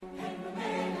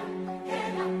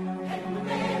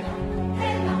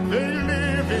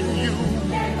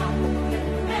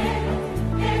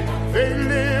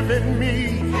and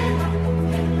me.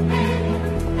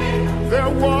 They're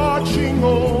watching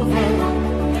over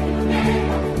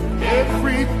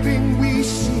everything we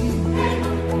see,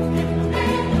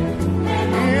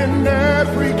 in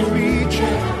every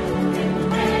creature,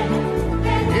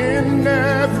 in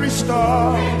every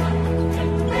star,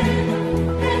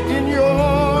 in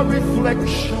your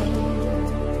reflection,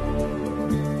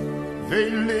 they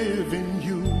live in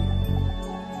you.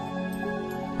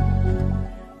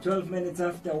 12 minutes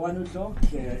after 1 o'clock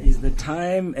is the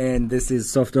time, and this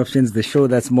is Soft Options, the show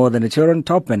that's more than a chair on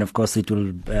top. And of course, it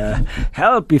will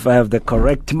help if I have the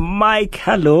correct mic.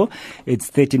 Hello,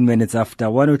 it's 13 minutes after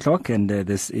 1 o'clock, and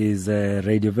this is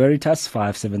Radio Veritas,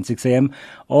 576 AM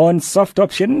on Soft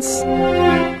Options.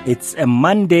 It's a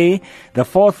Monday, the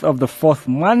 4th of the 4th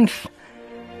month.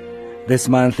 This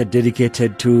month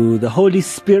dedicated to the Holy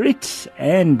Spirit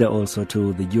and also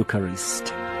to the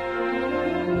Eucharist.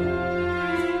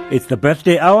 It's the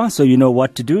birthday hour, so you know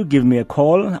what to do. Give me a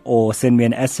call or send me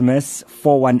an SMS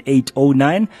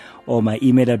 41809 or my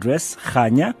email address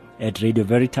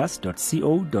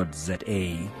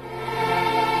khanya@radioveritas.co.za.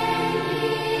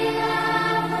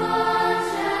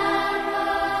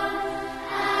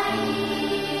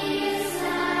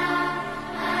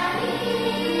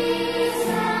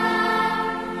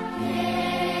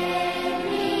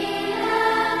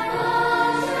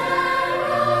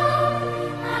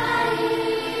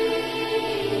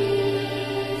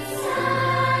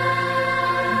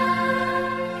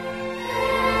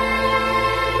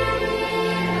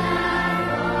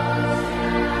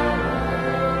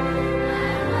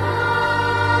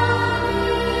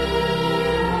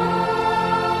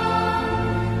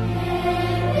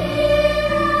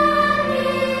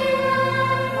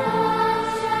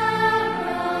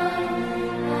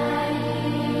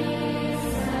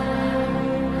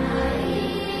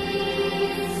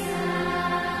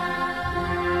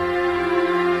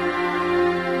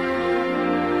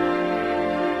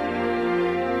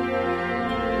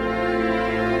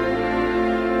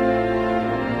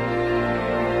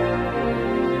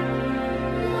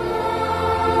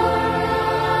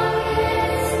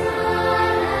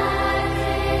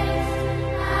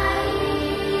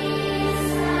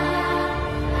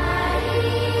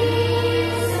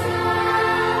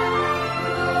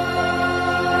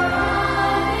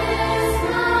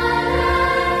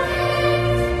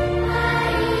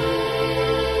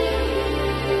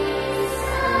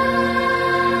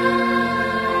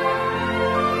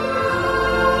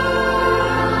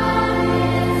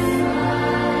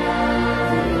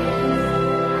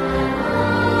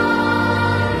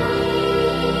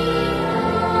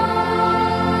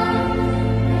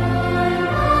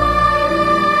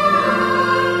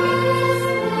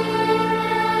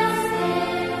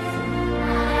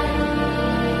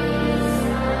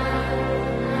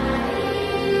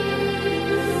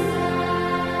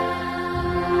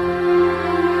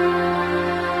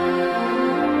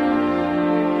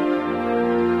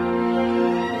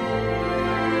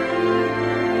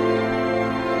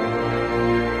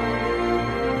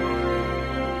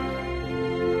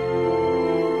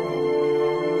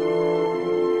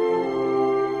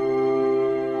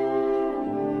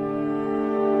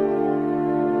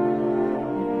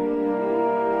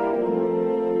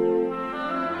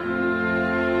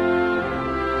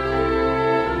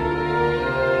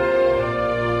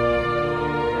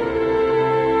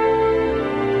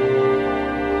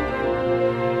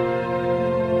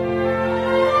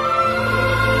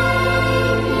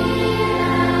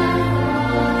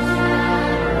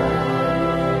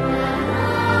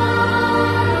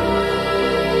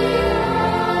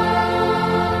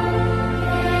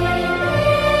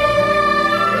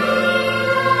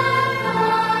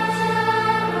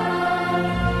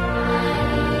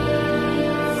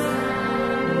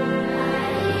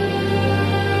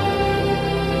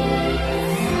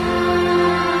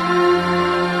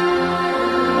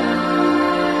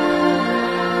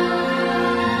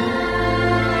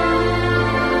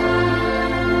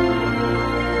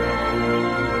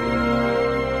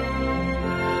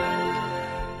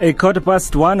 A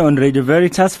 1:15 on Radio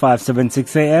Veritas,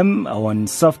 576 AM on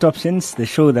Soft Options, the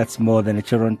show that's more than a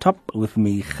chair on top, with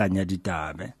me, Khanya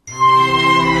Ditabe.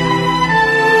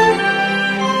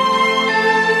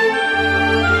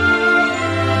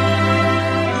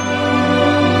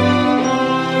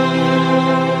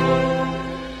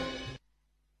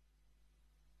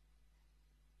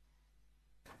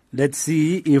 Let's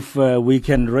see if we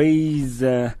can raise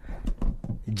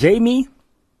Jamie.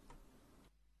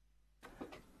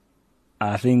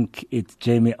 I think it's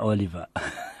Jamie Oliver.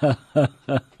 Hello?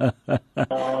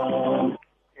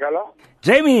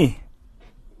 Jamie!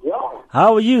 Yeah.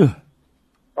 How are you?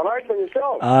 All right, and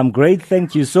yourself? I'm great,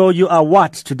 thank you. So you are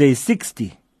what today?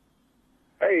 60?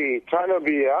 Hey, trying to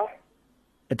be,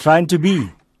 Trying to be?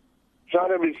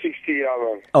 Trying to be 60,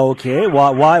 man. Okay.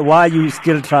 Why are you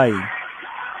still trying?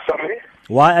 Sorry?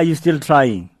 Why are you still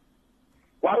trying?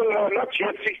 Well, not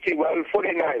yet 60, well,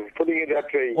 49, putting it that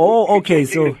way. Oh, okay,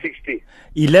 Between so 60.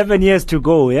 11 years to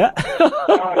go, yeah?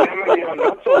 11 years,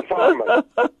 not so far, man.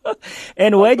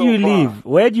 And where do you so far. live?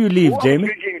 Where do you live, Who am I Jamie?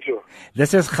 speaking to?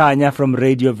 This is Khanya from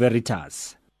Radio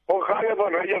Veritas. Oh, Khanya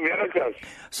from Radio Veritas.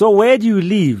 So where do you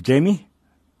live, Jamie?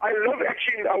 I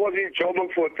was in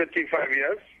Joburg for 35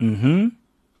 years. Mm-hmm.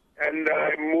 And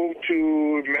I moved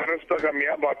to Maritzburg. I'm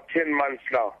here about 10 months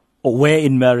now. Where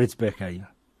in Maritzburg are you?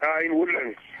 In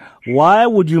Woodlands. Why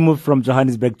would you move from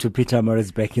Johannesburg to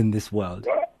Pietermaritzburg in this world?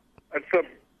 Well, it's a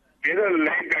better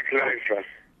laid-back life, man.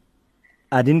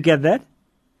 I didn't get that.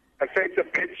 I say it's a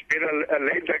bit better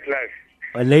laid-back life.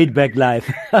 A laid-back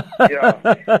life.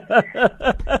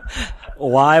 Yeah.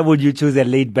 Why would you choose a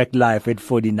laid-back life at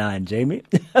 49, Jamie?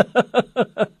 I'd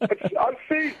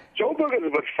say Joburg is a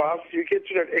bit fast. You get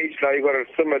to that age now, you got to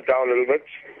simmer down a little bit.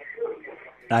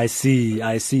 I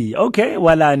see. Okay,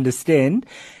 well, I understand.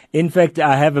 In fact,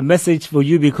 I have a message for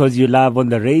you because you're live on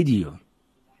the radio.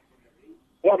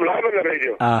 Oh, I'm live on the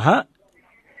radio. Uh-huh.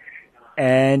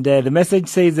 And the message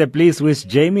says that please wish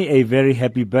Jamie a very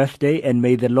happy birthday and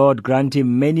may the Lord grant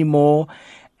him many more.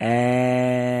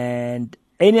 And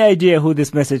any idea who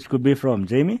this message could be from,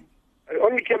 Jamie? I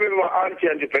only came with my auntie,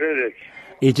 Auntie Benedict.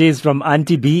 It is from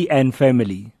Auntie B and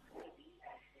family.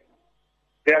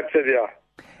 That's it, yeah.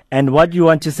 And what do you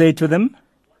want to say to them?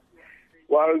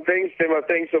 Well, thanks, Tema.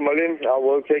 Thanks a million. I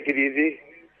will take it easy.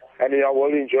 And I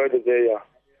will enjoy the day, yeah.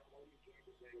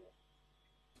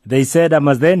 They said, I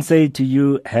must then say to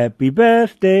you, happy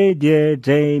birthday, dear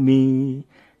Jamie.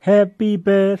 Happy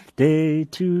birthday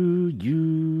to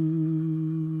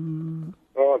you.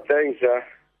 Oh, thanks, yeah.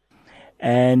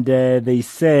 And they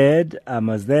said, I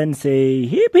must then say,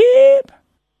 hip hip.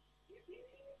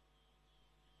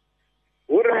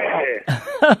 Hooray!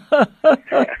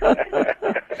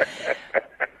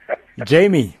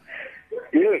 Jamie,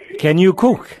 Yes. can you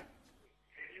cook?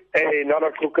 Hey, not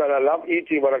a cooker. I love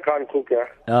eating, but I can't cook, yeah.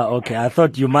 Okay, I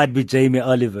thought you might be Jamie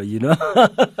Oliver, you know. I'll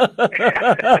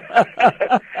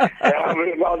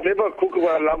never cook,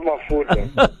 but I love my food.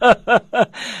 Man.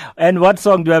 And what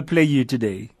song do I play you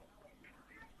today?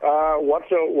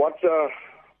 What's a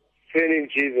Failing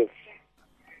Jesus?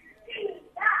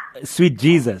 Sweet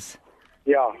Jesus.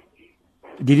 Yeah.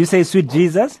 Did you say Sweet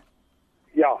Jesus?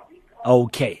 Yeah.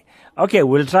 Okay,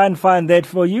 we'll try and find that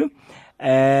for you.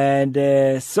 And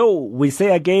so we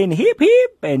say again, hip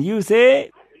hip, and you say,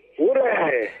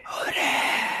 Hooray!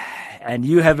 and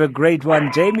you have a great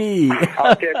one, Jamie.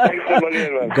 Okay, thanks a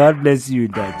million, man. God bless you,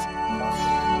 Dad.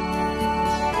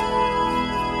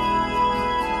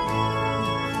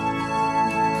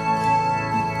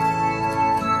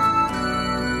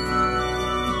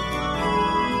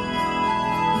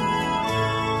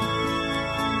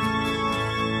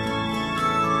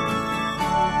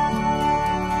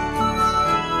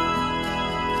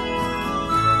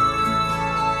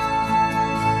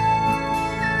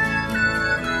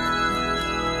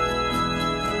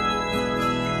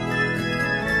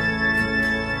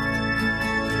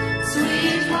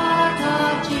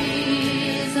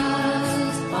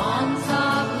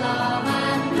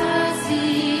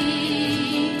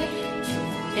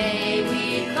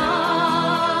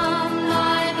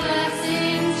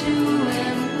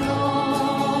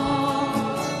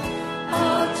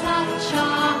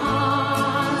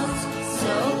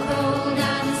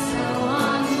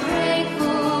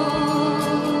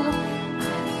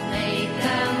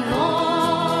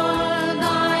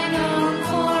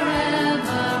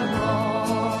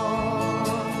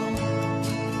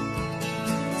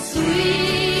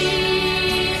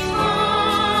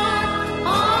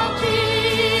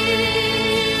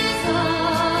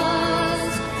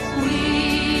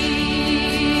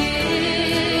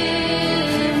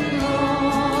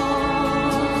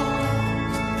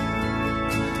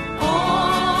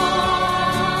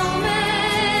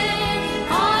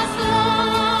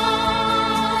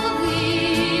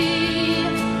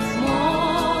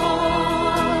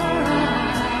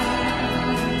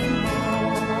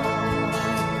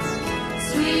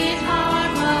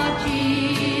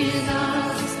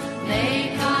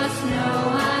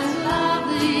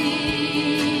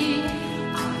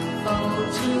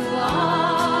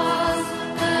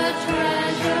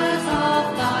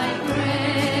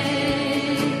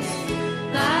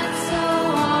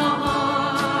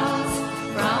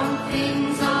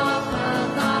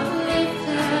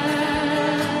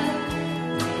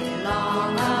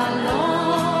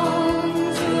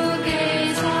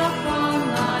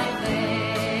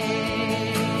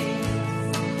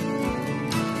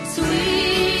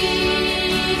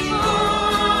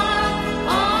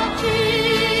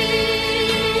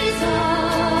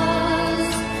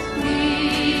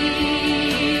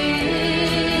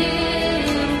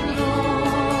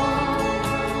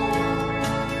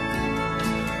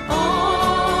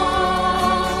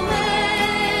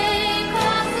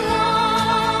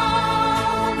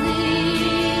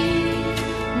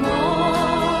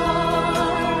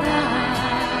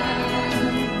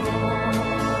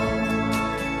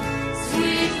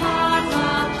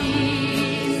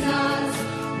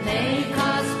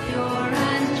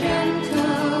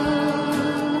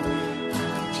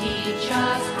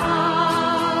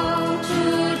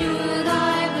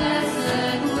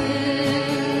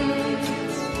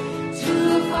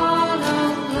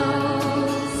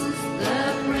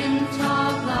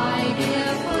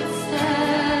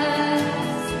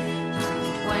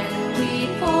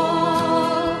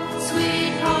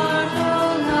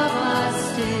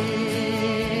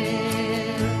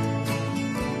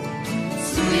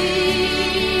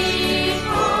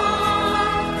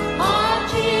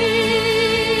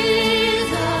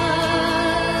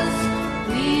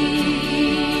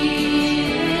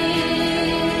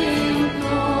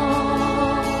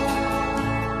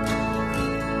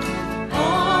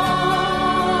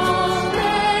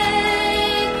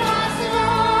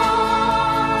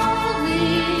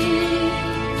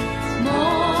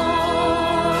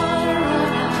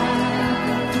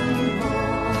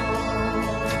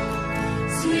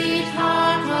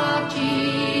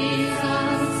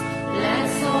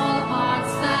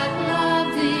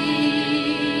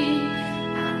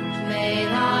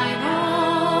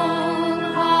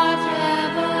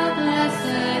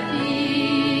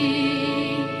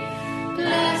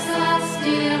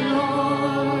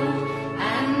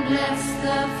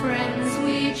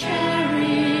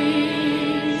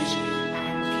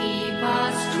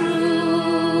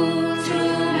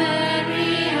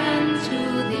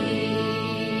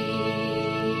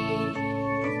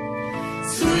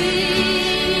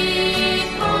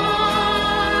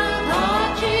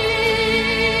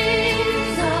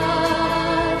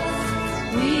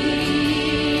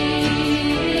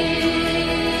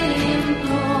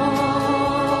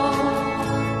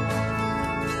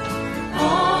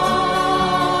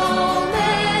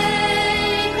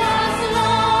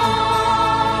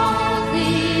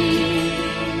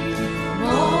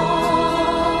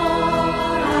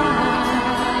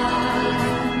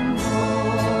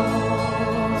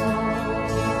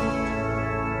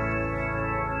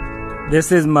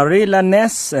 This is Marila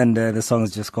Ness, and the song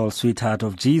is just called Sweetheart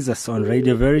of Jesus on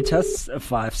Radio Veritas,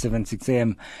 576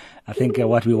 AM. I think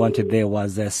what we wanted there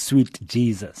was Sweet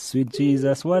Jesus. Sweet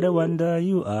Jesus, what a wonder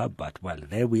you are. But, well,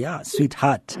 there we are.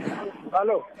 Sweetheart.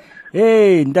 Hello.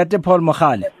 Hey, Ndate Paul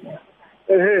Mokhale.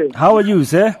 Hey. How are you,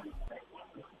 sir?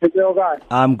 Okay.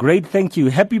 I'm great, thank you.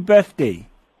 Happy birthday.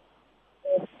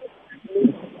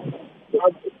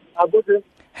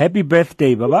 Happy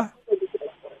birthday, Baba.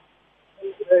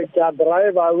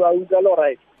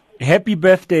 Happy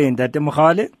birthday, Ndate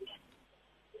Mokhale.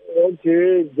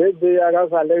 Okay, birthday I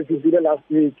got last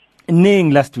week.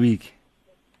 Ning last week.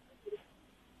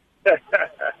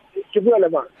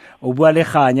 O bua le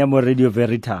Khanya mo Radio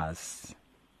Veritas.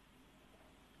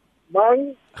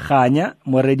 Mang? Khanya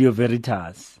mo Radio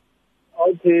Veritas.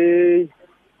 Okay.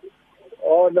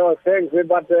 Oh no, thanks.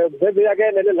 But birthday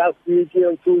again last week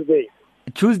on Tuesday.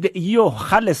 Tuesday, yo,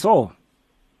 khale so.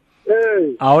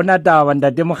 Hey. Aona taba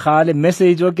Ndate Mokhale,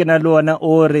 message o ke na le ona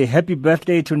o re happy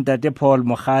birthday to Ndate Paul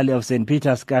Mokhale of St.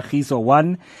 Peter's Kagiso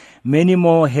 1. Many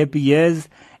more happy years.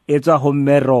 Etswa ho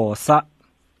Merosa.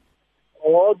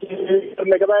 Okay.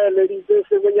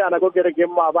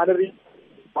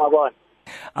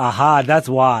 Aha, that's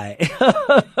why.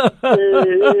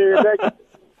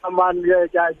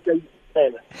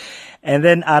 And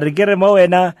then Arigere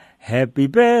Moena, happy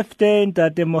birthday,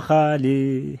 Ndate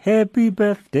Mokhale. Happy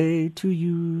birthday to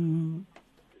you.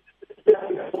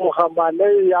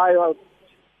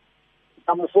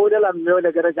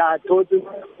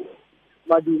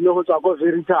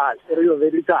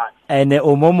 And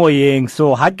omomo yeng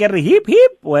so hakere hip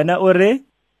hip wena ore.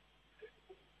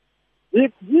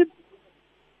 Hip hip.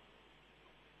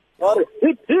 Or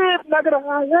hip hip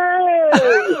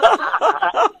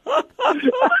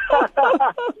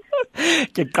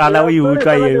Ke qala o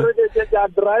utlwa eo.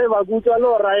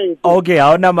 Okay,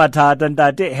 haona mathata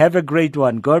Ntate. Have a great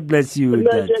one. God bless you.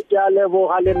 Ntate.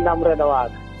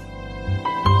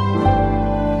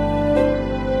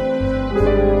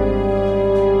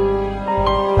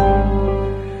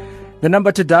 The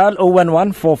number to dial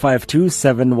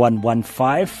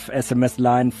 011-452-7115, SMS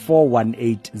line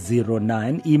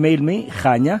 41809. Email me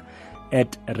khanya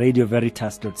at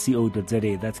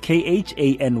radioveritas.co.za. That's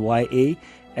KHANYA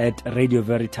at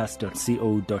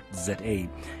radioveritas.co.za.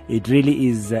 It really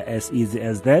is as easy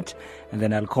as that. And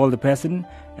then I'll call the person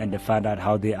and find out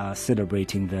how they are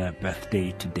celebrating their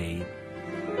birthday today.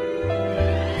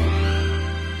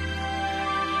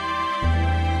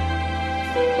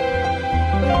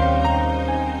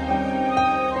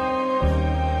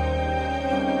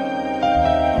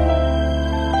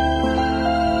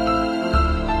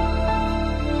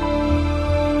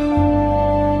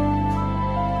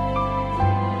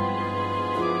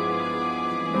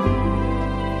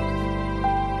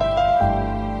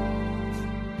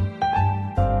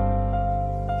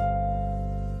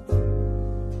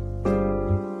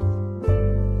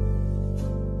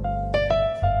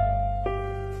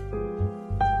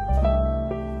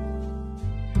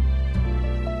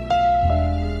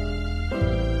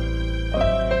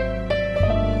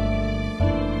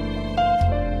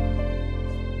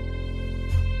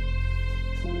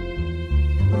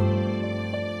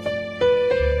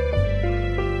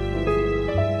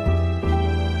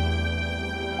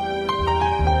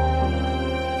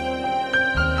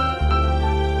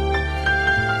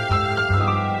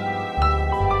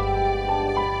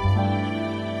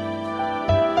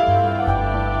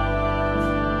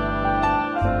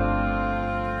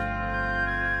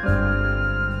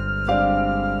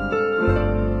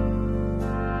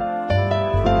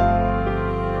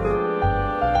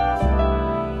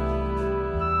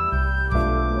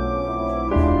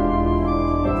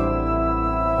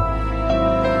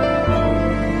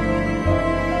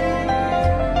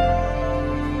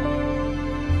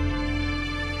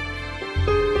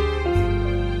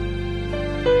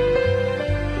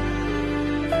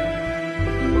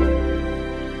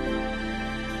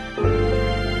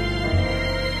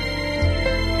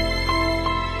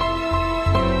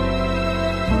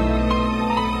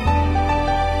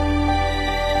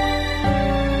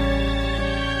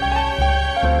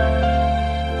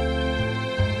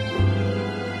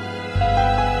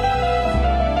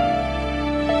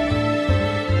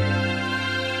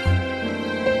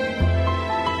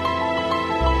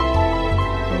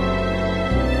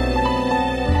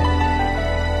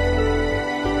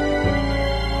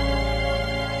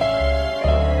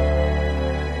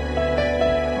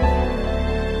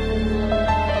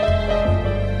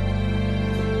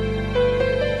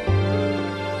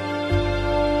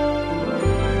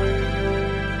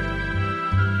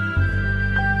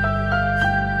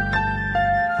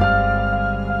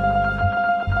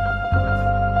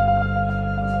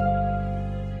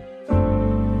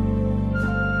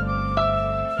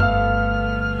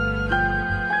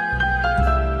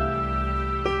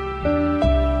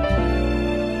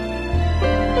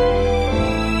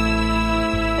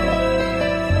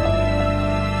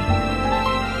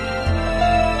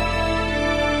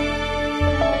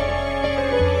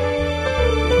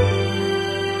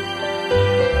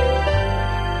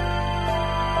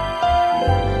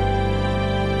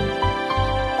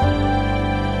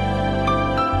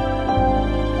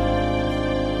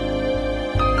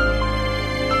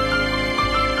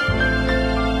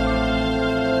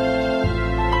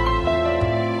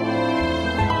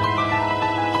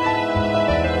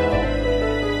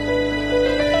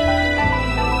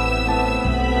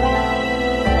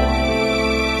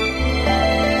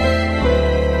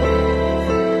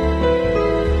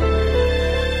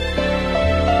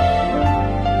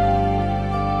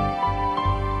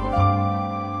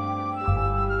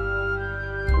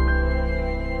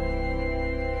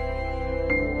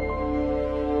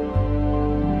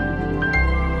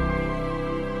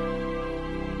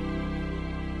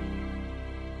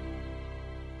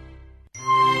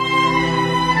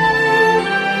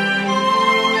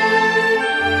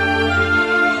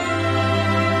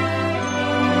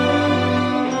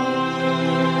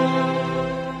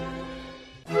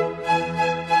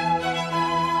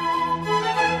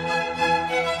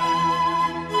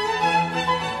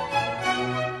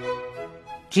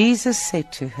 Jesus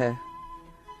said to her,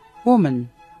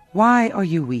 "Woman, why are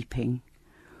you weeping?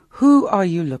 Who are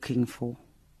you looking for?"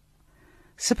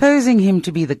 Supposing him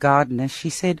to be the gardener, she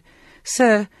said,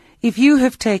 "Sir, if you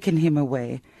have taken him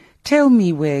away, tell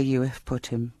me where you have put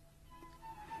him."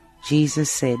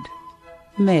 Jesus said,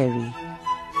 "Mary."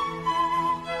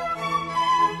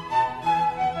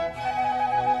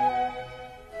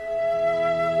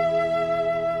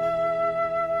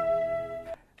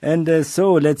 And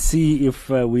so let's see if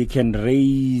we can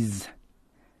raise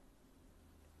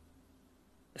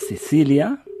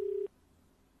Cecilia.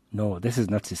 No, this is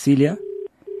not Cecilia.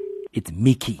 It's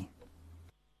Mickey.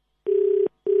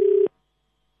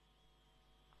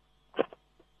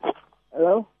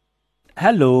 Hello?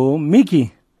 Hello,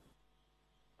 Mickey.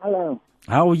 Hello.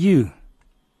 How are you?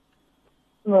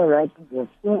 I'm all right. Yes.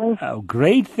 Oh,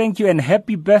 great, thank you, and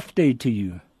happy birthday to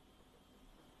you.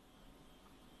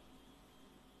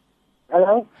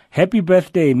 Hello? Happy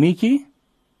birthday, Mickey.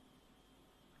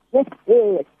 Yes,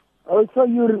 yes. Also,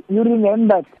 you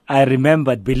remembered. I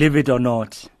remembered, believe it or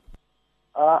not.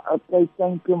 Okay,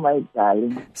 thank you, my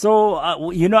darling. So,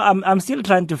 I'm still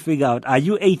trying to figure out, are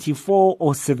you 84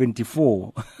 or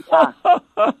 74? Yeah.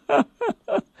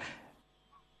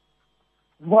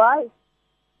 Why?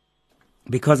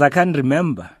 Because I can't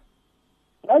remember.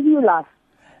 Why do you laugh?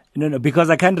 No, because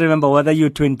I can't remember whether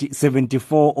you're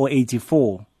 74 or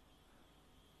 84.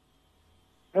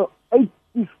 No,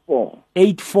 84.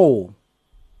 84.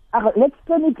 Let's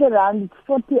turn it around. It's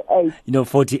 48.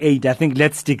 48. I think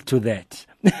let's stick to that.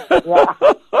 Yeah.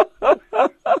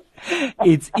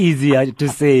 It's easier to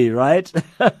say, right?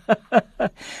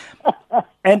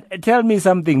 And tell me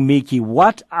something, Mickey.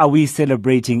 What are we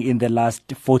celebrating in the last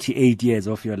 48 years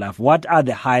of your life? What are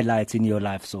the highlights in your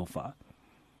life so far?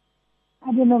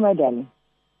 I don't know, my darling.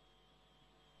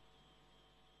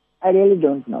 I really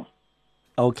don't know.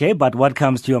 Okay, but what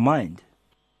comes to your mind?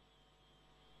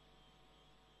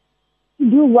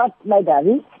 Do what, my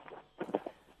darling?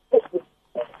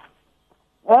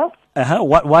 Huh?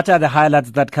 What are the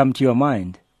highlights that come to your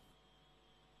mind?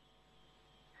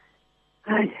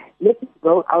 Let me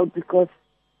go out because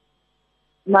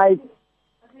my...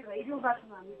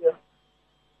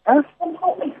 Huh?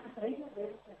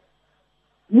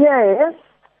 Yes.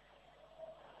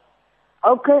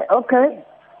 Okay.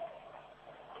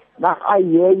 Now I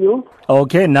hear you.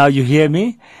 Okay, now you hear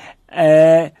me.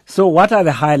 So what are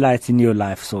the highlights in your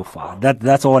life so far?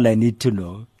 That's all I need to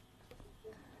know.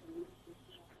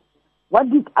 What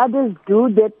did others do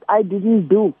that I didn't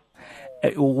do?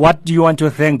 What do you want to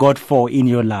thank God for in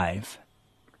your life?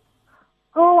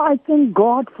 Oh, I thank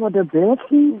God for the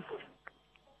blessings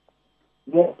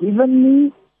He has given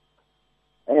me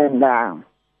and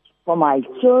for my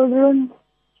children,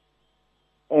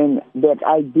 and that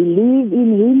I believe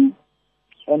in Him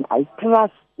and I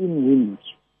trust in Him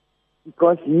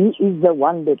because He is the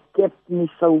one that kept me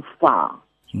so far.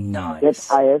 Nice.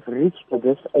 That I have reached to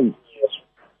this age.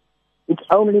 It's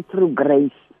only through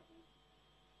grace.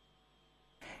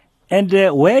 And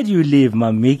where do you live,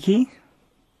 Ma'am Mickey?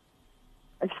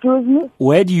 Excuse me?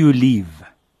 Where do you live?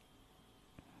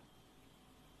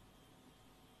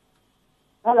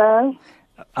 Hello?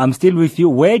 I'm still with you.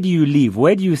 Where do you live?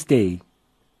 Where do you stay?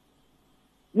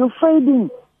 You're fading.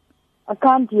 I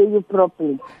can't hear you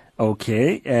properly.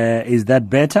 Okay. Is that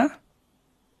better?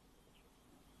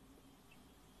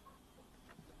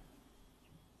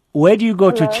 Where do you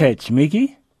go to church,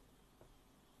 Mickey?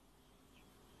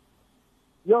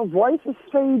 Your voice is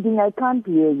fading. I can't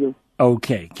hear you.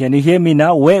 Okay. Can you hear me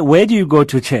now? Where do you go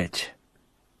to church?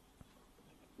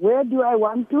 Where do I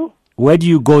want to? Where do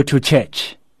you go to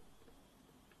church?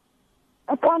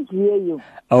 I can't hear you.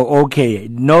 Oh, okay.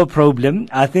 No problem.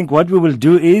 I think what we will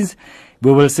do is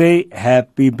we will say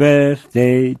happy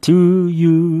birthday to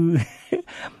you.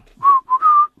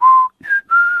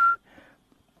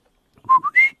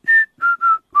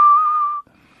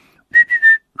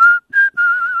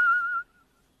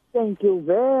 Thank you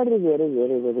very, very,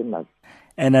 very, very much.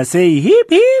 And I say hip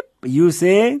hip. You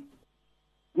say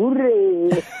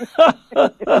hooray.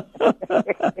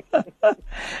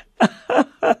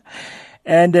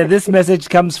 And this message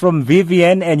comes from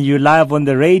Vivian, and you live on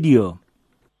the radio.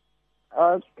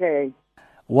 Okay.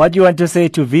 What do you want to say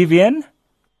to Vivian?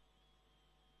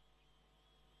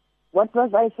 What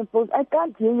was I supposed? I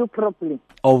can't hear you properly.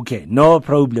 Okay, no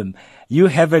problem. You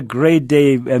have a great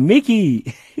day,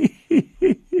 Mickey.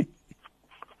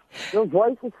 Your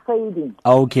voice is fading.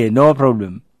 Okay, no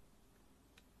problem.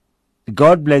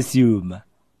 God bless you, ma.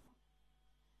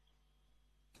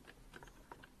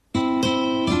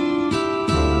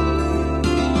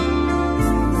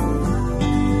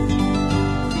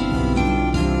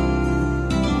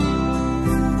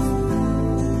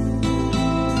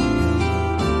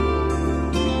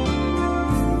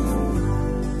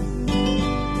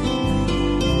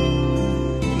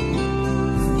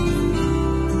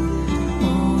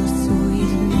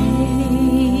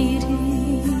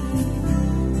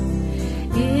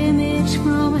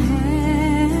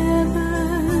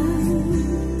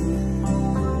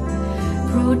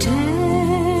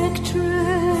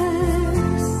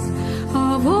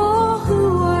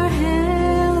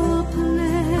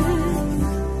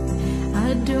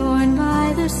 adorned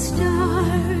by the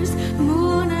stars,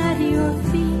 moon at your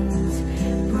feet,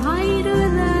 brighter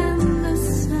than the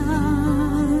sun.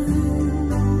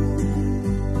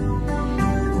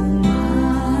 Oh,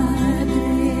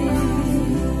 Madre,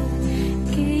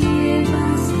 que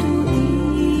llevas tu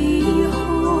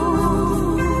hijo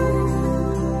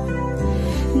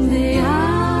de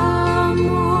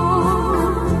amor,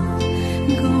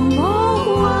 como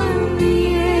Juan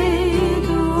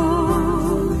Diego,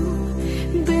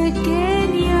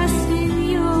 pequeña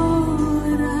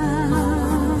señora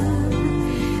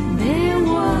de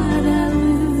Guadalupe.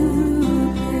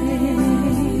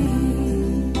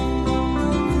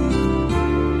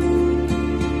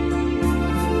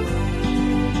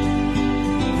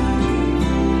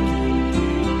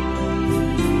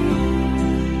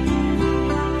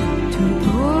 To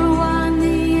poor Juan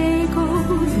Diego,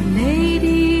 the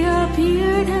lady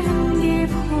appeared and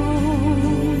gave hope.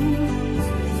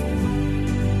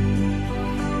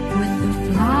 With the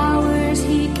flowers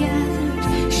he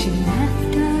gathered, she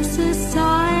left us a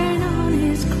sign on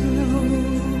his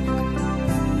cloak.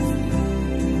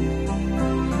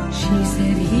 She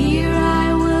said, "Here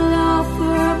I will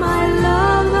offer my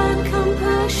love and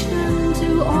compassion to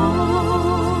all.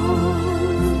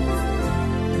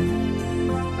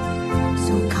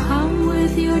 So come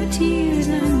with your tears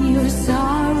and your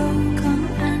sorrow, come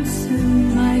answer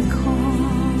my call.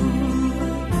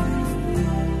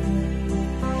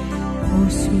 Oh,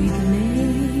 sweet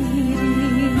lady,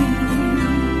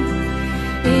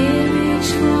 image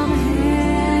from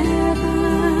heaven,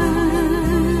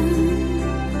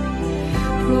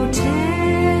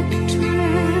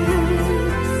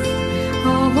 protectress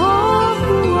of all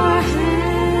who are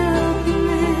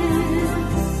helpless,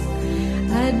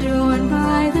 adorned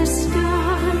by the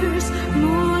stars,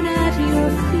 moon at your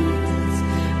feet,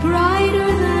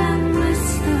 brighter than the sun.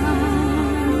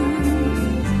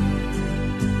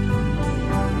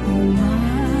 Oh,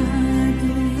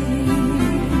 Madre,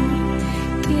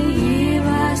 que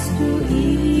llevas tu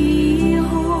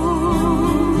hijo,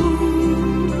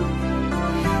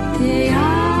 te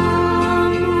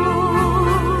amo,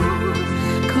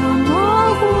 como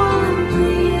Juan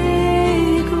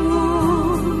Diego,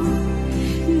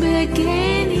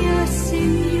 pequeña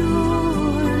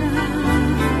señora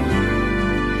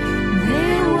de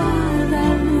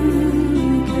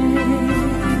Guadalupe.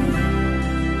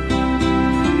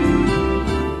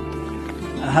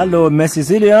 Hello, Miss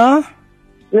Cecilia.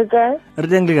 Okay. Re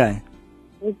teng le kae?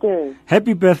 Okay.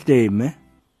 Happy birthday, me.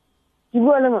 Ke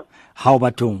bua le ma. How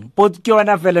batong? Pot ke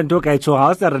wena fela ntho ka itsho ha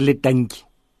o sa re le tanki.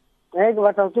 Ke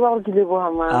batla go tseba gore ke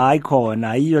leboga ma. Ai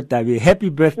khona iyo tabe. Happy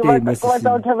birthday, Miss Ke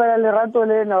batla go Cecilia. thabela lerato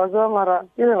lena wa tseba mara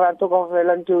ke lerato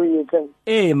kaofela ntho eo e etsang.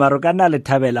 Maro kana le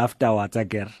thabela afterwards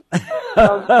akere.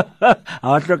 Ha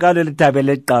wa hloka le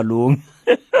thabele qalong.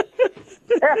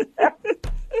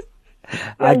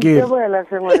 Akere. Ke boela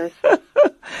se ngwana.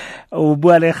 O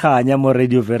bua le kganya mo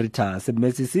Radio Veritas.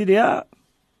 Miss Cecilia,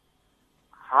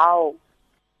 How?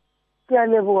 Ke a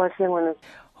leboga se ngwana.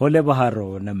 ho leboha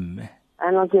rona mme.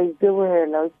 Ana ke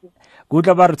itebohela okay. Go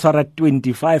tla ba re tshwara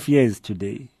 25 years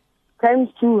today. Times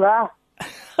 2 ha.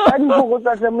 Ka di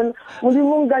fokotsa se mo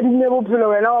modimo nka di ne bophelo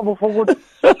wena wa bo fokotsa.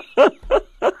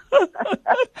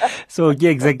 So ke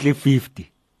exactly 50.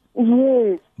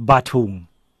 Yes. Bathong.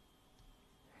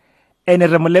 Ene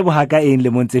re mo leboha ka eng le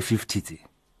montse 50 tse.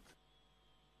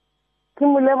 Ke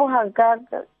mo leboga ka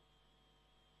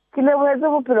ke lebohetse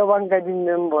bophelo ba nka di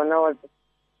nne mbona wa tseba.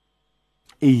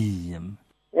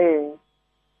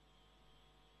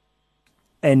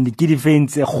 And ke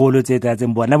defense kgolo tse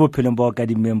tsatseng bona bophelong ba ka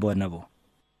di mmeng bona bo.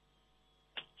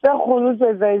 Tse kgolo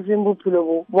tse tsatseng bophelo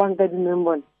bo ba nka di nne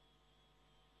mbona.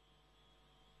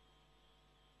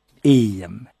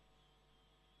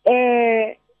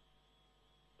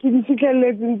 Ke di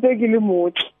fitlheletse ntse ke le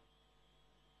motho.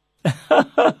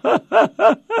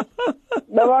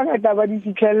 Ba bangata ba di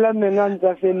fitlhella mena ntse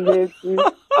felletse.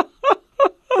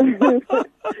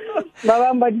 Ba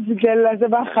bang ba di fitlhella se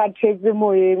ba kgathetse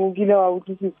moyeng o kile wa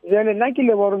utlwisisa. Jale nna ke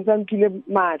le borontsha mpile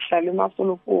matla le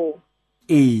mafolofolo.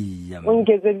 O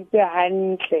nketseditse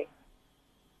hantle.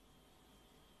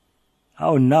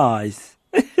 How nice.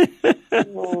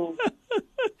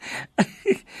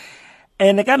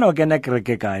 Ene ka no kena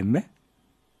kereke kae mme?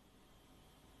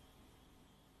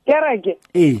 Kereke?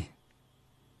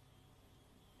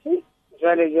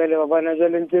 Jale wa bona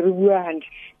jale ntse re bua hantle.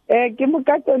 Ke mo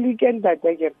Catholic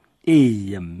ntate ke.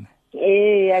 Mme.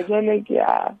 Ya jale ke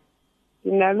a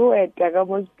ina lo eta ka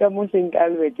mo St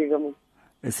Albert ka mo.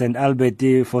 St Albert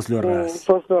Vosloorus.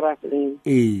 Vosloorus.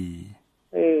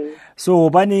 So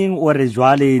baneng o re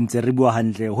jwale ntse re bua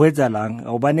hantle ho etsalang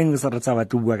o baneng se re tsa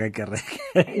batho bua ka kereke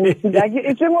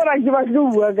e se mora ke ba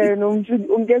tlo bua ka eno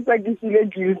o nketsa ke sile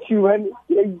guilty one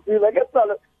ya itse ba ka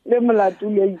tsalo le molato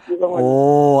le itse ba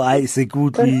oh ai se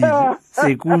kutli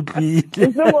e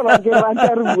se mora ke ba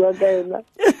tla re bua ka ena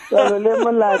tsalo le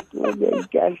molato le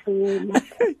ikahlile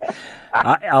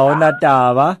a ona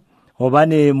taba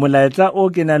hobane molaetsa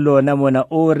o ke na lona mona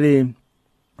o re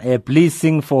please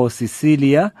sing for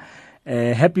Cecilia.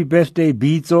 Happy birthday,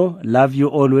 Bitso. Love you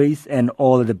always and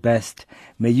all the best.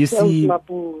 May you see...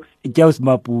 Jaus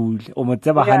Mapul. O mo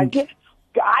tseba hantle.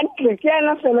 Hantle, ke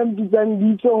ana fela mbitsang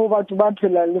Bitso ho batho ba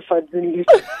phelang lefatsheng le.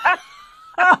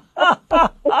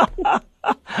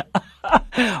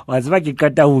 Wa tseba ke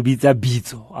kata ho bitsa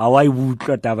Bitso. A wa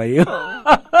utlwa taba eo.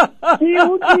 Ke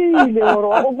utlwile hore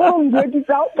o go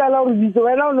ngwetisa o kala hore Bitso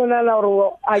wena o nona la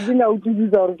hore a ke na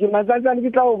utlwisa hore ke matsatsana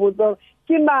ke tla go botsa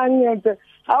ke mang yetse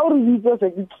ha o re Bitso se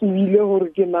ke tsibile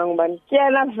hore ke mang ban ke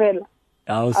ena fela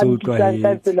o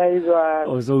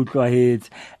so utlwa hit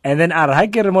and then a re ha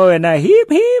ke re mo wena hip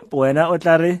hip wena o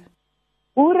tla re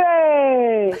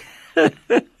ure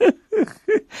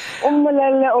o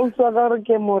mmolelle o tswa gore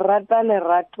ke mo rata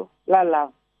lerato la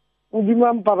love o di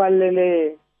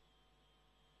mampaballele.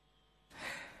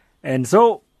 And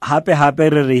so happy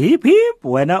re hip hip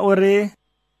wena o re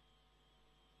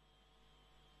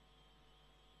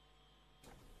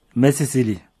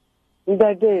Messicili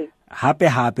ndate happy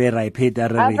ra ipheta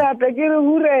re happy ke re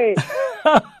hure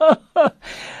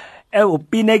o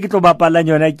pine ke tlo bapala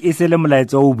yona e se le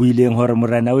molaetso o buileng hore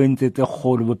morena o ntsetse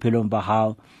kgolo bophelong ba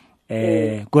hao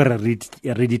go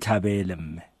re di thabele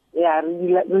mme ya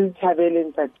re thabele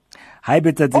ntate ha e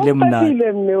betsa tsile mna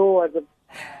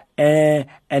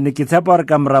and ke tshepa re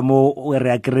kamora mo o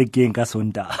re a kerekeng ka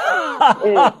sonta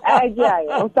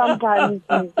o sampani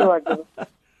wa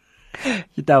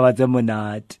ke taba tse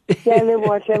monate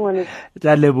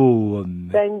tja leboa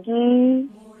mme thank you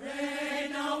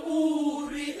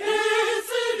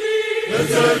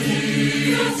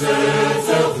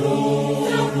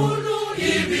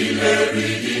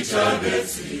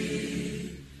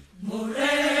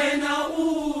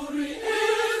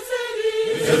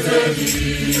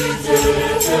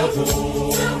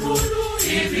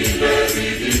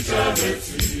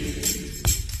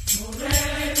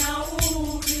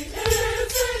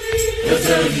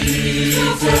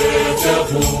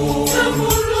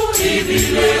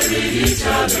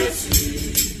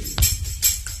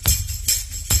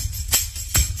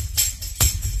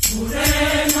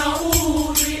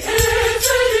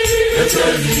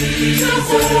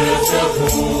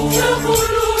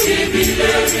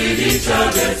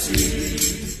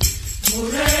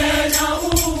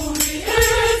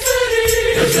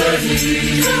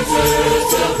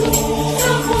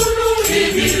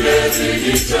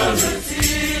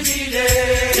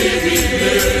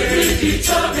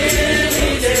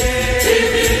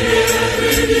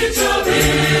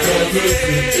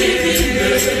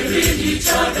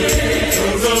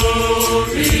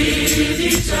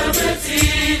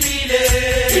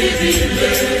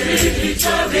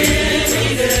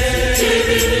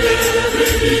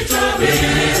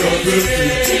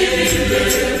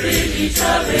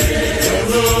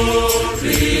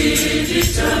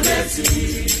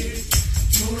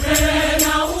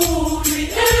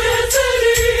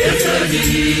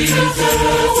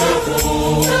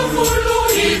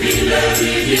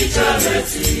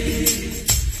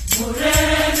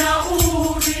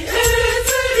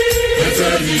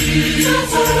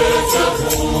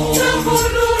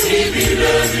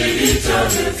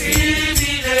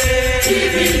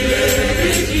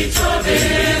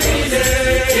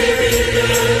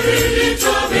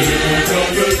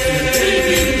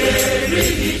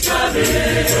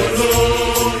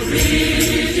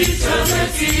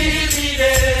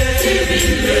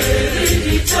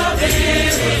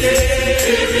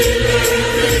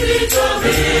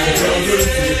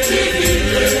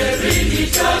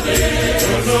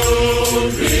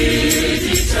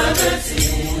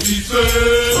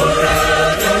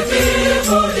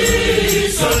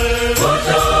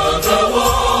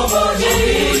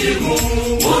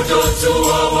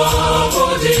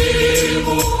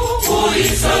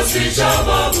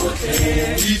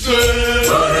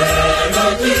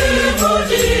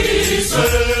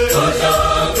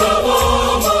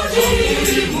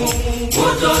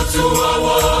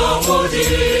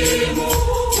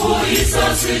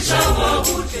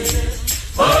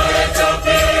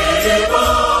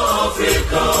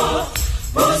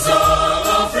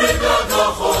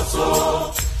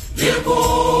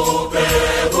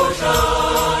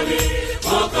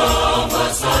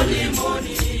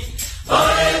Salimoni,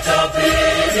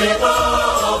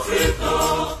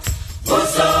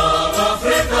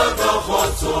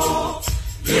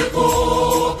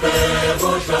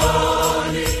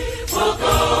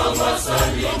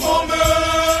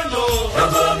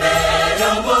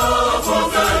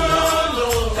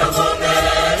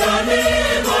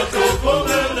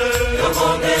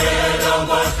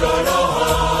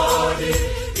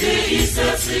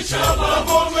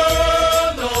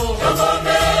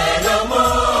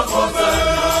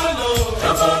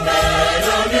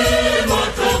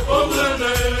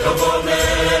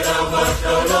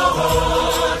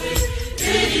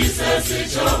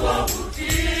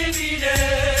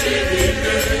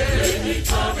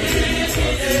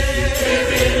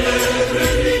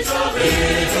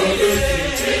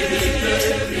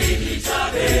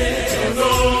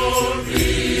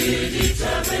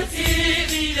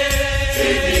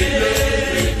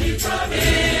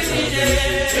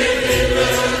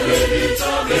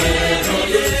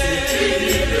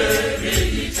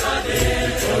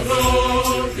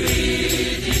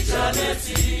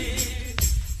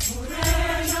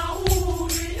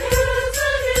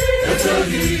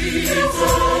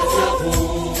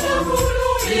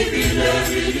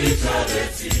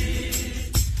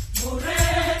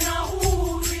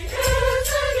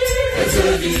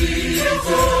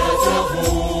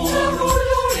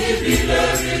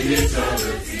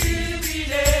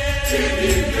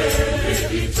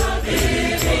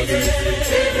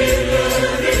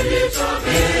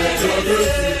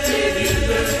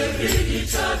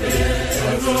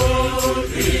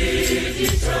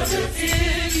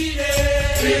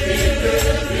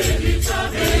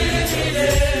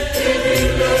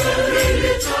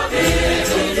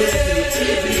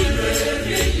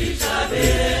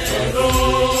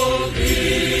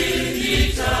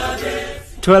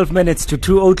 Twelve minutes to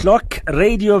 2:00.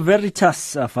 Radio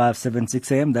Veritas,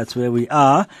 576 AM. That's where we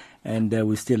are. And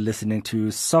we're still listening to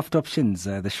Soft Options,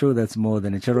 the show that's more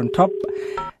than a chair on top.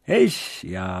 Hey,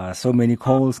 yeah, so many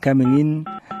calls coming in.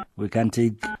 We can't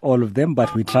take all of them,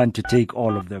 but we're trying to take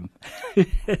all of them.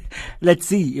 Let's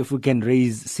see if we can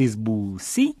raise Sizbu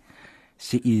C.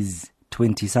 She is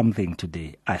 20-something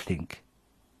today, I think.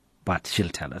 But she'll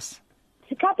tell us.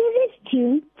 To copy this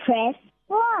tune, press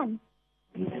 1.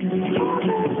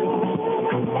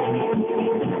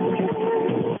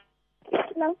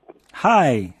 Hello.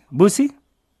 Hi, Busi.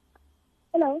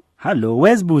 Hello. Hello,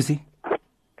 where's Busi?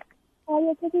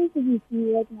 You're talking to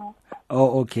Busi right now.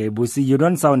 Oh, okay, Busi, you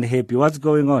don't sound happy. What's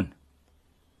going on?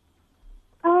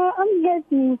 I'm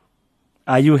happy.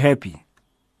 Are you happy?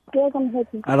 Yes, I'm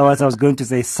happy. Otherwise, I was going to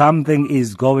say something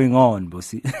is going on,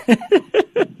 Busi.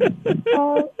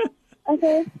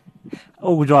 Okay.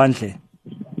 Oh, Joanle.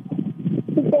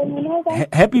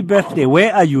 Happy birthday.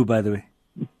 Where are you, by the way?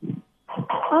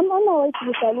 I'm on my way to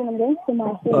the salon. I'm going to my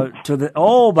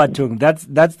home. Batung.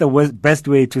 That's the best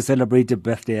way to celebrate a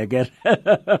birthday, again.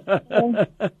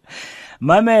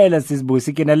 Mamela says,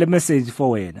 Busi, can I leave a message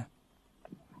for you?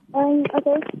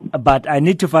 Okay. But I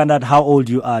need to find out how old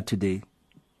you are today.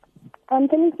 I'm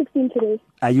turning 16 today.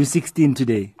 Are you 16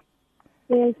 today?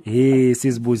 Yes. Hey,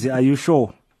 sis Busi, are you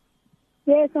sure?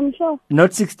 Yes, I'm sure.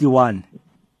 Not 61?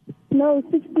 No,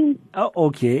 16. Oh,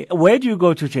 okay. Where do you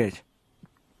go to church?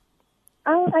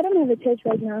 I don't have a church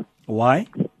right now. Why?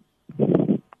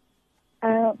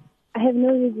 I have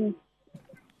no reason.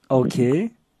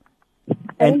 Okay.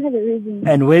 I don't have a reason.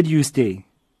 And where do you stay?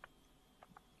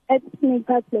 At Snake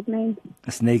Park, Block 9.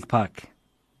 Snake Park.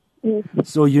 Yes.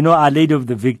 So you know Our Lady of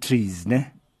the Victories,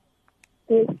 ne?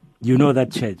 Yes. You know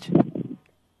that church?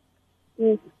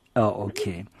 Yes. Oh,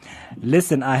 okay.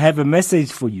 Listen, I have a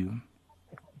message for you.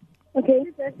 Okay.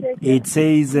 It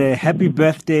says, happy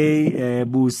birthday,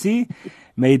 Busi.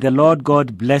 May the Lord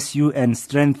God bless you and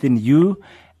strengthen you.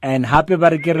 And happy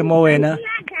birthday, Moena.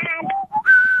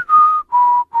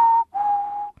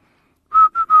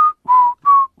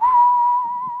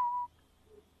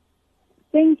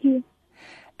 Thank you.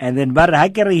 And then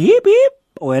Barakari hip hip.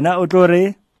 Oena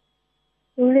Otore.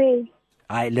 Hooray.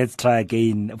 Alright, let's try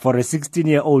again. For a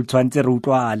 16-year-old, Twante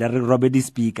Rutwa, Robert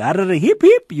speak. Arre hip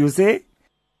hip, you say?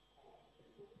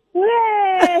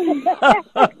 Hooray!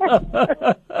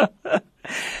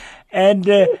 And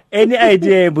any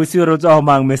idea, Busi Rotsa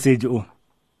Homang message?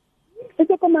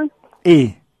 Ito ko mang.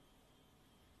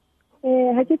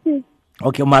 Hakiti.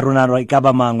 Okay, maruna ro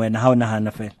ikaba mangwen how na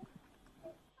hanafe.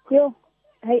 Yo,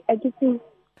 hakiti.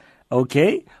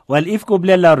 Okay. Well, if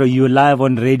Koblela you live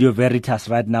on Radio Veritas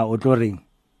right now, Otoring.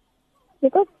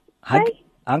 Because hi.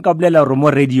 Ang Koblela ro mo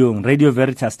Radio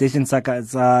Veritas station sa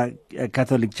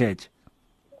Catholic Church.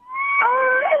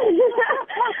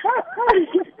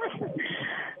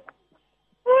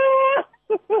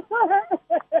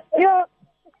 Yo.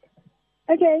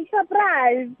 Okay,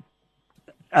 surprised.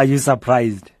 Are you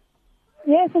surprised?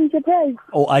 Yes, I'm surprised.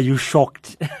 Or are you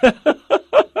shocked?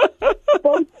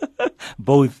 Both.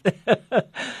 Both.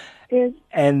 Yes.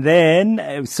 And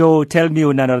then, so tell me,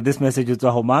 Unana, this message is to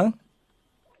Homang?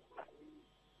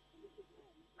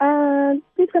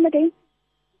 Please come again.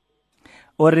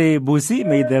 Ore Busi,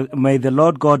 may the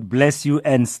Lord God bless you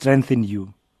and strengthen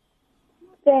you.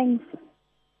 Thanks.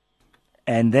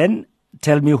 And then,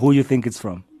 tell me who you think it's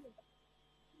from.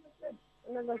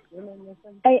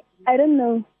 I don't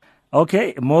know.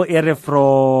 Okay, more ere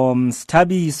from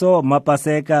Stabiso,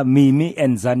 Mapaseka, Mimi,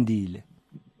 and Zandile.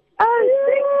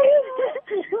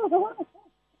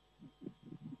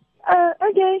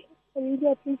 Okay. I really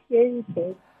appreciate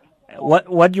it.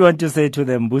 What do you want to say to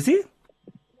them, Busi?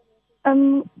 I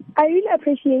really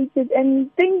appreciate it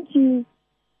and thank you.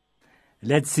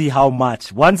 Let's see how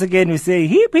much. Once again, we say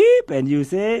hip hip, and you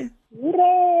say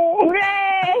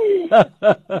Hooray!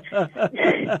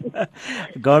 Hooray!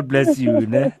 God bless you.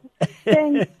 Ne?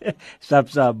 Thanks. Sharp,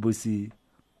 Busi.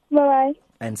 Bye-bye.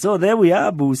 And so there we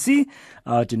are, Busi,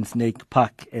 out in Snake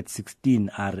Park at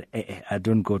 16 RA. I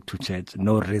don't go to church,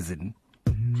 no reason.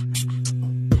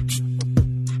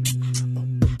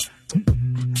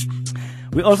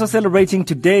 We're also celebrating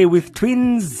today with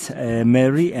twins,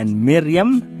 Mary and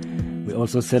Miriam. We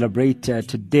also celebrate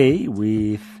today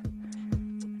with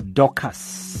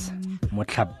Dorcas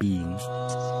Motlabing.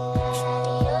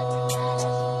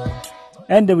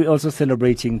 And we're also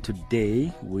celebrating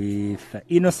today with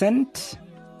Innocent.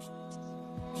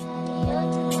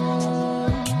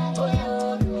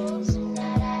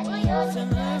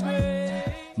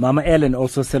 Mama Ellen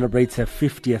also celebrates her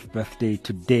 50th birthday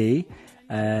today.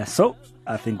 So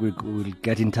I think we will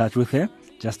get in touch with her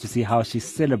just to see how she's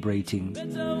celebrating.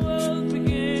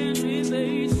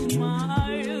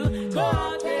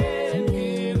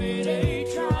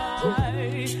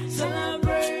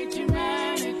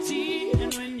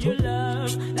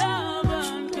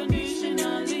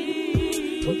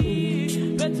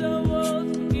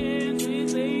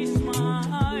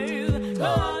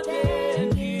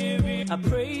 I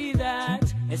pray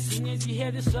that as soon as you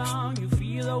hear the song, you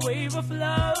feel a wave of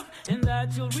love, and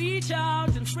that you'll reach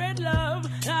out and spread love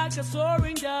like a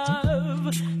soaring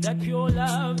dove. That pure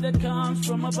love that comes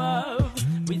from above.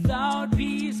 Without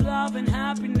peace, love, and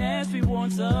happiness, we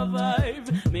won't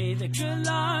survive. May the good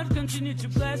Lord continue to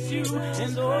bless you,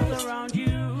 and those around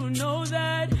you know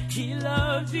that He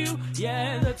loves you.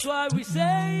 Yeah, that's why we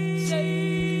say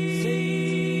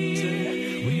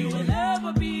we will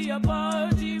never be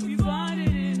apart if we find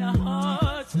it in our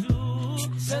hearts to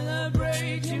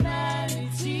celebrate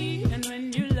humanity. And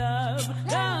when you love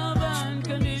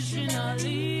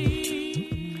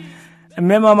unconditionally.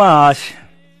 Mama Ash.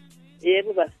 Yeah,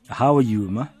 Baba. How are you,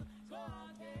 ma?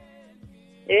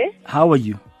 Eh? How are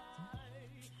you?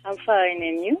 I'm fine,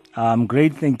 and you? I'm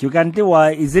great, thank you. Kanti,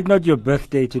 why is it not your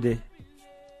birthday today?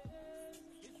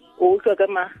 Oh,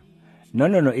 Kagama. No.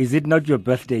 Is it not your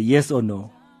birthday? Yes or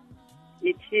no?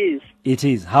 It is. It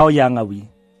is. How young are we?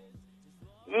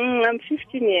 I'm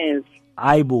 15 years.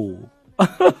 Aibo.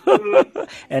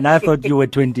 And I thought you were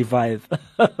 25.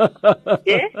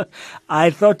 Yeah?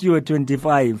 I thought you were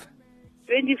 25.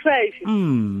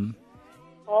 25?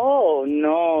 Oh,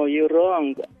 no, you're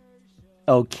wrong.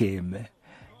 Okay, man.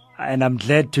 And I'm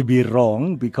glad to be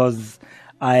wrong because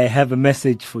I have a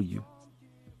message for you.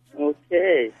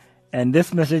 Okay. And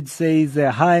this message says,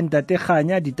 Hi, Ntate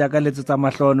Khanya, ditakaletso tsa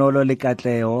mahlohonolo le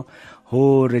katlego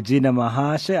ho Regina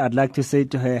Mahashe. I'd like to say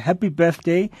to her, happy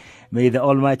birthday. May the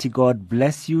Almighty God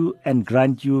bless you and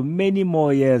grant you many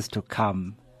more years to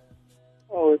come.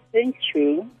 Oh, thank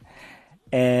you.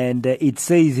 And it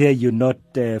says here you're not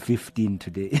 15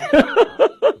 today.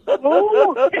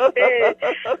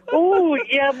 Oh,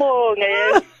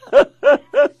 ngiyabonga.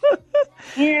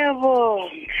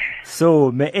 Ngiyabonga. So,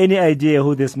 any idea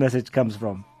who this message comes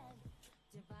from?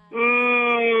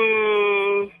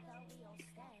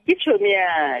 Ichomi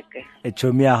yaka.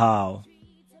 Echomi ya hao.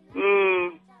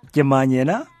 Ke mang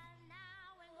yena?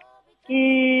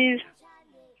 Ke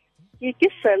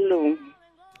Salom.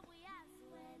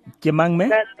 Ke mang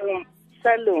me?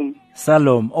 Salom.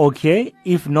 Salom. Okay.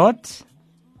 If not?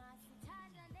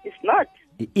 It's not.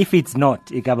 If it's not,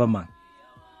 ikaba mang?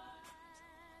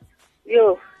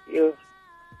 Yo.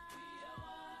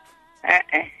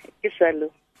 Ke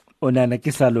Salom. Onana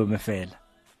ke Salom fela.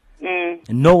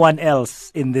 No one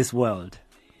else in this world.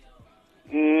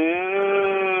 Maybe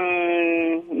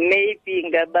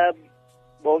ngaba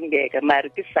bongeka mara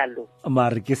ke Salom.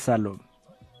 Mara ke Salom.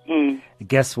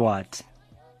 Guess what?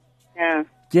 Yeah.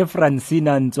 Ke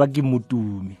Francina Ntswaki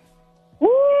Mutumi.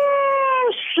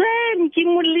 Shame, ke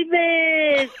mo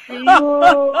libetse.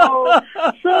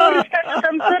 Sorry,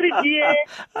 I'm sorry, dear.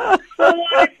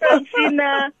 Sorry,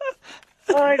 Francina.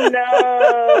 Oh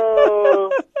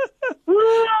no.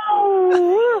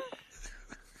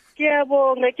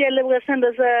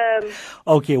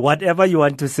 Okay, whatever you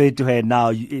want to say to her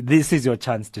now, this is your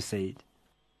chance to say it.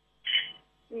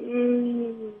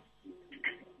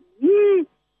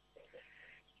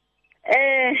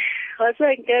 What's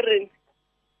that, Karen?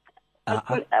 What's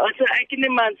that? I can't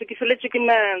answer. Ki fele chicken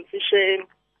man, shame.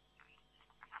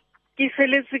 Ki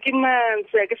fele chicken man,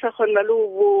 I guess I can't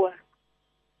know.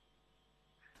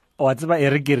 What's about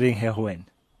Eric ring her when?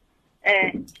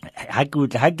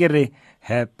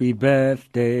 Happy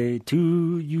birthday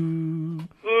to you.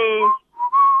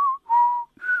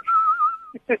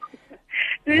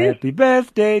 Happy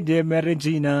birthday, dear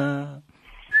Regina.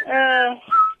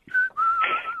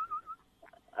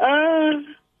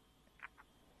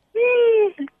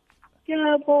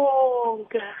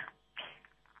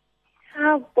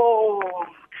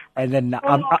 And then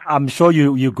I'm sure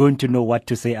you're going to know what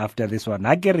to say after this one.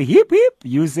 Hakere hip hip,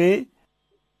 you say.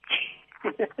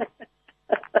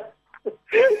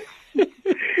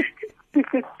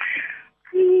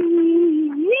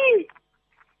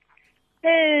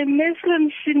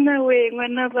 Mesron sina we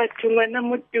ngwana batho ngwana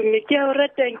motumi ke a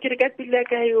rata nkere ka pila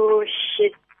ka yohle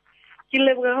ke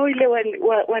leboga go ile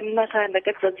wa nnagana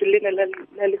ka tsatsi lena la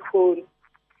lekgono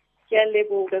ke a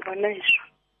leboga ngwana heso.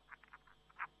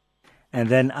 And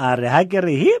then are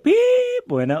hakere hip hip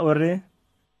wena ore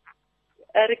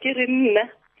are ke re nna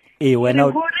wena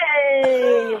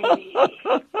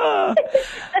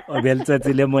o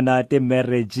beltsatsi le monate mme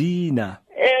Regina.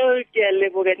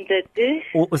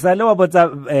 O sale wa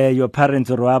botsa your parents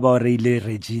ro ba re ile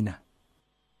Regina.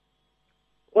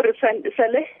 O re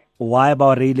sale? Why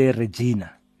ba re ile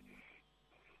Regina?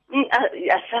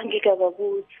 Asange ka ba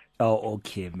botsa. Oh,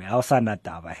 okay, me. How sana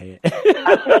taba he?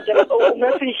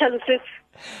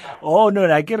 Oh no,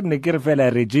 I ke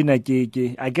fela Regina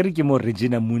ke mo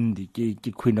Regina Mundi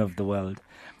ke Queen of the World.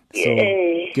 So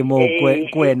ke mo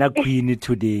kwena queen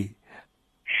today.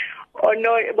 Oh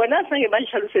no, bona sange ba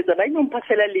nhlalosetsa ba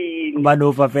inomphatsela lena. Ba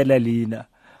no fa fela lena.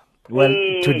 Well,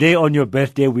 today on your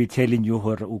birthday we're telling you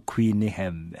hore o queen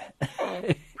hem.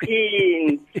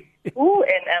 Queen. Ooh,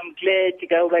 and I'm glad to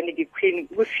go when the queen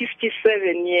was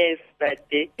 57 years that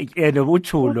day. And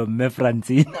uchulo me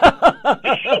Francine.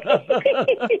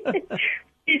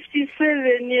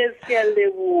 57 years ke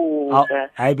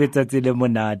I better tell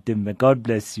monate. God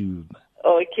bless you.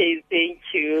 Okay, thank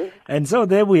you. And so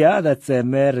there we are. That's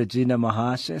Regina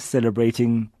Mahashe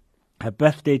celebrating her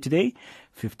birthday today.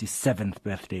 57th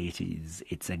birthday it is.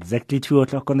 It's exactly 2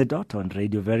 o'clock on the dot on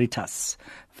Radio Veritas,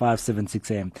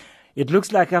 576 AM. It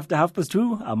looks like after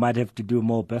 2:30, I might have to do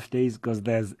more birthdays because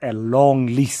there's a long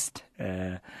list.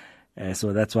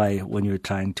 So that's why when you're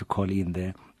trying to call in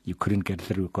there, you couldn't get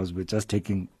through because we're just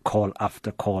taking call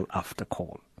after call after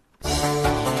call.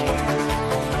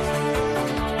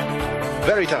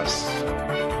 Veritas.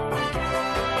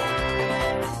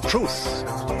 Truth.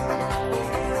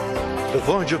 The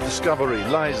voyage of discovery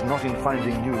lies not in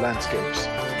finding new landscapes,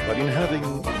 but in having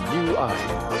new eyes.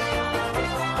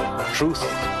 Truth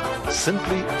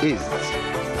simply is.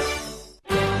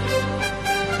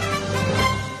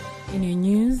 In your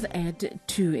news at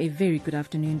 2, a very good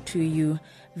afternoon to you.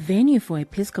 Venue for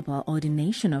Episcopal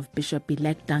ordination of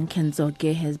Bishop-elect Duncan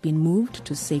Zoge has been moved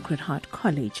to Sacred Heart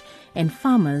College, and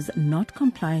farmers not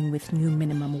complying with new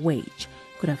minimum wage.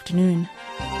 Good afternoon.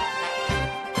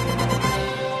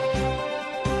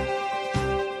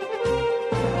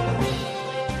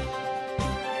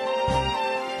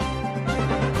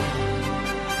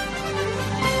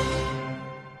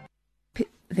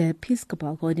 The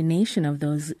Episcopal ordination of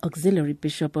the auxiliary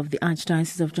bishop of the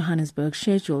Archdiocese of Johannesburg,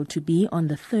 scheduled to be on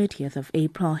the 30th of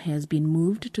April, has been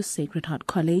moved to Sacred Heart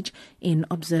College in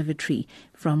Observatory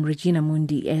from Regina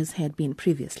Mundi, as had been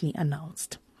previously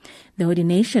announced. The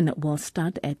ordination will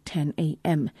start at 10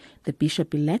 a.m. The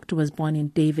bishop-elect was born in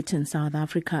Daveyton, South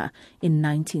Africa in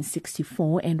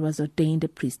 1964 and was ordained a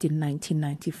priest in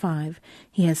 1995.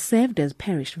 He has served as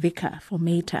parish vicar for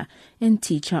Meta and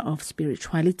teacher of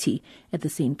spirituality at the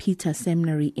St. Peter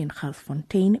Seminary in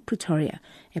Garsfontein, Pretoria,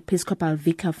 Episcopal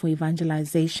vicar for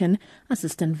evangelization,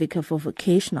 assistant vicar for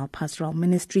vocational pastoral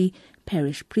ministry,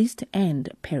 parish priest and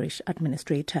parish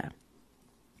administrator.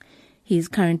 He is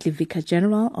currently Vicar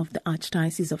General of the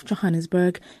Archdiocese of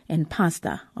Johannesburg and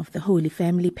pastor of the Holy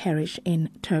Family Parish in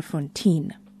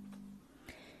Terfontein.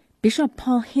 Bishop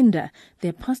Paul Hinder, the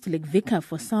Apostolic Vicar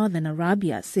for Southern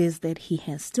Arabia, says that he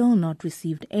has still not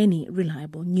received any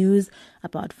reliable news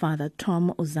about Father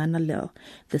Tom Uzanalil,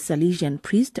 the Salesian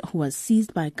priest who was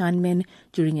seized by gunmen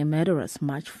during a murderous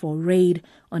March 4 raid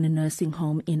on a nursing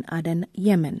home in Aden,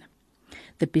 Yemen.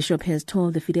 The bishop has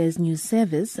told the Fides News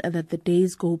Service that the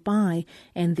days go by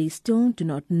and they still do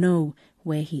not know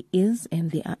where he is,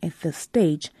 and they are at this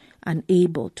stage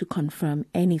unable to confirm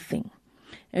anything.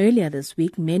 Earlier this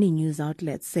week, many news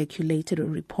outlets circulated a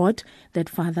report that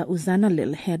Father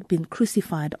Uzanalil had been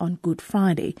crucified on Good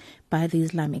Friday by the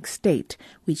Islamic State,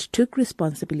 which took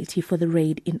responsibility for the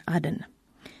raid in Aden.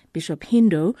 Bishop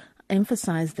Hindo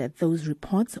emphasized that those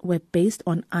reports were based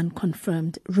on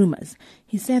unconfirmed rumors.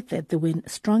 He said that there were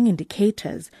strong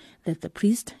indicators that the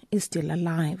priest is still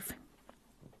alive.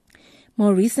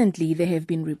 More recently, there have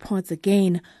been reports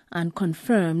again,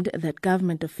 unconfirmed, that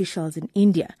government officials in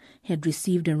India had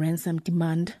received a ransom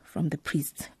demand from the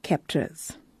priest's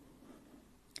captors.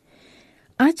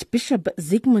 Archbishop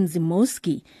Zygmunt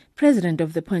Zimowski, President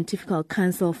of the Pontifical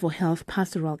Council for Health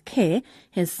Pastoral Care,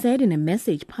 has said in a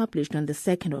message published on the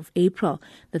 2nd of April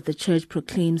that the Church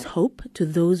proclaims hope to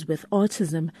those with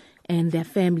autism and their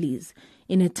families,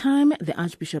 in a time, the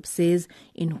Archbishop says,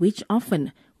 in which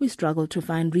often we struggle to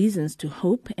find reasons to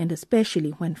hope, and especially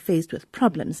when faced with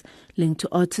problems linked to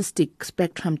autistic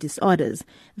spectrum disorders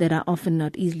that are often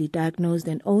not easily diagnosed,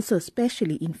 and also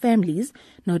especially in families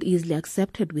not easily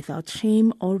accepted without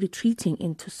shame or retreating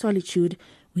into solitude.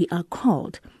 We are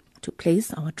called to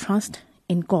place our trust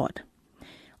in God.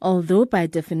 Although by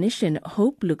definition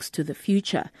hope looks to the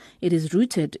future, it is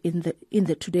rooted in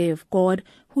the today of God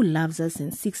who loves us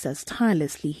and seeks us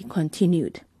tirelessly, he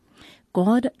continued.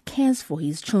 God cares for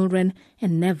his children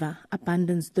and never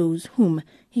abandons those whom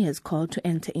he has called to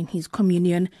enter in his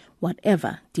communion,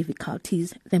 whatever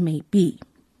difficulties there may be.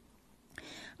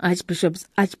 Archbishop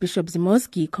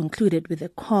Zimowski concluded with a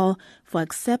call for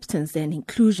acceptance and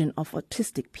inclusion of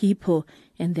autistic people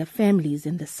and their families,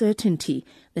 and the certainty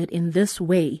that in this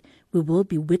way we will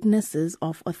be witnesses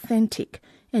of authentic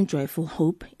and joyful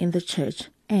hope in the Church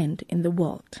and in the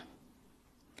world.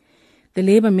 The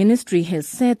Labour Ministry has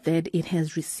said that it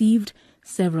has received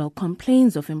several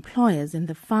complaints of employers in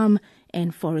the farm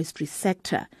and forestry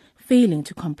sector failing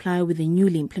to comply with the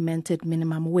newly implemented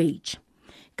minimum wage.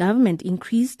 Government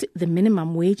increased the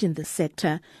minimum wage in the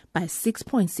sector by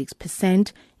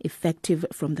 6.6% effective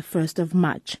from the 1st of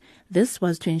March. This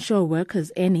was to ensure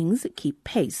workers' earnings keep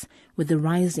pace with the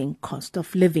rising cost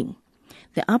of living.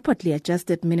 The upwardly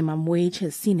adjusted minimum wage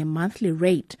has seen a monthly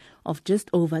rate of just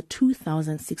over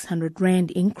 2,600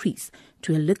 Rand increase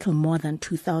to a little more than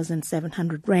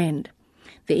 2,700 Rand.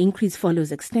 The increase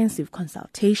follows extensive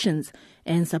consultations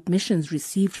and submissions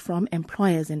received from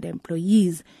employers and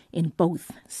employees in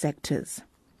both sectors.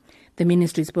 The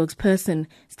ministry spokesperson,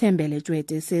 Stembele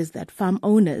Dwete, says that farm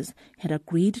owners had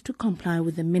agreed to comply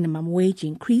with the minimum wage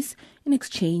increase in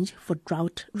exchange for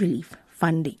drought relief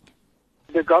funding.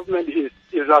 The government is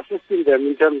assisting them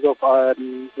in terms of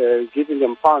giving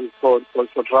them funds for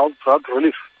drought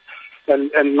relief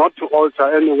and not to alter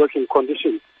any working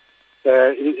conditions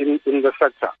in the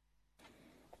sector.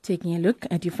 Taking a look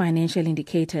at your financial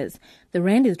indicators, the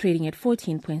Rand is trading at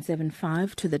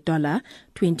 14.75 to the dollar,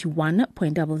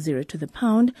 21.00 to the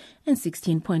pound, and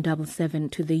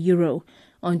 16.77 to the euro.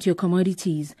 On to your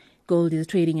commodities, gold is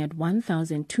trading at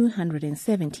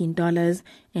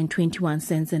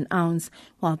 $1,217.21 an ounce,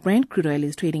 while Brent crude oil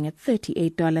is trading at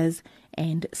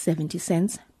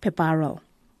 $38.70 per barrel.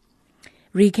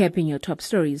 Recapping your top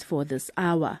stories for this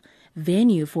hour.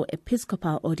 Venue for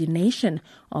Episcopal ordination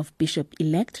of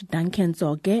Bishop-elect Duncan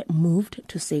Zoge moved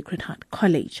to Sacred Heart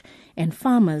College, and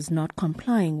farmers not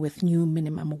complying with new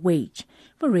minimum wage.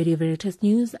 For Radio Veritas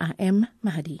News, I am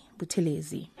Mahadi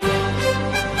Buthelezi.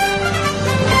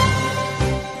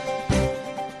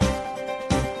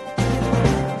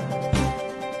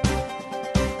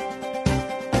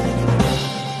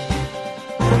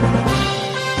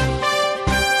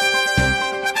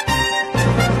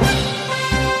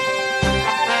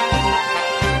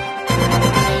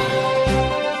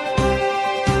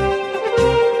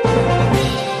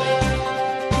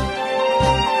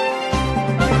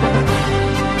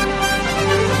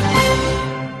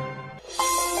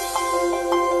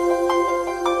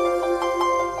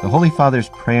 The Holy Father's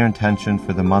prayer intention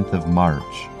for the month of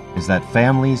March is that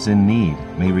families in need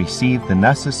may receive the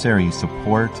necessary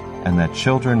support and that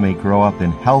children may grow up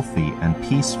in healthy and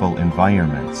peaceful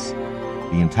environments.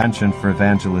 The intention for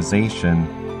evangelization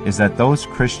is that those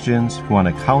Christians who on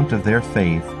account of their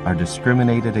faith are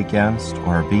discriminated against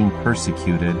or are being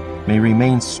persecuted may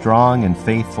remain strong and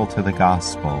faithful to the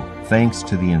gospel, thanks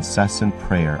to the incessant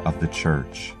prayer of the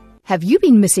Church. Have you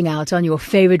been missing out on your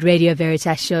favorite Radio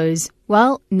Veritas shows?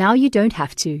 Well, now you don't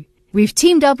have to. We've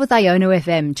teamed up with Iono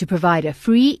FM to provide a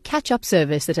free catch-up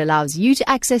service that allows you to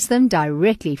access them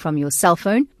directly from your cell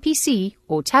phone, PC,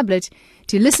 or tablet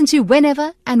to listen to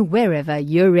whenever and wherever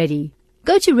you're ready.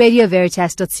 Go to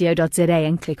radioveritas.co.za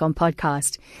and click on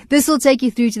podcast. This will take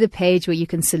you through to the page where you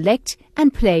can select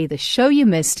and play the show you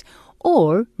missed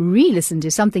or re-listen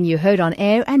to something you heard on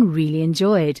air and really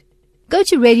enjoyed. Go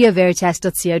to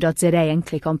radioveritas.co.za and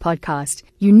click on podcast.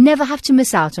 You never have to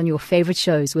miss out on your favorite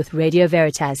shows with Radio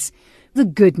Veritas. The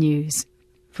good news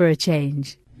for a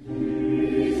change.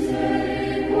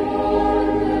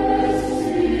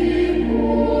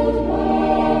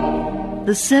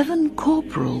 The 7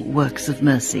 corporal works of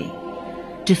mercy: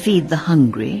 to feed the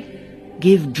hungry,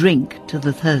 give drink to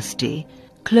the thirsty,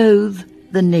 clothe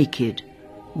the naked,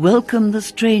 welcome the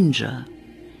stranger,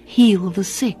 heal the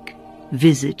sick,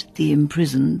 visit the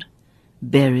imprisoned,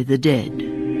 bury the dead.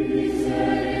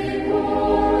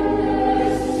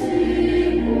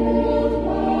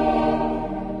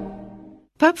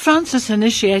 Pope Francis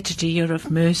initiated a Year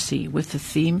of Mercy with the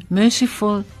theme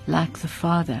Merciful Like the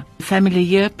Father. The Family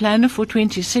Year Planner for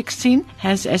 2016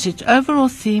 has as its overall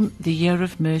theme the Year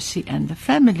of Mercy and the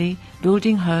Family,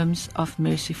 building homes of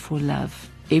merciful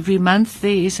love. Every month there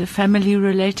is a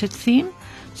family-related theme,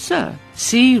 so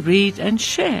see, read and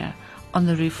share on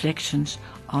the reflections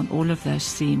on all of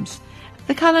those themes.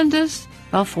 The calendars,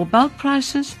 for bulk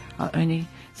prices, are only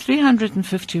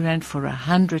 350 Rand for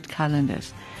 100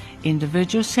 calendars.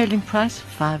 Individual selling price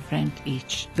R5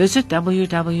 each. Visit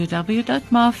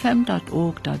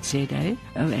www.marfam.org.za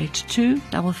 082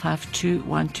 552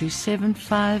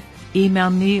 1275. Email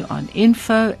me on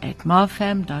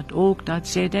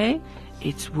info@marfam.org.za.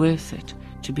 It's worth it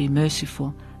to be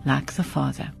merciful like the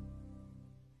Father.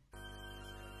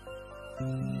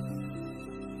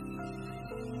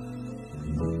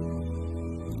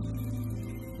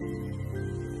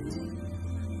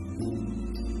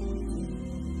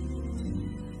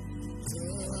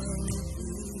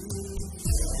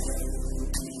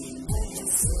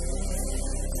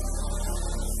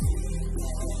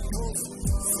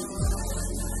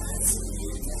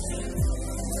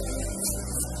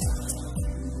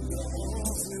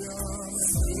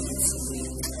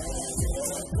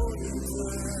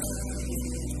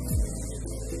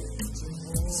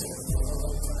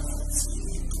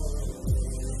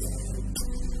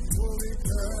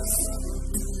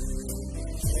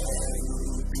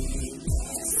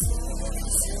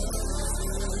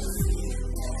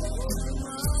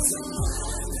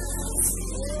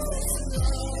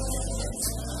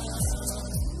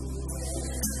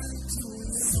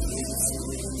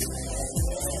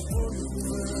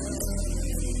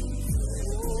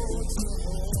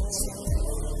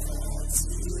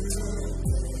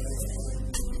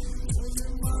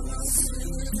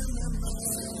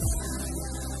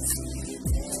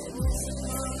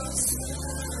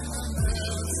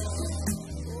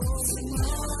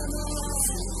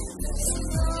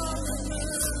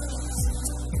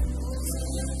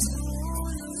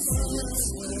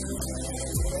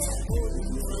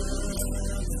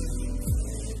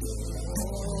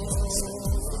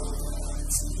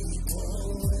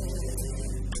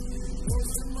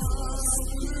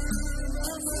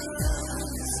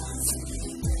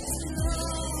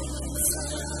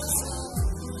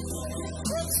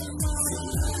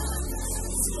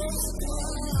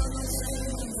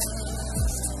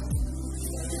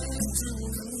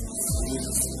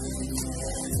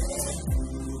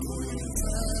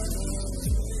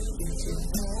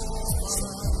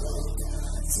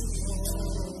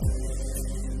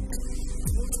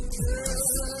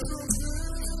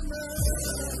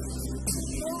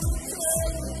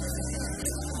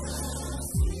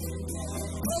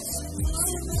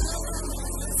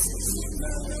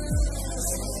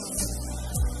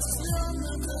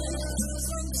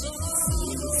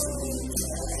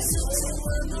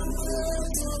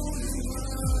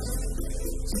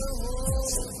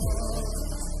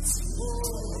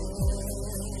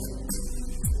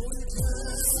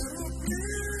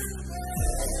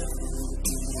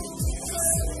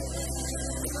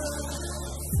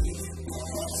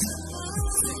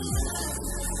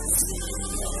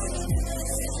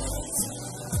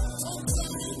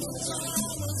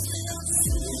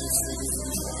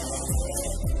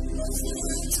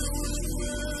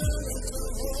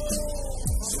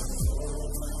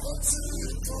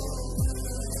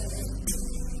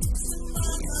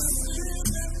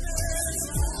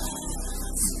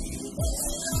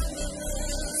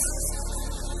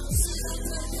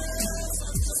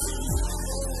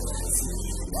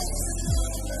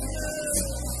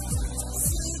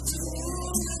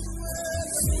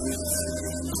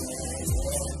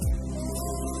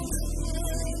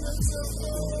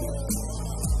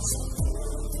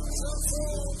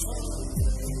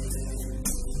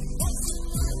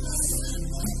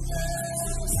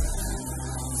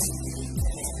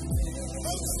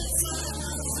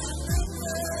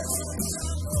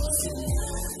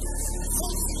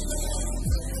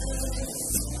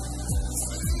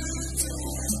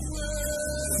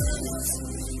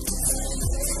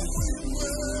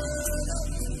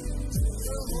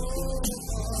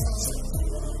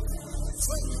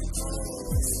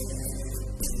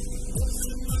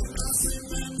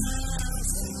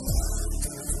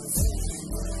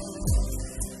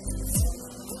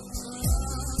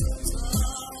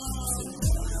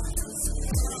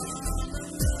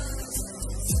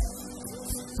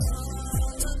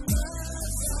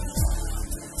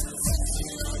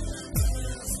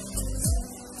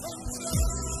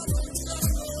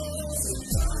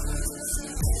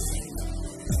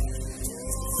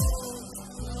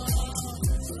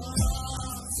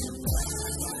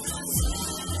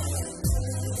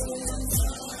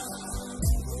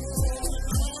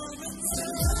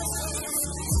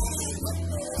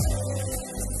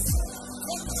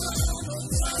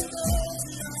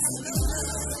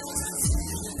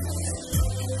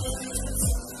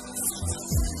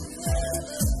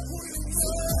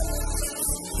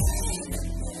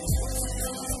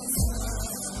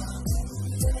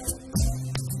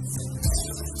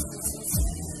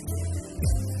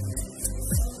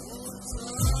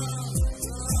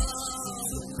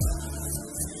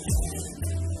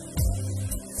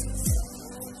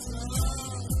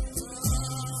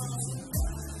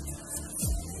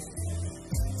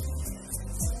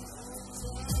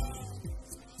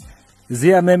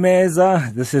 Zia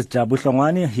Memeza, this is Jabu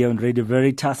Hlongwane here on Radio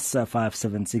Veritas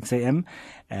 576 AM,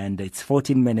 and it's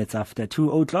 14 minutes after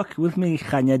 2 o'clock with me,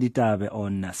 Khanya Ditabe,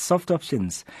 on Soft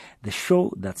Options, the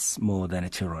show that's more than a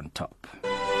cherry on top.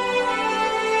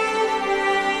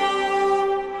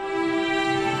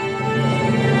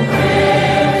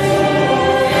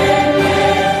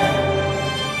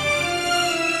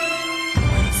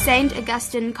 St.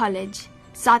 Augustine College,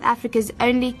 South Africa's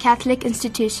only Catholic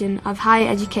institution of higher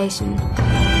education.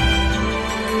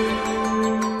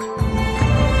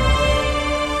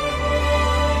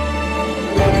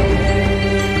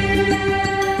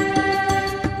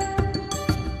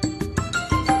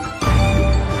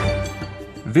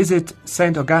 Visit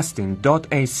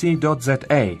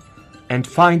staugustine.ac.za and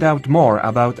find out more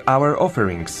about our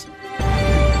offerings.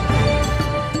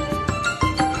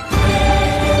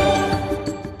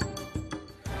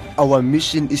 Our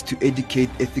mission is to educate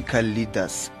ethical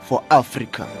leaders for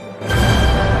Africa.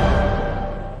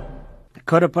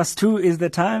 2:15 is the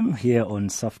time here on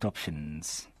Soft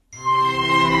Options.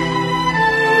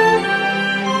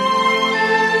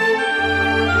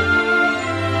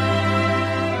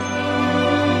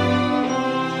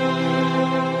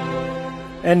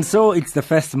 And so it's the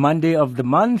first Monday of the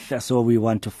month, so we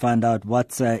want to find out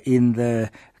what's in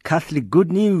the Catholic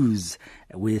good news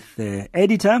with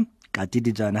editor Kati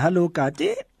Dijana. Hello,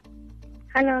 Kati.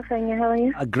 Hello, Khanya. How are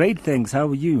you? Great, thanks. How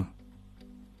are you?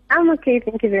 I'm okay.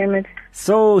 Thank you very much.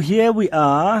 So here we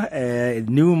are,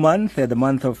 new month, the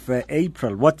month of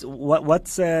April.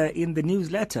 What's in the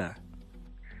newsletter?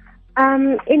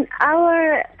 In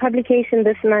our publication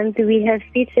this month, we have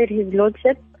featured His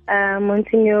Lordship,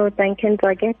 Monsignor Duncan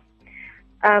Dwagge.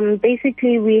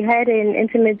 Basically, we had an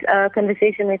intimate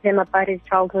conversation with him about his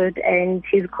childhood and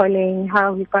his calling,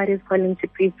 how he got his calling to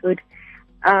priesthood.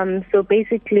 So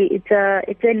basically, it's a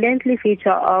lengthy feature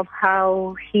of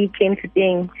how he came to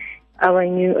being our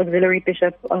new auxiliary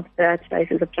bishop of the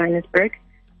Archdiocese of Johannesburg.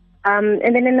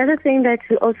 And then another thing that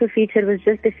we also featured was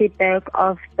just the feedback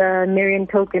of the Marian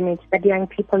pilgrimage that young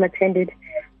people attended.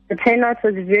 The turnout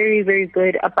was very, very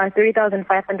good. About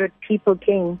 3,500 people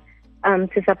came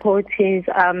to support His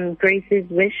Grace's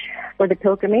wish for the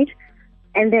pilgrimage.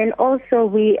 And then also,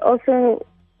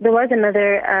 there was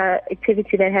another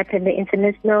activity that happened, the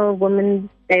International Women's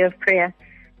Day of Prayer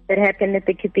that happened at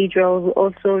the cathedral. We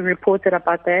also reported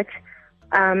about that.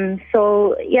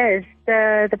 So yes,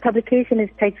 the publication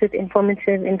is packed with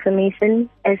informative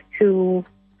information as to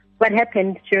what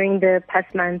happened during the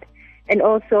past month. And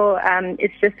also,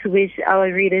 it's just to wish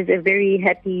our readers a very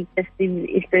happy festive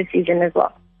Easter season as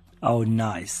well. Oh,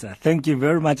 nice. Thank you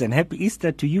very much, and happy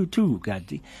Easter to you too,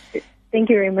 Gadi. Thank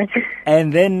you very much.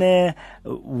 And then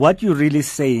what you're really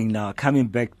saying now, coming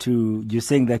back to, you're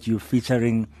saying that you're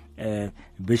featuring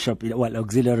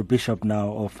auxiliary bishop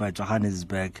now of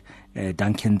Johannesburg,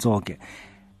 Duncan Dwagge.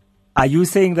 Are you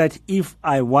saying that if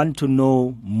I want to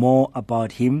know more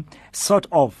about him, sort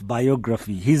of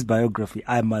his biography,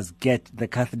 I must get the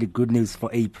Catholic Good News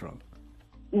for April?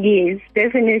 Yes,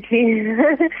 definitely.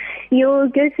 You'll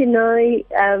get to know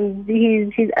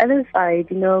his other side.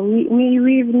 You know,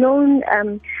 we've known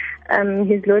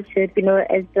His Lordship, you know,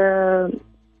 as a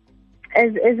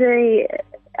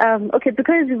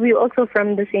because we're also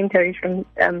from the same parish, from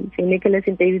St. Nicholas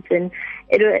in Davidson.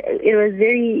 It was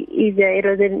very easy. It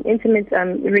was an intimate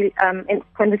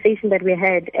conversation that we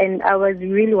had, and I was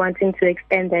really wanting to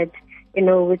expand that, you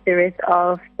know, with the rest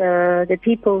of the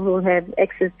people who have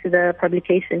access to the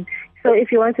publication. So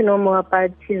if you want to know more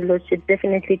about His Lordship,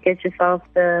 definitely get yourself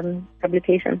the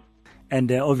publication. And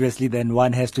obviously then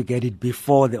one has to get it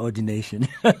before the ordination.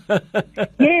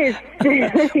 Yes,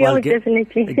 well,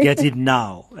 definitely. Get it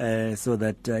now so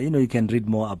that, you can read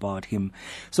more about him.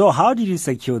 So how did you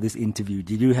secure this interview?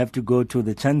 Did you have to go to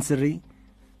the Chancery?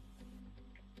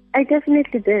 I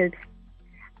definitely did.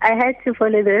 I had to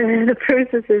follow the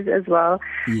processes as well,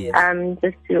 yes.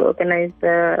 Just to organize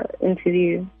the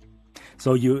interview.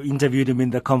 So you interviewed him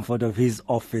in the comfort of his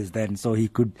office then, so he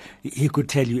could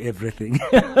tell you everything.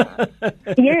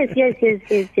 Yes. We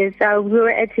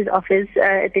were at his office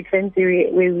at the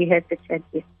Chancery where we had the chat.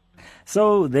 Yes.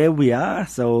 So there we are.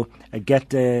 So get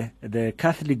the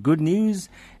Catholic Good News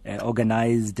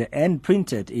organized and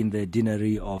printed in the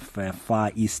Deanery of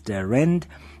Far East Rand,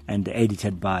 and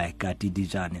edited by Kati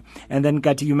Dijane. And then,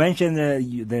 Kati, you mentioned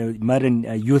the Marian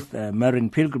Youth Marian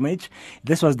Pilgrimage.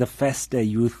 This was the first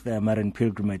Youth Marian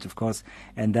Pilgrimage, of course,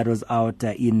 and that was out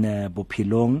in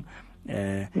Bophelong.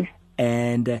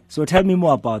 And so tell me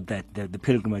more about that, the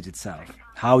pilgrimage itself.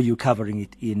 How are you covering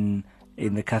it in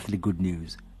the Catholic Good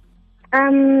News?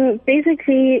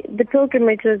 Basically, the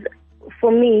pilgrimage was,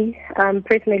 for me,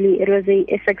 personally, it was a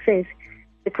success.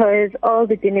 because all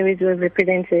the dineries were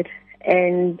represented,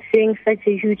 and seeing such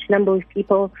a huge number of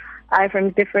people from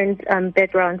different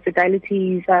backgrounds,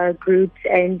 modalities, groups,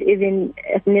 and even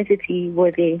ethnicity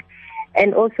were there.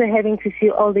 And also having to see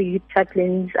all the youth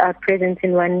chaplains present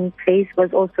in one place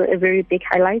was also a very big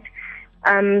highlight.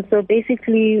 So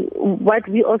basically, what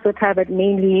we also covered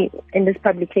mainly in this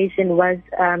publication was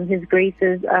His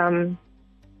Grace's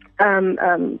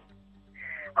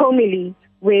homily,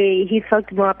 where he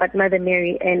talked more about Mother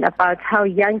Mary and about how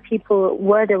young people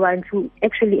were the ones who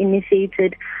actually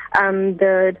initiated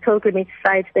the pilgrimage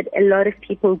sites that a lot of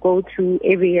people go to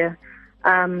every year.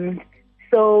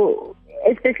 So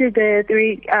especially the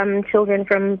three children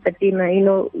from Fatima,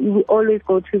 we always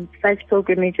go to such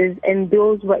pilgrimages, and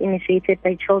those were initiated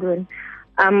by children.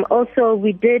 Also,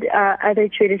 we did other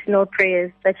traditional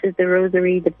prayers, such as the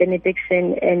Rosary, the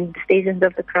Benediction, and Stations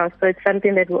of the Cross. So it's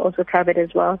something that we also covered as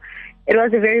well. It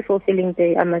was a very fulfilling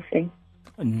day, I must say.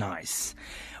 Nice.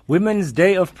 Women's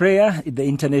Day of Prayer, the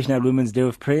International Women's Day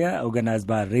of Prayer, organized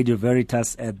by Radio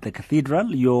Veritas at the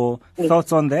Cathedral. Your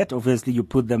thoughts on that? Obviously, you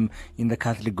put them in the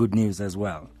Catholic Good News as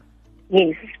well.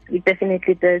 Yes, we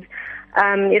definitely did.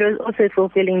 It was also a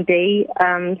fulfilling day,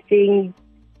 seeing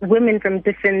women from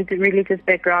different religious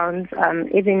backgrounds,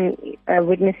 even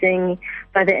witnessing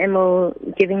Father Emil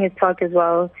giving his talk as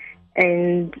well.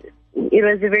 And it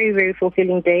was a very, very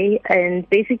fulfilling day. And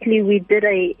basically, we did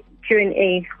a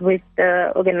Q&A with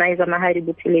the organizer, Mahari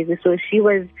Buthelezi. So she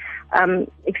was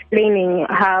explaining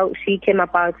how she came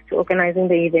about to organizing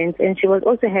the event. And she was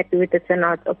also happy with the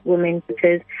turnout of women,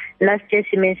 because last year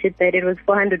she mentioned that it was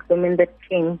 400 women that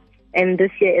came. And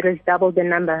this year it was double the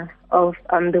number of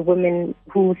the women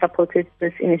who supported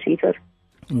this initiative.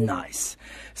 Nice.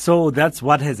 So that's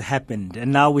what has happened.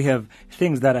 And now we have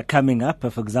things that are coming up.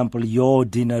 For example, your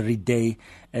Dinnery Day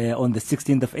on the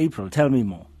 16th of April. Tell me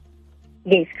more.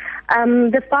 Yes.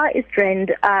 The Far East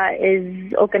Rand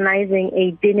is organizing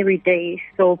a Dinnery Day.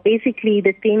 So basically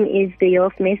the theme is the Year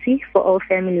of Mercy for all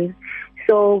families.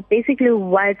 So basically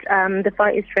what the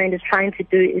Far East Rand is trying to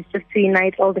do is just to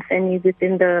unite all the families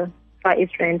within the Far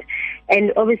East Rand.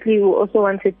 And obviously we also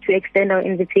wanted to extend our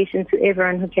invitation to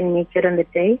everyone who can make it on the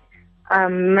day.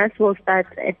 Mass will start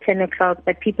at 10 o'clock,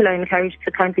 but people are encouraged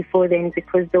to come before then,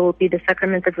 because there will be the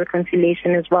Sacrament of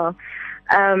Reconciliation as well.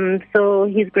 So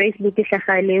His Grace Luki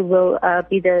Shachale will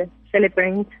be the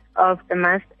celebrant of the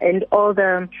Mass, and all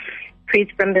the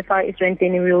priests from the Far East Rand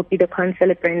will be the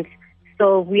con-celebrants.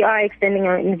 So we are extending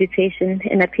our invitation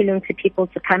and appealing to people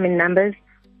to come in numbers.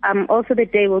 Also, the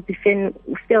day will be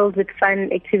filled with fun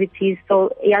activities.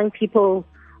 So young people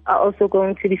are also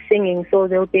going to be singing. So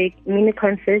there will be mini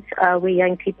concerts where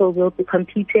young people will be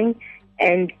competing,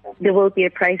 and there will be a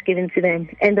prize given to them.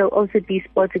 And there will also be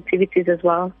sports activities as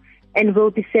well. And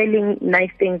we'll be selling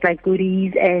nice things like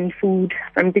goodies and food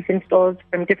from different stores,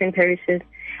 from different parishes.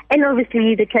 And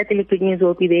obviously the Catholic Good News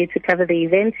will be there to cover the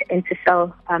event and to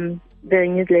sell the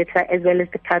newsletter, as well as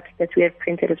the cups that we have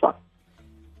printed as well.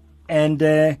 And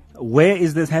where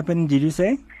is this happening, did you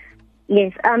say?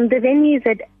 Yes, the venue is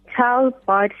at Charles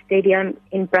Bard Stadium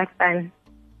in Brakpan.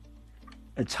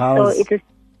 Charles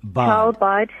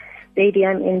Bard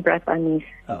Stadium in Brakpan, yes.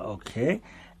 Okay.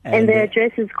 And the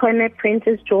address is Corner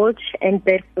Princess George and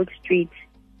Bedford Street.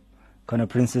 Corner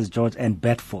Princess George and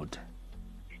Bedford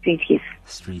Street, yes.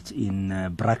 Street in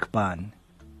Brakpan.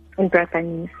 In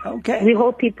Brakpan, yes. Okay. We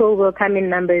hope people will come in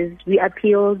numbers. We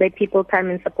appeal that people come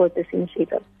and support this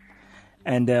initiative.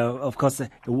 And of course,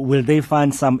 will they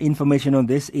find some information on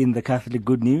this in the Catholic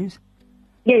Good News?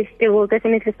 Yes, they will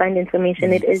definitely find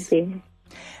information. Yes. It is there.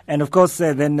 And of course,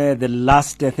 then the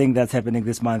last thing that's happening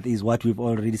this month is what we've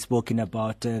already spoken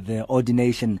about, the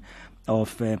ordination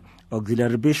of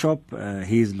Auxiliary Bishop,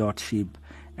 His Lordship,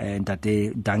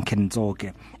 Ntate Duncan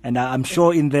Tsoke. And I'm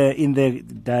sure in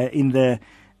the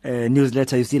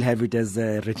newsletter you still have it as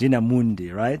Regina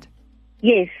Mundi, right?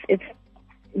 Yes, it's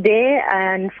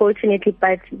there, unfortunately,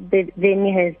 but the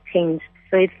venue has changed.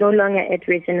 So it's no longer at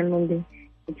Regina Mundi.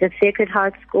 It's at Sacred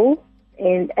Heart School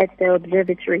and at the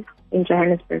Observatory in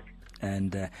Johannesburg.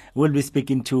 And we'll be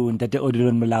speaking to Ntate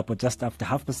Odilon Molapo just after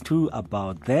 2:30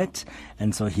 about that.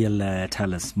 And so he'll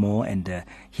tell us more, and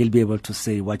he'll be able to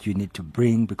say what you need to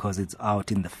bring, because it's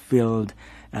out in the field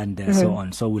and so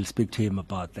on. So we'll speak to him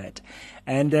about that.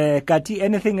 And Kati,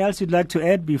 anything else you'd like to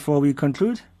add before we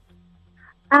conclude?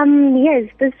 Yes,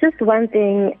 there's just one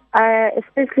thing,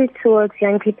 especially towards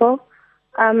young people.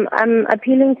 I'm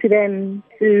appealing to them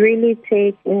to really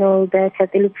take, their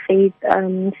Catholic faith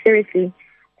seriously,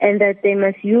 and that they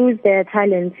must use their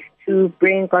talents to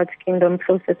bring God's kingdom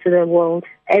closer to the world.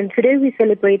 And today we're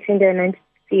celebrating the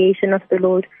Annunciation of the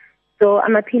Lord. So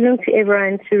I'm appealing to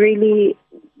everyone to really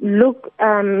look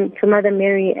to Mother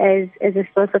Mary as a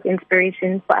source of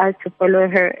inspiration for us to follow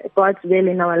God's will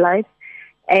in our lives.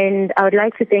 And I would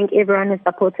like to thank everyone who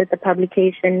supported the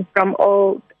publication, from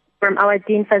our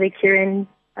Dean, Father Kieran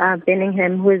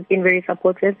Benningham, who has been very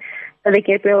supportive, Father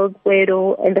Gabriel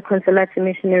Guedo, and the Consolata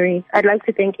missionaries. I'd like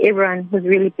to thank everyone who's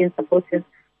really been supportive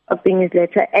of bringing his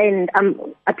letter. And I'm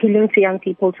appealing to young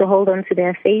people to hold on to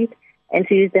their faith and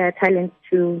to use their talents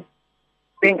to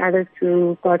bring others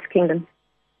to God's kingdom.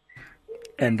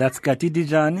 And that's Kati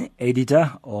Dijani,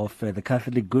 editor of the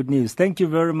Catholic Good News. Thank you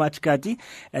very much, Kati.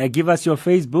 Give us your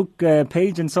Facebook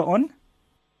page and so on.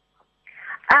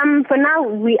 For now,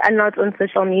 we are not on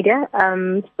social media.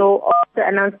 So all the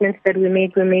announcements that we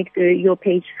make through your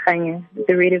page, Khanya,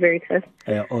 the Radio Veritas.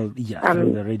 Through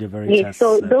the Radio Veritas. Yes,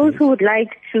 so those who would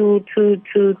like to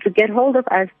get hold of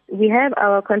us, we have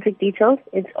our contact details.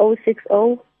 It's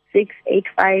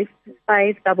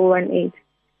 060-685-5118.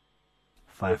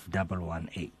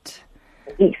 5118.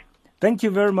 Yes. Thank you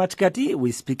very much, Kati.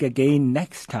 We speak again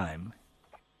next time.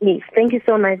 Yes, thank you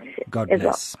so much. God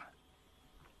bless. Well.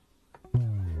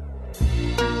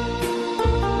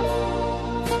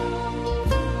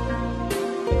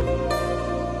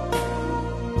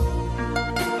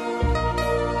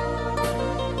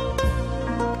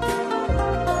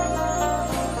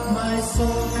 My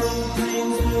soul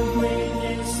proclaims the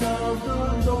greatness of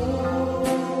the Lord.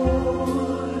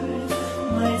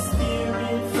 My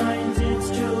spirit finds its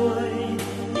joy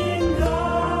in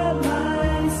God,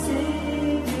 my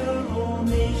Savior. All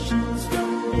nations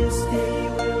from this day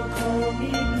will call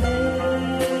me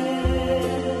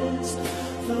blessed.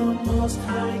 The Most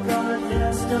High God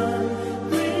has done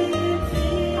great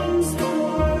things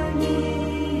for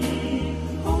me.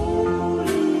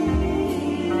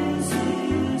 Holy is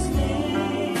His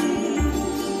name.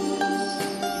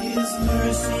 His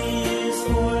mercy is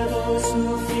for those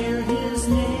who fear His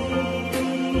name.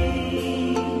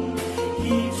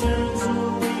 He turns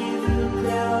away the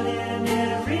proud in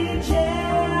every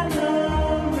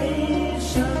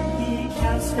generation. He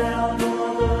casts down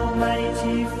all the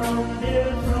mighty from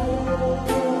their thrones.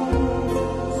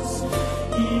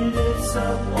 He lifts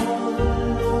up all the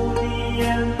lowly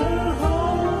and the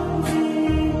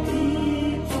hungry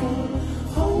people.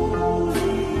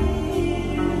 Holy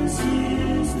is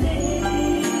His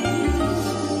name.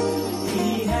 He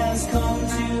has come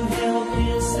to help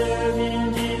His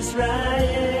servant Israel.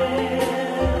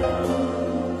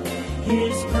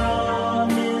 His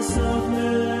promise of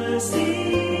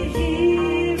mercy,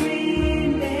 He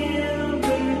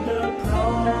remembered the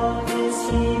promise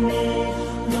He made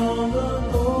long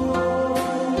ago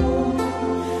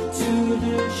to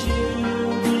the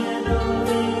children of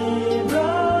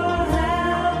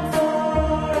Abraham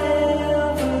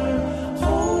forever.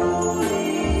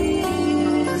 Holy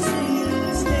is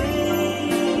His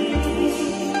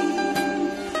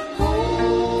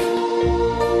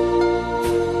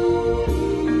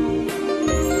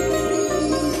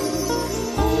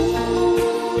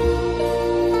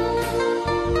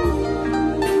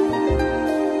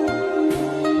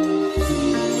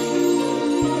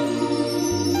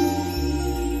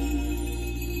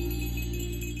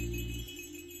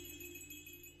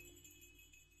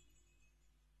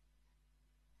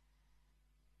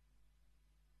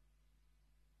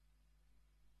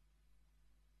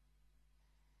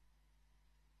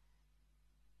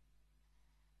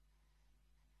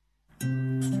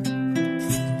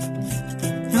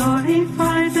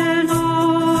Glorify the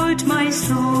Lord, my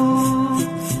soul.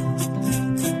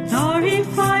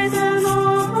 Glorify the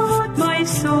Lord, my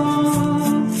soul.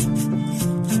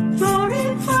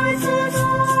 Glorify the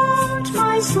Lord,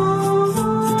 my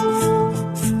soul.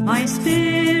 My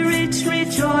spirit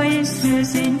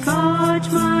rejoices in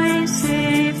God, my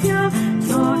Savior.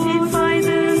 Glorify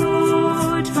the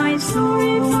Lord, my soul.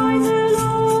 Glorify the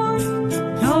Lord.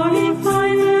 Glorify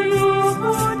the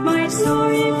Lord, my soul.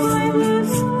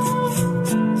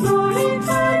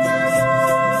 Glorify the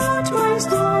Lord, my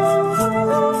soul.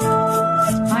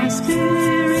 My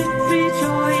spirit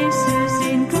rejoices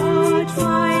in God,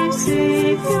 my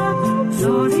Savior.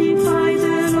 Glorify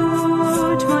the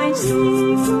Lord, my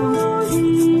soul.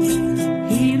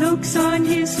 He looks on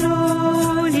His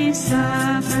lowly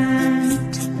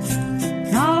servant.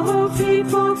 Now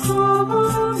people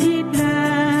call me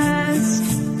blessed.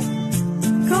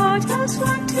 God has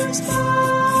worked His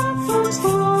marvels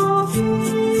for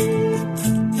me.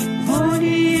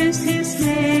 Holy is His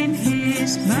name,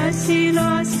 His mercy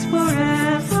lasts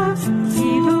forever.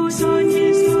 He looks on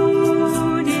His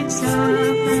lowly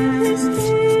servant.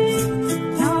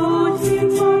 Now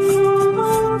people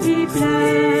call me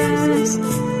blessed.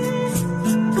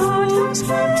 God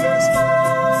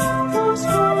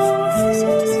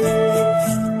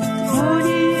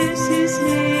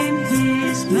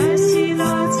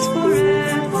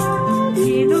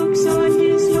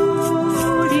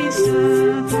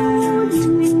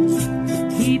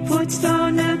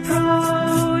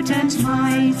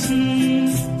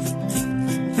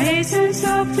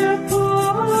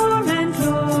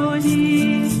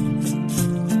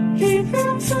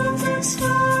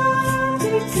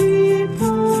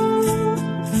people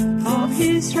of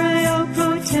Israel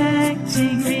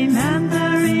protecting,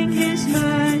 remembering his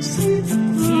mercy.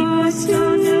 He was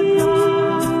on the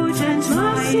road and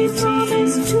mighty.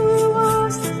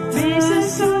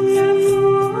 Praises of the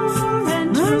poor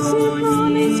and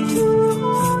holy.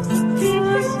 He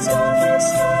brings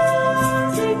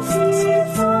understanding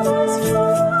people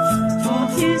of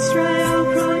Israel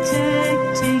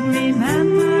protecting,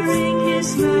 remembering his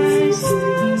mercy.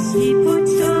 He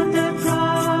puts down the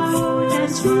proud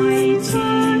and mighty.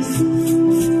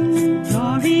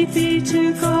 Glory be to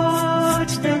God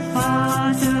the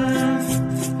Father.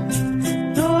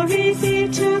 Glory be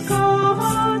to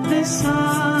God the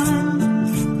Son.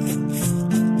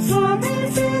 Glory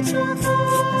be to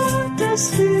God the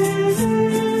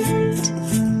Spirit,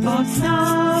 both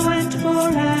now and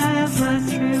forever,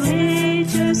 through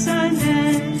ages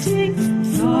unending.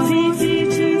 Glory be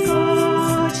to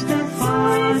God the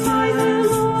Father.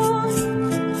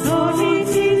 Glory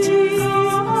be to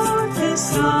God the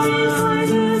Son.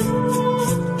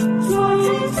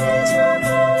 Glory be to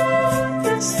God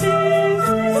the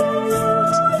Spirit,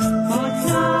 both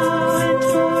now and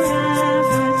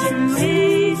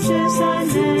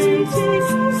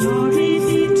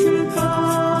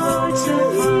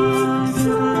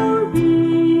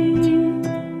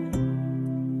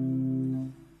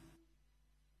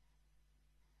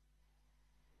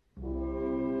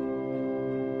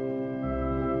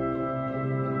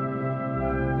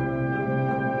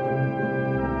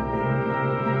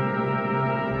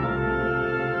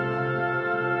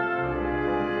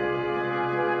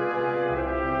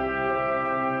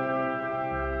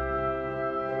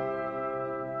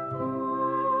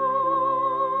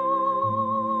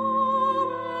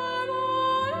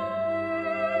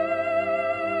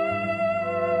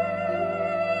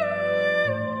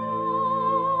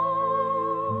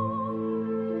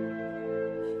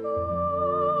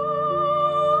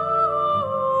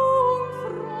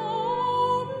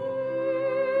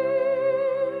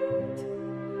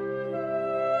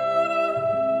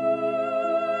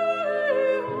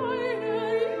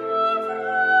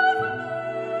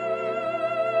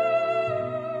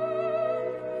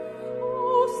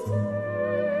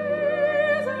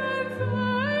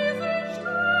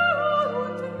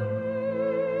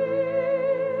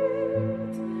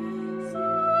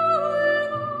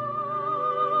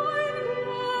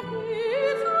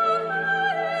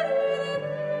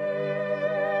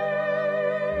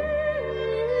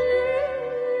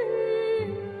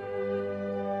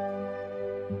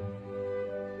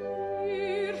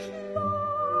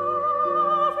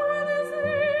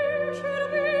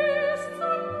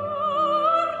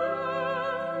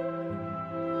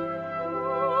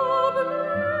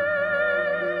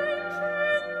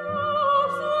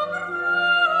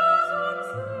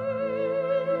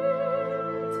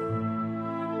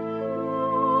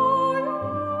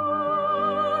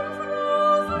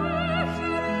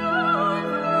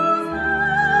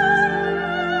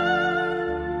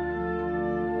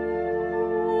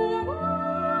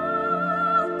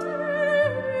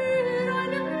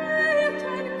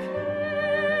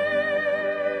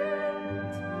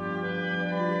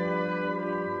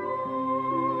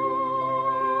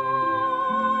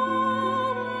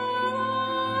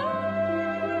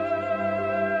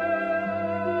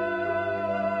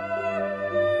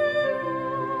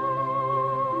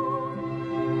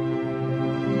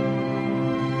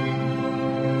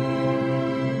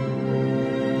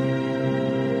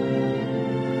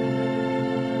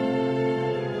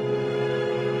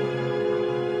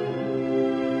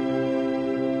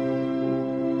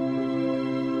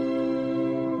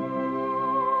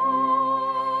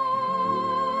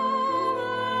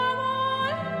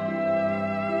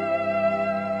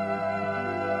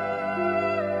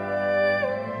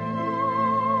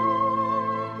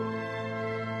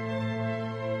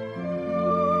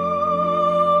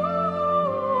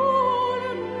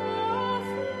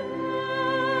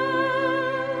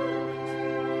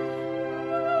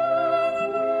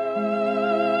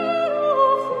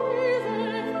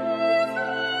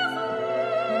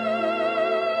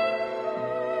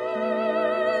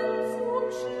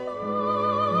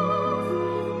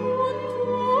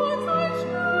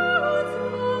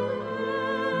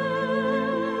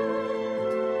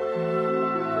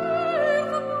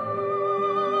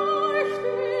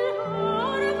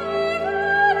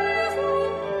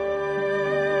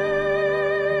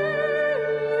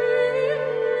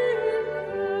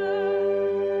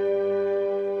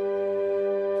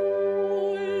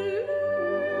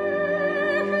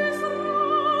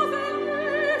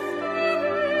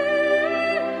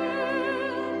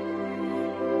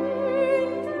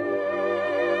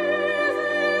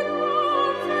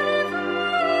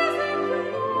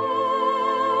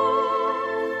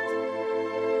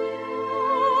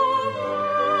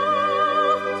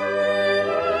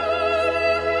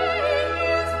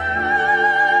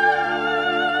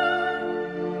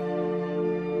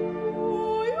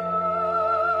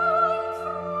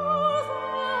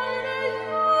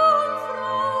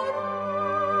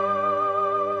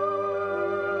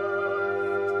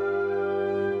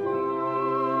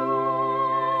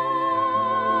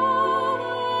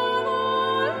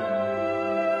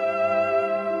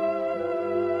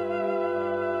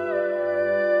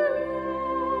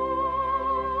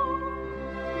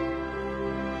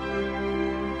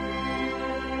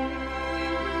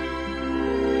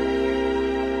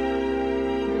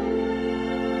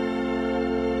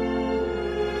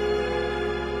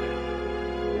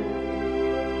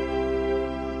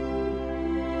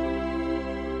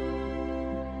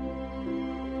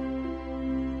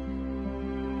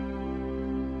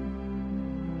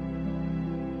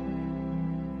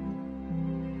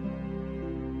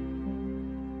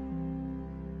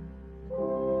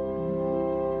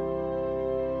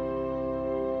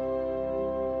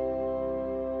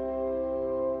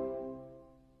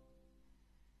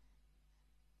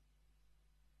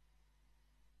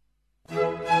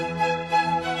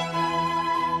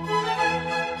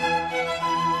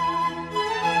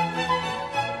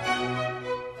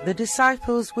The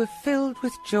disciples were filled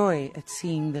with joy at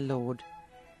seeing the Lord,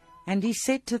 and he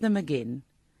said to them again,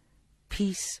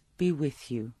 "Peace be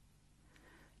with you.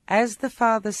 As the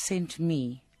Father sent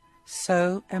me,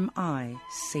 so am I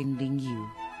sending you."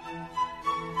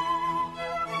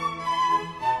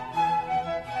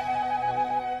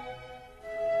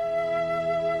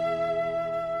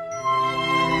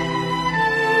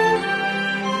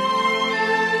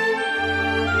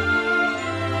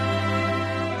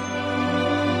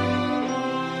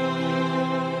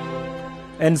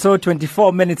 And so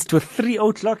 24 minutes to 3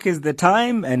 o'clock is the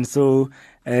time. And so,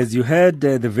 as you heard,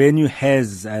 the venue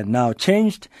has now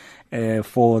changed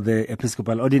for the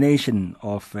Episcopal ordination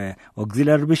of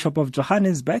Auxiliary Bishop of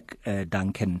Johannesburg,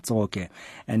 Duncan Tsoke.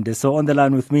 And so on the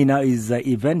line with me now is the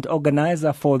event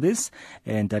organizer for this,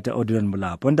 and Tate Odilon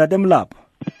Mulapo. And Tate Mulapo.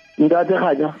 Ntate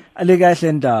Khaja. Ale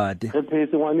kahle ntate. Re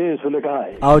phetse ngwaneso le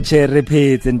kae? Ao che re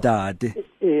phetse ntate.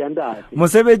 Ntate.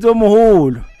 Mosebetsi o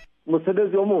moholo.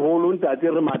 Mosebetsi o moholo ntate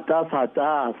re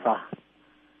matasa.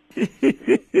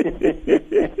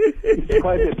 It's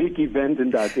quite a big event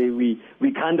ntate.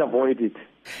 We can't avoid it.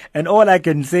 And all I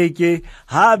can say ke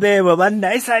ha bewe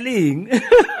banna isaling.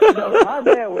 Ha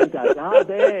bewe ntate, ha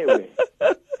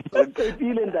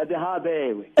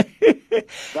bewe.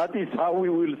 That is how we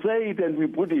will say it, and we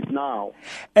put it now.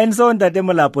 And so, Ntate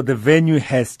Molapo, the venue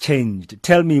has changed.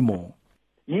 Tell me more.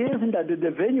 Yes,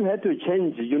 the venue had to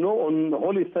change. You know, on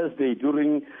Holy Thursday,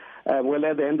 during, at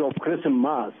the end of Christmas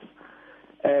Mass,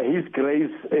 His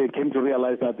Grace came to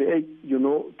realize that,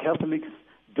 Catholics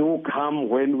do come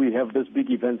when we have this big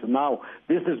event. Now,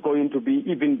 this is going to be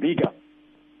even bigger.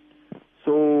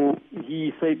 So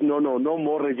he said, no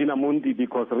more Regina Mundi,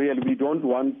 because really we don't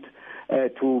want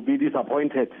to be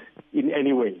disappointed in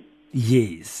any way.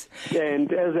 Yes.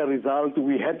 And as a result,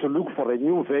 we had to look for a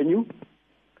new venue,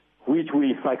 which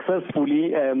we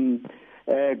successfully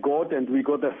got, and we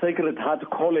got the Sacred Heart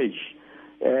College,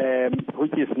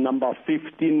 which is number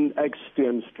 15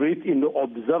 Exton Street in the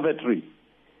Observatory.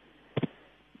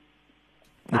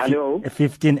 Hello?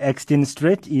 15 Exton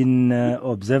Street in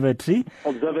Observatory.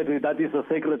 Observatory, that is a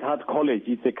Sacred Heart College.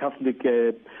 It's a Catholic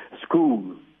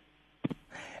school.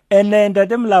 And then,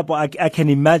 I can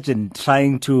imagine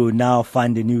trying to now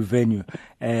find a new venue.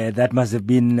 That must have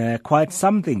been quite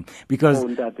something, because...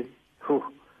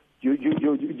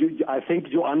 I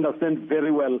think you understand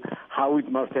very well how it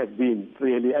must have been,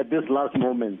 really, at this last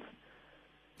moment.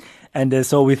 And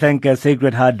so we thank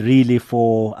Sacred Heart really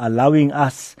for allowing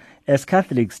us as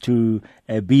Catholics to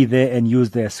be there and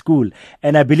use their school.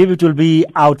 And I believe it will be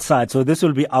outside, so this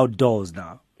will be outdoors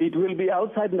now. It will be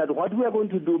outside, and what we are going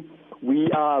to do,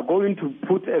 we are going to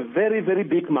put a very, very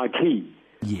big marquee,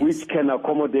 yes, which can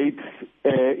accommodate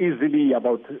easily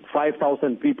about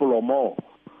 5,000 people or more.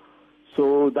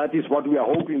 So that is what we are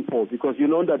hoping for, because you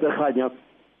know that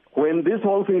when this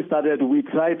whole thing started, we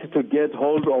tried to get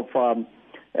hold of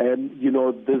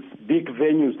these big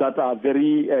venues that are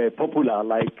very popular,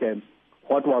 like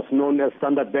what was known as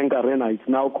Standard Bank Arena. It's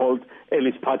now called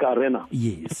Ellis Park Arena.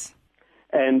 Yes.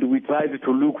 And we tried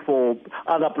to look for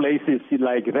other places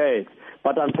like that.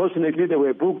 But unfortunately, they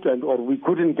were booked, or we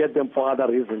couldn't get them for other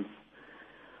reasons.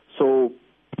 So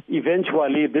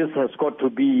eventually, this has got to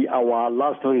be our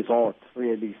last resort,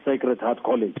 really, Sacred Heart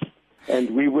College.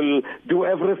 And we will do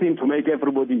everything to make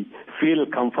everybody feel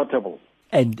comfortable.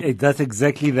 And that's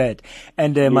exactly that.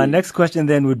 And my next question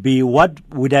then would be, what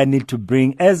would I need to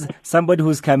bring as somebody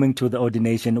who's coming to the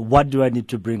ordination? What do I need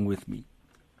to bring with me?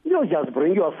 Just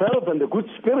bring yourself and a good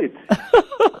spirit.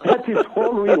 That is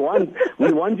all we want.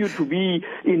 We want you to be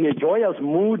in a joyous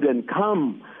mood and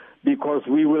calm, because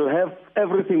we will have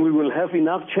everything. We will have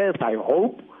enough chairs, I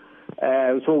hope.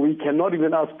 So we cannot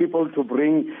even ask people to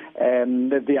bring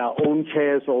their own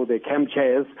chairs or the camp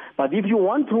chairs. But if you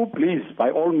want to, please,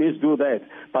 by all means, do that.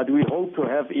 But we hope to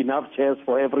have enough chairs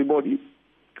for everybody.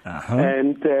 Uh-huh.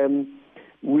 And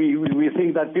we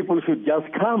think that people should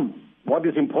just come. What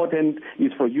is important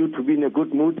is for you to be in a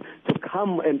good mood, to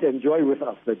come and enjoy with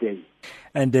us the day.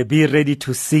 And be ready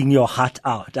to sing your heart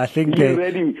out. I think be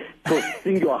ready to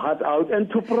sing your heart out and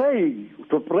to pray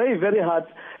very hard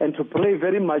and to pray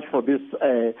very much for this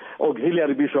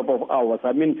auxiliary bishop of ours.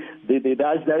 I mean, the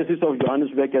Archdiocese of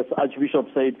Johannesburg, as Archbishop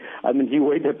said, he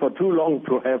waited for too long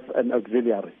to have an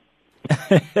auxiliary.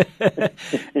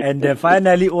 And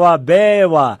finally,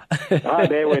 Oabewa.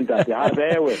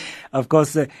 Of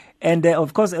course,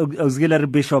 auxiliary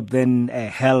bishop then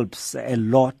helps a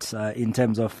lot in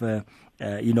terms of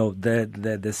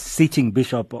the sitting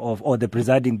bishop or the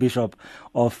presiding bishop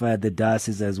of the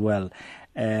diocese as well,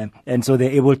 and so they're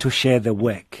able to share the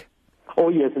work. Oh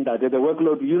yes, and that the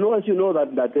workload. You know, as you know that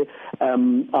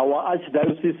our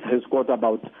archdiocese has got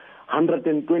about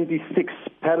 126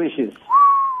 parishes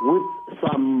with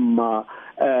some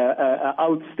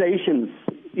outstations.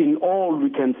 In all, we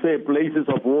can say places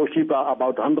of worship are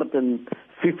about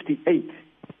 158.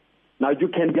 Now you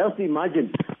can just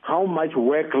imagine how much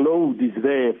workload is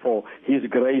there for His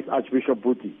Grace Archbishop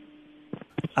Buti.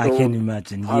 I can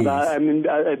imagine. Yes. I mean,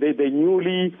 the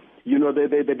newly,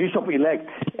 the bishop-elect,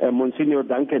 Monsignor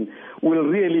Duncan, will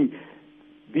really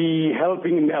be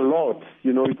helping a lot.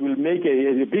 It will make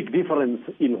a big difference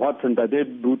in what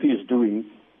Ndade Buti is doing,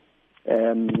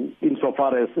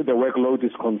 insofar as the workload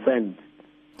is concerned.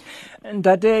 And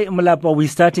Ndade Molapo, we're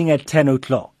starting at 10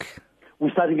 o'clock. We're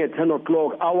starting at 10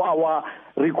 o'clock. Our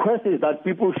request is that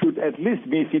people should at least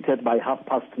be seated by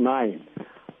 9:30,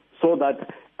 so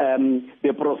that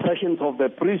the processions of the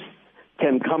priests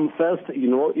can come first,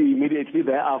 immediately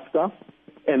thereafter,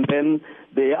 and then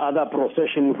the other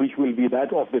procession, which will be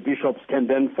that of the bishops, can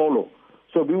then follow.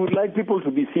 So we would like people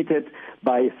to be seated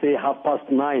by, say,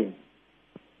 9:30.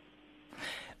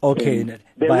 Okay.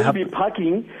 There will be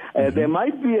parking. There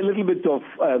might be a little bit of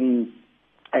a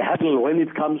hurdle when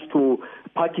it comes to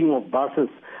parking of buses,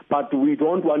 but we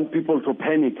don't want people to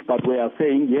panic. But we are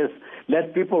saying, yes,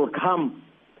 let people come.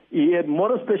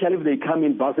 More especially if they come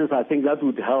in buses, I think that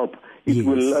would help. It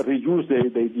will reduce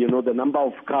the number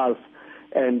of cars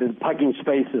and the parking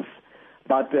spaces.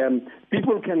 But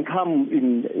people can come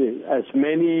in as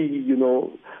many,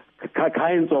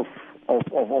 kinds of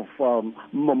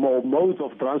modes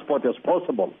of transport as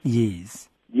possible. Yes.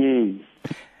 Yes.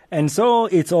 And so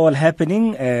it's all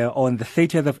happening on the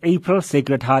 30th of April,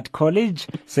 Sacred Heart College.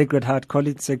 Sacred Heart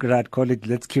College,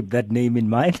 let's keep that name in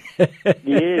mind.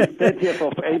 Yes, 30th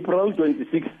of April,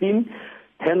 2016,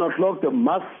 10 o'clock, the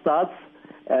Mass starts.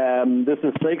 This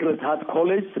is Sacred Heart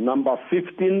College, number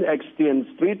 15, Extian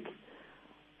Street,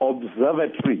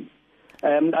 Observatory.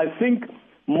 I think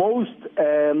most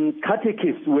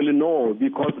catechists will know,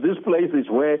 because this place is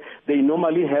where they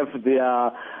normally have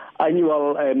their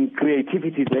annual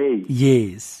creativity day.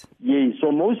 Yes. Yes,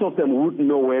 so most of them would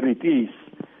know where it is.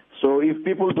 So if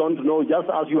people don't know, just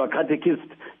ask your catechist,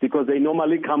 because they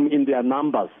normally come in their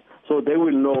numbers. So they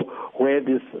will know where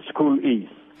this school is.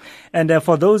 And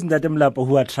for those Ndade Molapo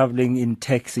who are traveling in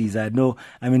taxis, from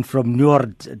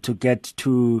Njord to get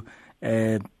to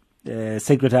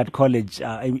Sacred Heart College,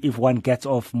 if one gets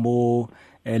off more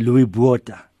Louis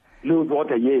Botha. Louis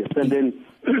Botha, yes. And then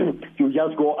you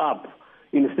just go up.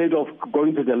 Instead of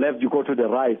going to the left, you go to the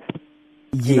right.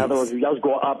 Yes. In other words, you just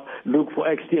go up, look for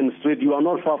Extian Street. You are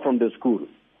not far from the school.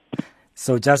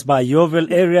 So just by Yeoville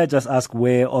area, just ask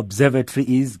where Observatory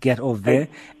is, get off there,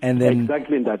 and then...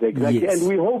 Exactly that, exactly. Yes. And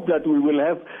we hope that we will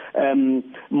have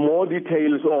more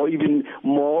details, or even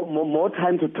more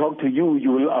time to talk to you.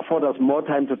 You will afford us more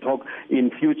time to talk in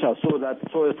future, so as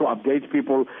to update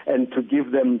people and to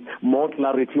give them more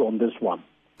clarity on this one.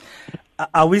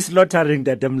 Are we slaughtering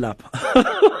the Molapo?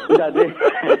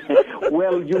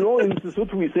 Well, in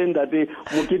Sesotho we say that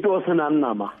mokete o senang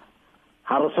nama.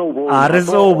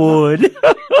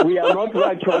 We are not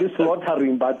actually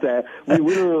slaughtering, but we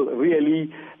will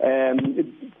really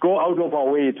go out of our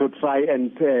way to try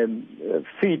and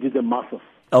feed the masses.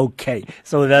 Okay,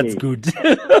 so that's good.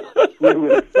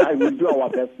 I will do our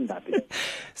best in that.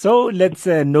 So let's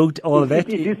note all that.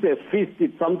 It is a feast.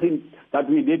 It's something that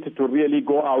we need to really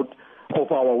go out of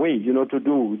our way, to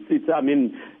do.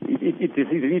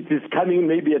 It is coming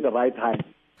maybe at the right time.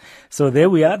 So there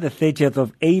we are, the 30th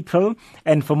of April.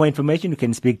 And for more information, you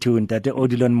can speak to Ndade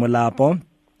Odilon Molapo.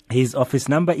 His office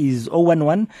number is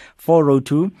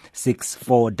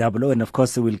 011-402-6400. And of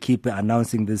course, we'll keep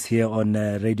announcing this here on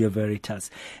Radio Veritas.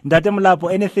 Ndade Molapo,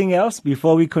 anything else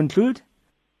before we conclude?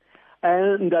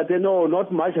 And no,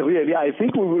 not much really. I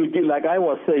think we will give, like I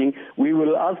was saying, we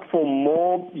will ask for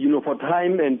more, for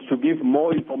time and to give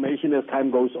more information as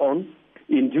time goes on.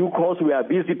 In due course, we are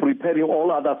busy preparing all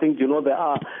other things. There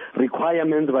are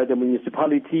requirements by the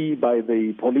municipality, by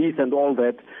the police and all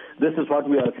that. This is what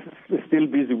we are still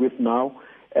busy with now.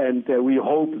 And we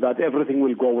hope that everything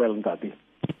will go well in that.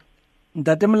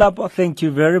 Ndade Molapo, thank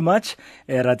you very much.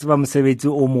 Ratsiba mosebetsi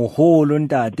o moholo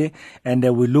Ndade, and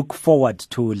we look forward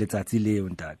to letsatsi leo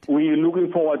Ndade. We are looking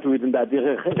forward to it Ndade.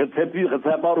 Re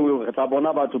tshepa re tla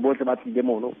bona batho bohle ba tlile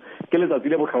mono. Ke letsatsi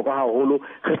le bohlokwa haholo.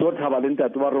 Re tlo thaba le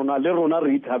ntate wa rona, le rona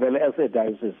re ithabele as a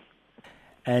diocese.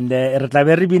 And re tla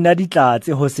be re bina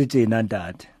ditlatse ho se tjena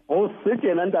Ndade. O se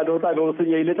tjena Ndade o tla be o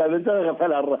senyehile tla be ntse re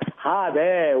fela re ha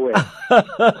bewe.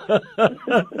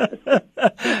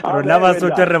 Rona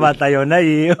Basotho re batla yona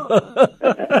eo.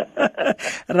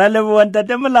 Ra leboha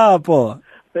Ndade Molapo.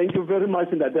 Thank you very much,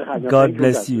 Ndate. God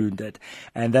bless you, Ndate.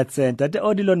 And that's Ndate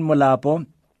Odilon Molapo,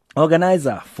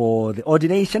 organizer for the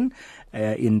ordination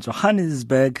in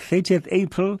Johannesburg, 30th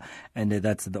April, and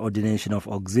that's the ordination of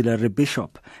auxiliary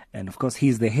bishop. And of course,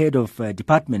 he's the head of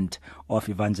Department of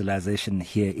Evangelization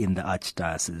here in the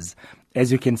Archdiocese.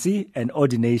 As you can see, an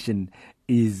ordination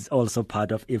is also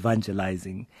part of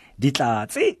evangelizing.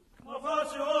 Ditlatsi.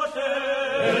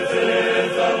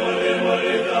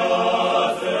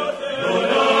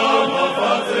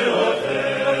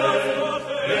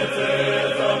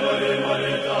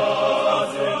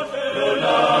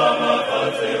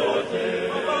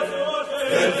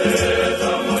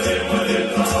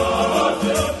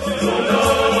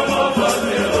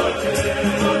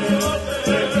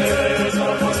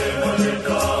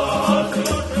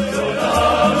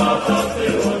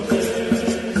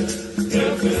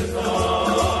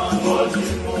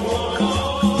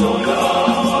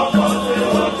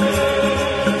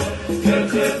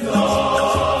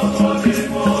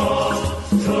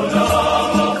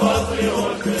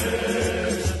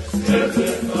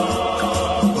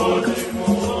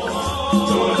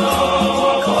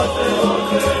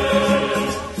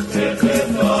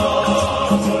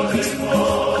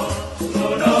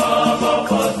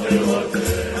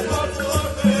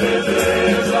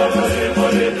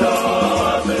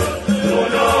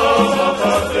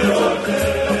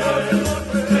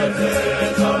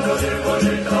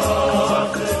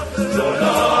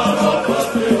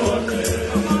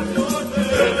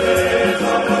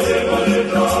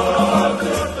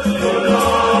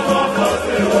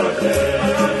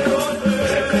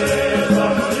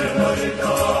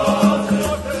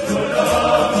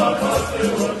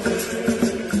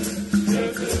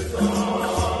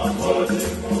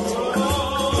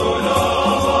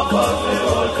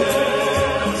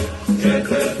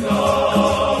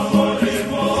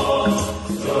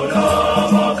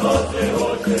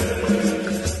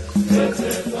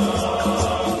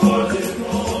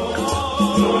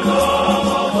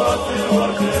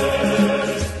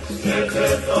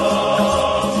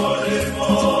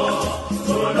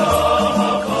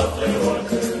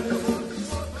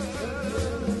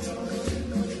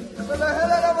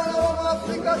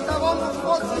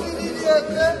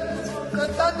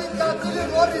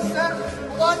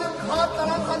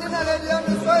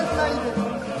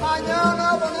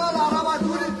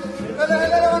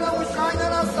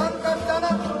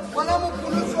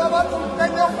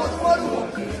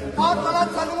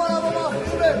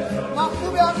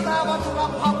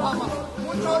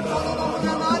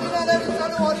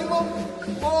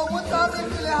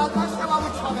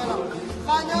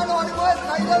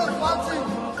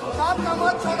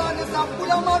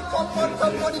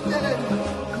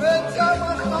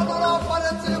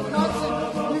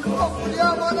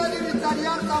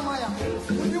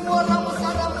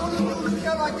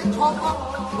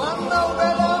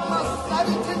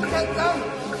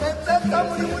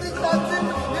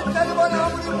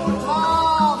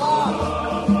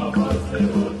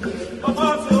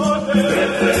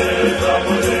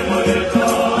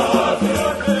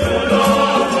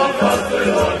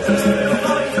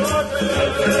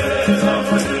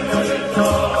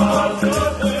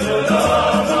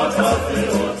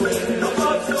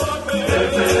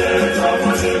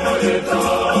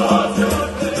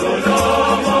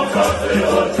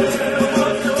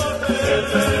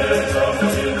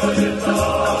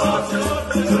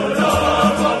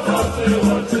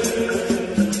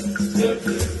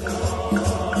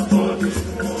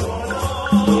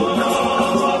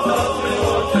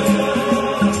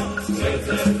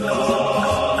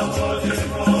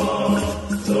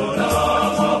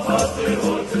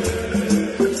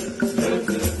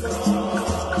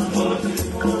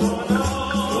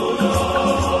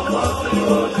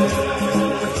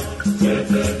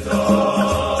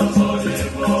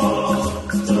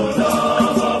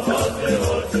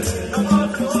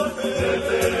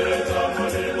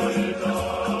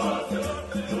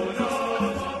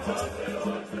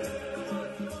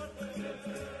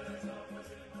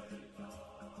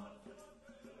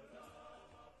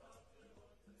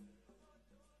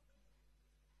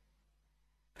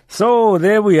 So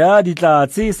there we are,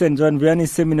 Ditlatsi St. John Vianney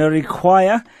Seminary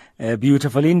Choir.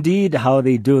 Beautiful indeed how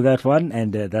they do that one,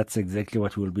 and that's exactly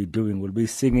what we'll be doing. We'll be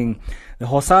singing the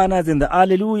hosannas and the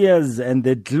alleluias and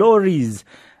the glories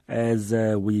as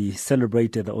we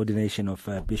celebrate the ordination of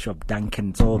Bishop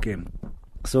Duncan Tsoke.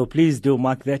 So please do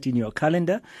mark that in your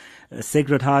calendar.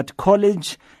 Sacred Heart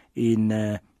College in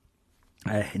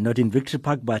not in Victory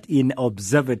Park but in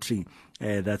Observatory.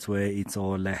 That's where it's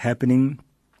all happening.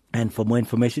 And for more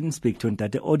information, speak to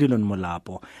Ntate Odilon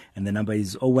Molapo. And the number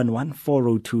is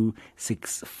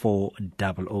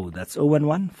 011-402-6400. That's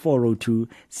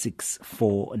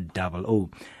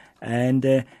 011-402-6400. And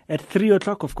at 3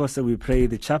 o'clock, of course, we pray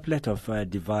the chaplet of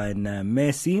Divine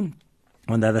Mercy.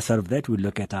 On the other side of that, we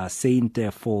look at our saint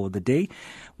for the day.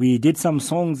 We did some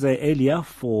songs earlier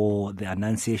for the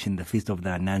Annunciation, the Feast of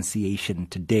the Annunciation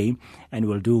today, and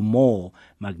we'll do more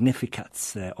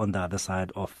Magnificats on the other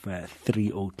side of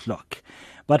 3 o'clock.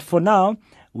 But for now,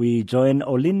 we join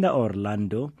Olinda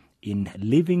Orlando in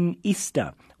Living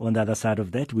Easter. On the other side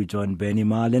of that, we join Bernie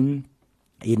Marlin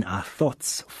in Our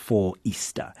Thoughts for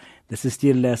Easter. This is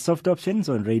still Soft Options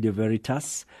on Radio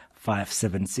Veritas,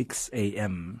 576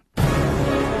 AM.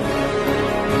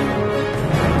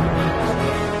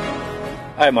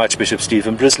 I'm Archbishop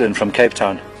Stephen Brislin from Cape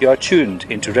Town. You are tuned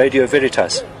into Radio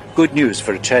Veritas. Good news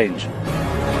for a change.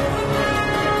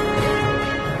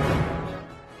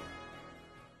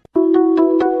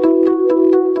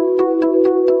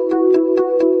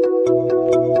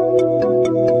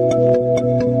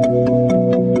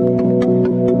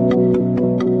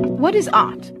 What is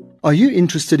art? Are you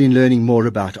interested in learning more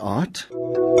about art?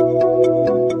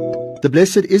 The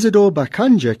Blessed Isidore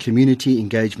Bakanja Community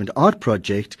Engagement Art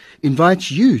Project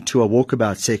invites you to a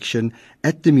walkabout section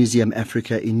at the Museum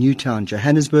Africa in Newtown,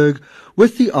 Johannesburg,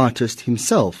 with the artist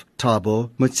himself, Thabo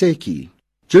Motseki.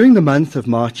 During the month of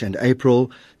March and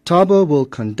April, Thabo will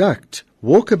conduct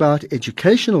walkabout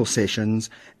educational sessions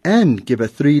and give a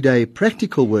 3-day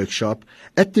practical workshop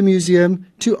at the museum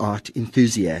to art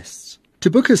enthusiasts. To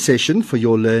book a session for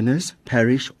your learners,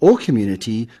 parish or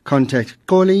community, contact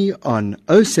Koli on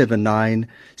 079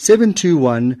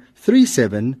 721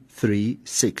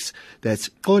 3736. That's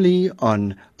Koli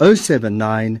on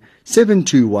 079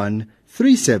 721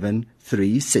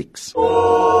 3736.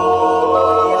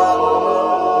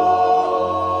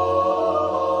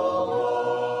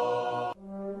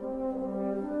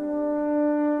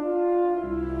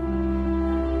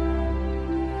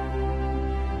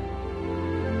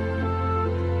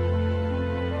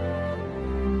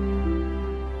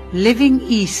 Living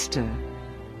Easter,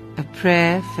 a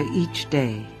prayer for each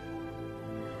day.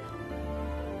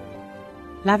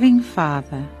 Loving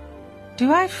Father,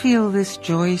 do I feel this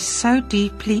joy so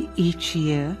deeply each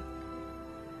year?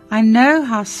 I know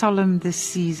how solemn this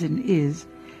season is,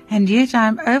 and yet I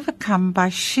am overcome by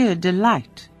sheer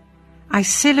delight. I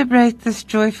celebrate this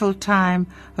joyful time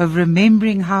of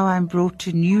remembering how I am brought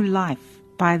to new life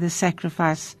by the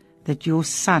sacrifice that your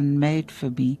Son made for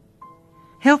me.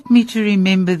 Help me to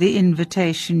remember the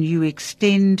invitation you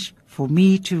extend for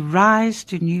me to rise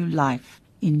to new life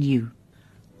in you.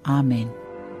 Amen.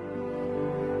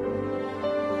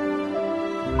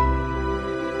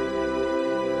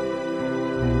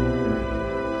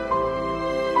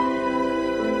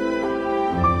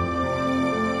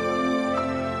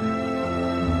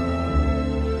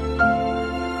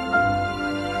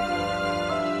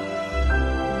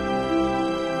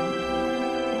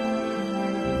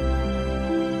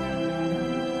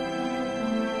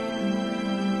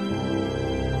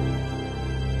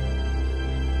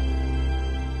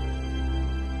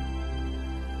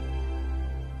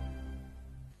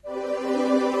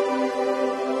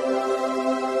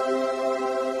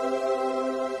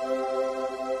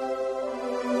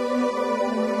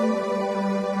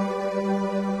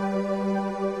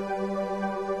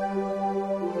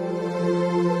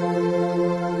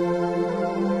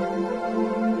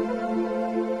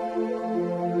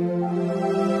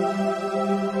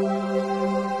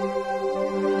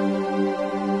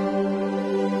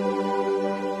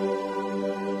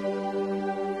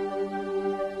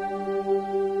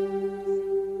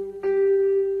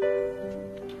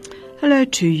 Hello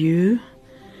to you.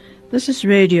 This is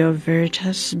Radio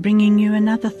Veritas bringing you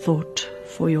another thought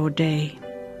for your day.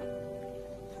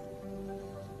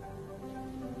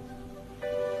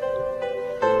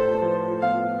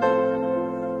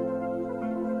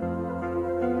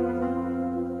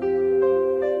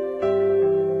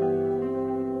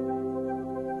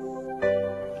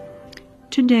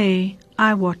 Today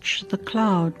I watch the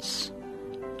clouds,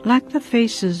 like the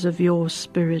faces of your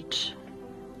spirit,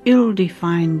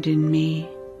 ill-defined in me,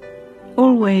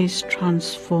 always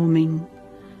transforming,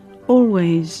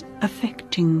 always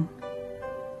affecting.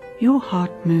 Your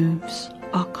heart moves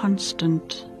are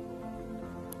constant.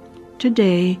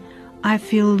 Today I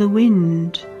feel the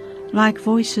wind, like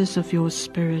voices of your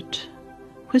spirit,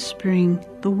 whispering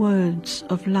the words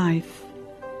of life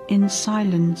in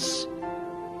silence,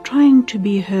 trying to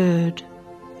be heard,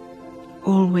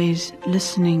 always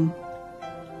listening,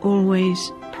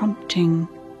 always prompting.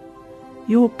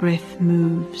 Your breath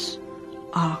moves,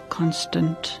 are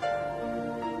constant.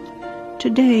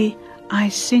 Today I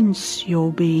sense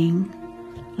your being,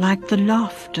 like the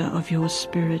laughter of your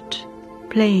spirit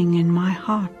playing in my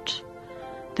heart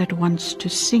that wants to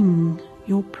sing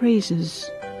your praises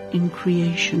in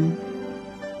creation.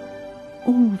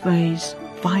 Always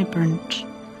vibrant,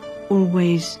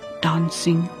 always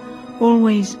dancing,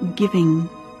 always giving,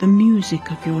 the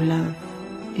music of your love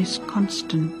is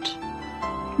constant.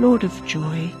 Lord of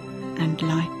joy and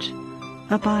light,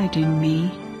 abide in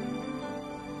me.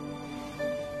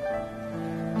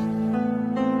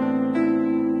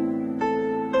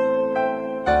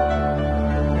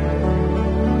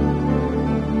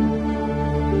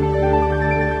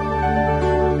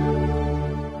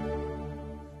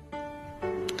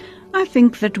 I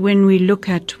think that when we look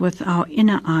at with our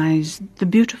inner eyes the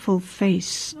beautiful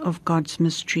face of God's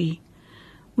mystery,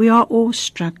 we are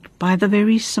awestruck by the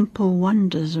very simple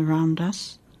wonders around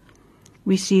us.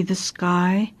 We see the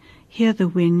sky, hear the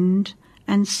wind,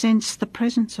 and sense the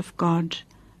presence of God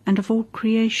and of all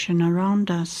creation around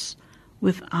us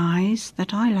with eyes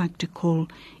that I like to call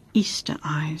Easter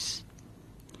eyes.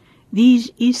 These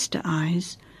Easter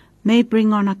eyes may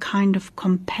bring on a kind of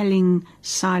compelling,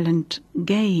 silent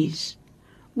gaze.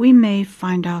 We may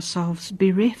find ourselves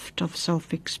bereft of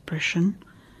self-expression,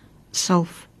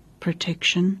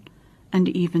 self-protection, and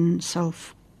even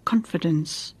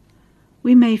self-confidence.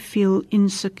 We may feel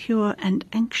insecure and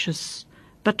anxious,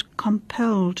 but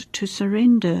compelled to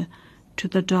surrender to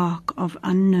the dark of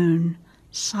unknown,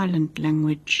 silent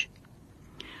language.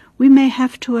 We may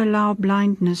have to allow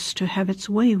blindness to have its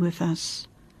way with us,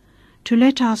 to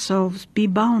let ourselves be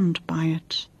bound by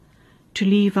it, to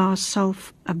leave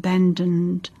ourselves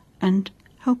abandoned and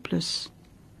helpless.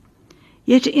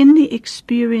 Yet in the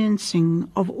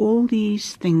experiencing of all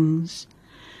these things,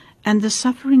 and the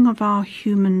suffering of our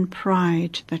human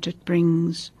pride that it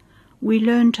brings, we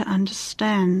learn to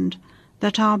understand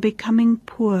that our becoming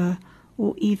poor,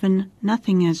 or even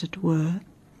nothing as it were,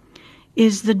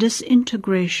 is the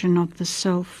disintegration of the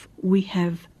self we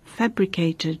have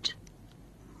fabricated,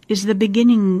 is the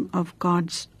beginning of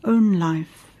God's own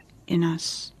life in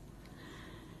us.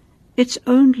 It's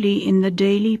only in the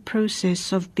daily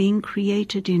process of being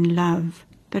created in love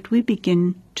that we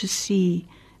begin to see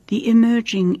the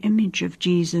emerging image of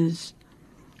Jesus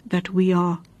that we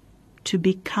are to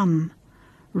become,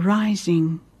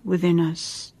 rising within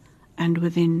us and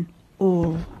within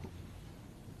all.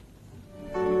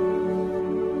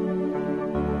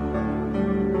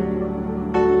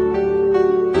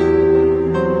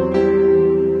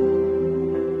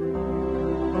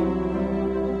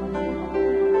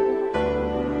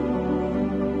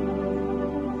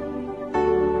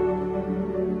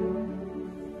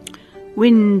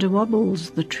 Wind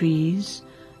wobbles the trees,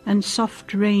 and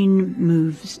soft rain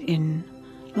moves in,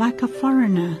 like a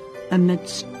foreigner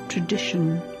amidst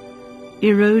tradition,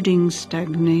 eroding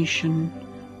stagnation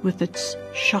with its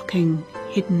shocking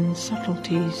hidden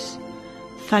subtleties,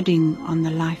 thudding on the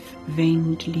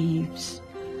life-veined leaves.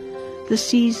 The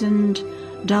seasoned,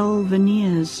 dull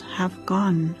veneers have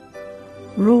gone,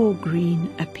 raw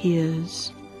green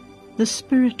appears, the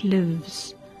spirit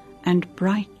lives, and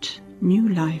bright new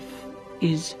life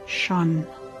is shone.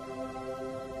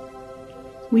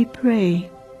 We pray,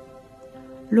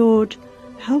 Lord,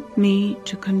 help me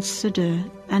to consider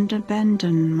and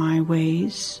abandon my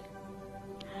ways,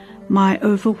 my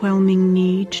overwhelming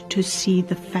need to see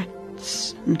the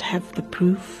facts and have the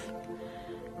proof,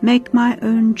 make my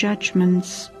own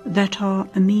judgments that are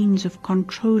a means of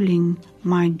controlling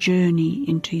my journey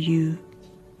into you.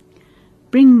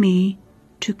 Bring me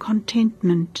to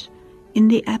contentment in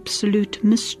the absolute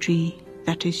mystery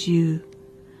that is you,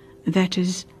 that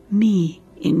is me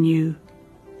in you.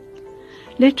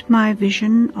 Let my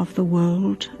vision of the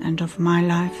world and of my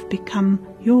life become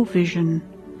your vision,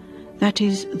 that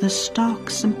is the stark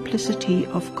simplicity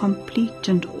of complete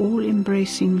and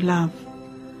all-embracing love.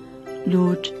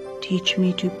 Lord, teach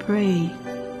me to pray,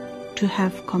 to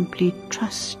have complete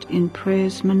trust in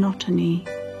prayer's monotony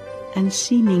and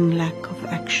seeming lack of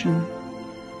action.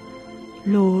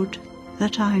 Lord,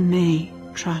 that I may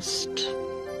trust.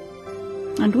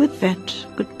 And with that,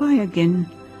 goodbye again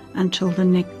until the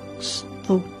next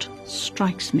thought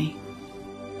strikes me.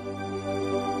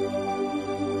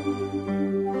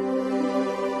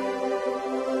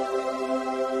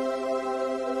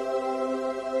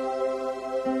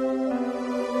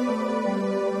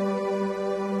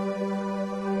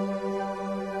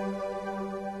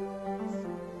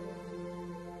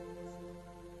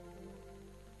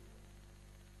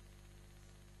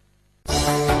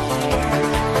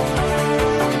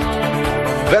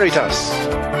 Veritas.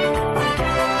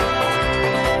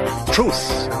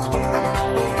 truth.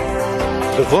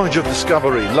 The voyage of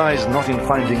discovery lies not in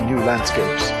finding new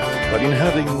landscapes, but in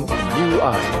having new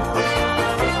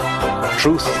eyes.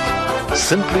 Truth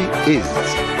simply is.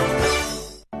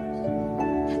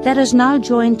 Let us now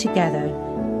join together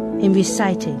in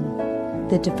reciting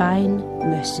the Divine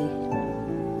Mercy.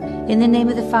 In the name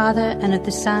of the Father, and of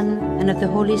the Son, and of the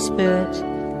Holy Spirit.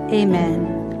 Amen.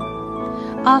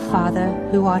 Our Father,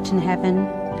 who art in heaven,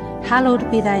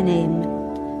 hallowed be thy name.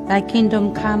 Thy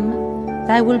kingdom come,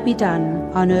 thy will be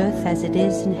done, on earth as it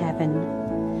is in heaven.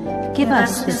 Give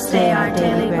us this day our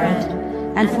daily bread,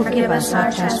 and forgive us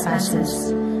our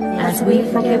trespasses, as we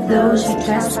forgive those who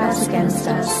trespass against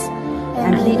us.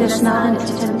 And lead us not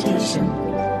into temptation,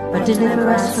 but deliver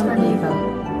us from evil.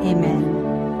 Amen.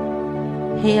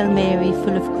 Hail Mary,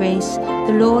 full of grace,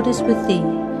 the Lord is with thee.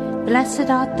 Blessed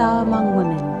art thou among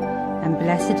women, and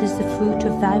blessed is the fruit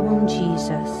of thy womb,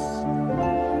 Jesus.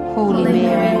 Holy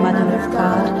Mary, Mother of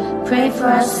God, pray for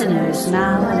us sinners,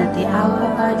 now and at the hour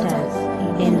of our death.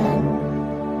 Amen.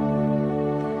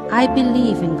 I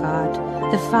believe in God,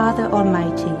 the Father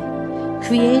Almighty,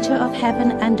 creator of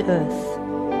heaven and earth,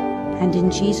 and in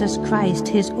Jesus Christ,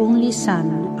 his only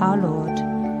Son, our Lord,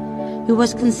 who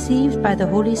was conceived by the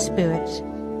Holy Spirit,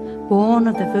 born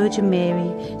of the Virgin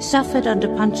Mary, suffered under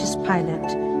Pontius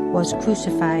Pilate, was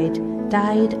crucified,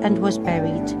 died, and was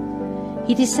buried.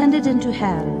 He descended into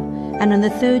hell, and on the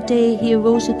third day he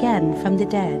arose again from the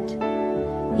dead.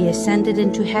 He ascended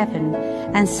into heaven,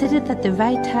 and sitteth at the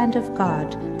right hand of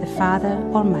God, the Father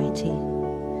Almighty.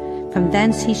 From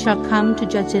thence he shall come to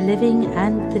judge the living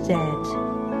and the dead.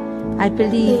 I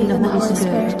believe in the Holy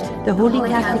Spirit, the Holy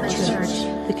Catholic Church,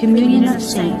 the communion of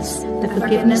saints, the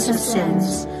forgiveness of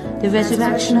sins, the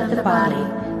resurrection of the body,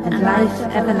 and life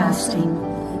everlasting.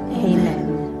 Amen.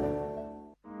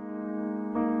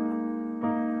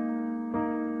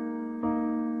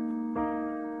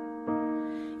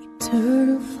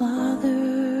 Eternal Father,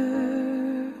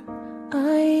 I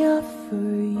offer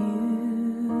you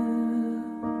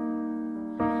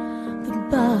the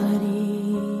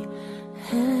body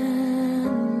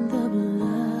and the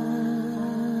blood,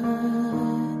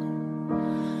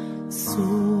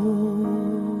 soul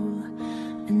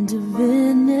and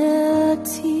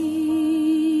divinity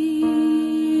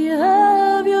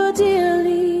of your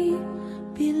dearly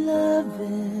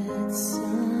beloved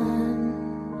Son,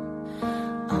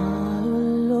 our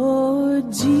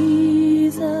Lord Jesus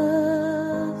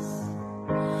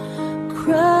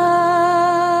Christ,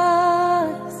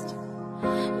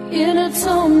 in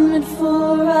atonement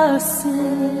for our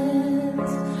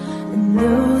sins and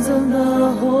those of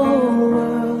the whole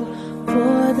world,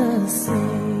 for the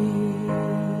sake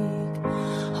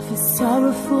of his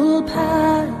sorrowful passion.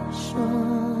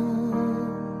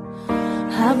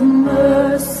 Have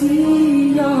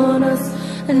mercy on us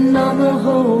and on the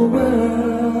whole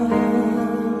world,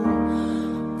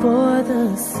 for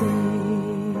the sake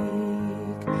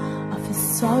of his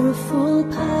sorrowful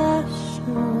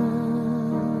passion.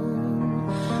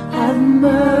 Have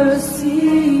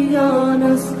mercy on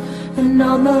us and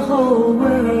on the whole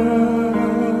world,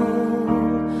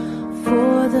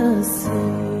 for the sake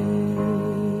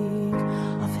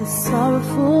of his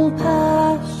sorrowful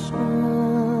passion.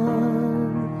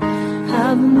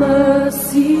 Have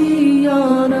mercy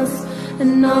on us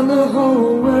and on the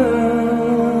whole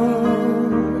world,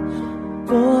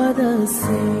 for the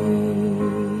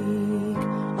sake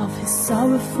of his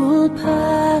sorrowful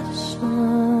passion.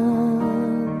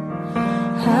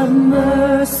 Have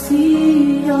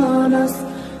mercy on us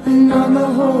and on the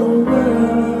whole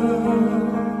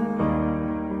world,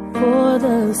 for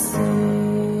the sake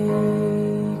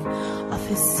of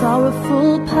his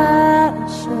sorrowful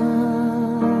passion.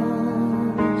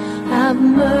 Have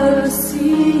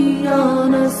mercy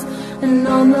on us and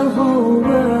on the whole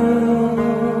world,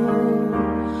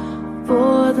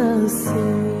 for the sake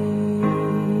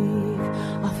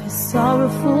of his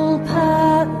sorrowful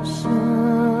passion.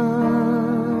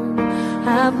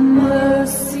 Have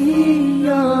mercy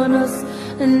on us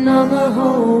and on the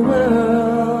whole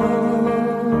world,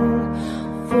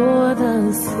 for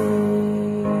the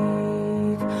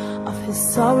sake of his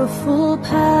sorrowful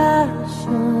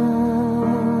passion.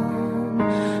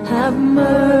 Have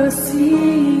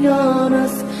mercy on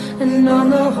us and on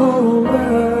the whole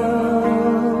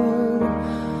world,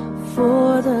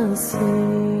 for the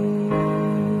sake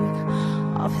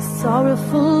of his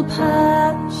sorrowful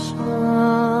passion.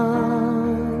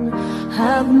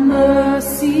 Have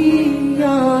mercy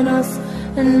on us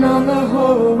and on the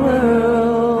whole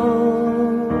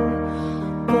world,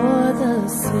 for the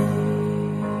sake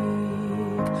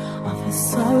of his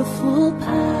sorrowful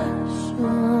passion.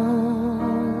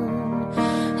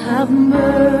 have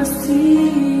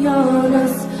mercy on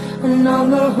us and on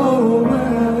the whole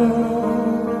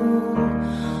world,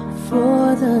 for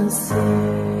the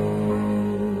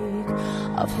sake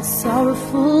of his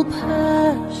sorrowful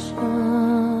passion.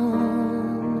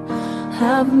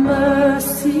 Have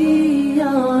mercy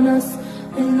on us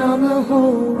and on the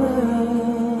whole world.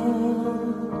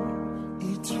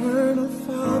 Eternal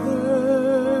Father,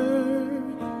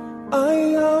 I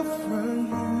offer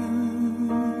you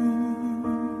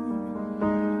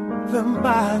the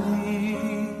body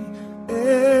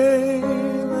and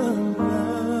the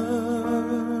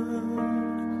blood,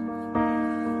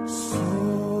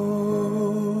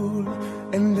 soul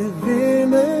and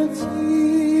divinity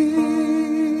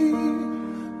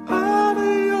of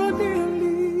your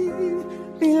dearly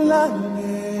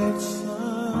beloved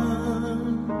Son,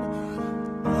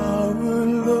 our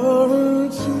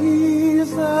Lord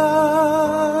Jesus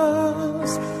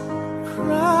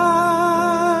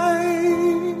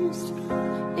Christ,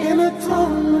 in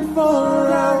atonement for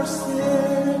our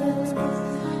sins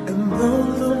and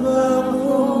those of the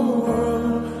whole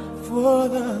world, for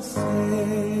the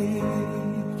sake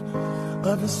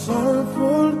of his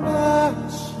sorrowful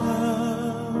passion.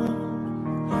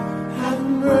 Have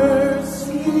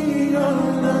mercy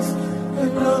on us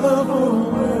and on the whole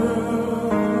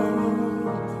world,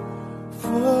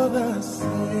 for the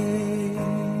sake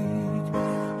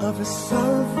of his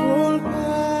sorrowful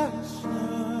passion.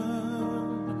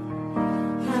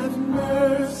 Have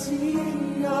mercy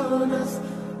on us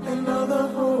and on the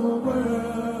whole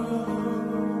world,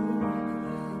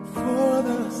 for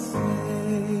the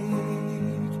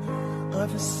sake of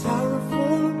his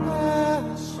sorrowful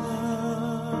passion.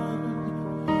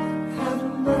 Have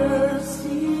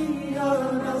mercy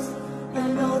on us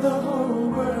and on the whole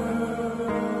world,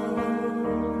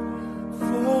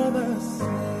 for the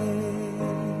sake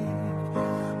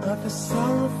of his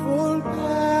sorrowful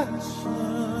passion.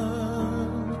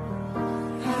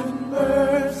 Have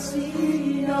mercy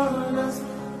on us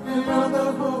and on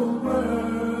the whole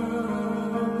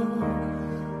world,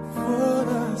 for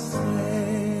the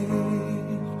sake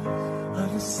of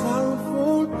his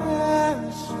sorrowful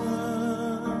passion.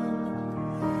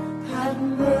 Have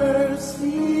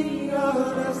mercy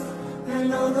on us and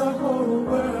on the whole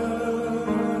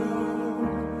world,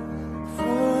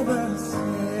 for the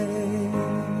sake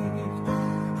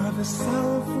of his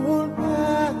sorrowful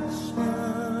passion.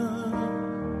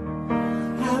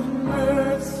 Have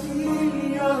mercy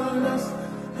on us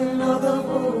and on the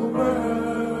whole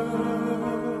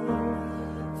world,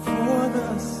 for the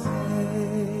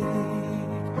sake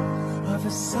of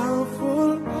his sorrowful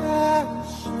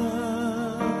passion.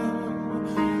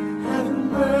 Have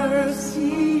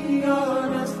mercy on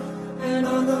us and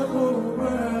on the whole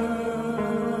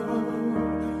world,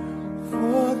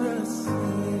 for the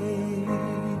sake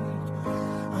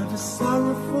of his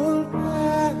sorrowful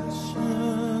passion.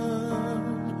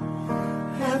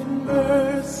 Have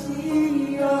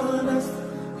mercy on us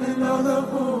and on the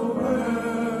whole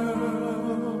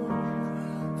world,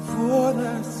 for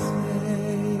the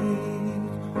sake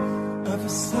of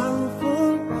his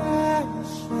sorrowful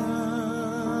passion.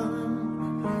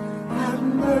 Have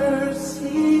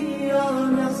mercy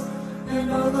on us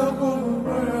and on the whole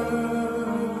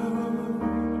world,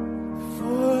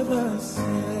 for the sake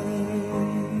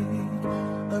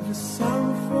of his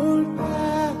sorrowful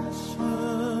passion.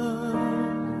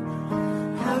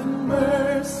 Have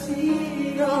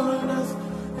mercy on us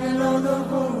and on the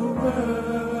whole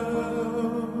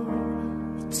world.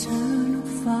 Eternal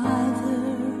Father,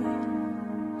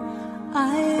 I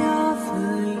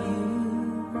offer you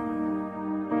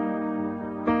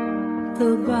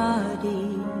the body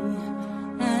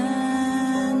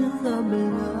and the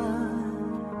blood,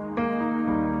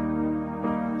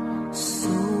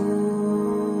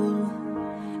 soul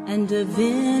and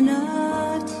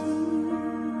divinity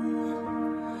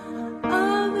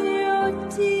of your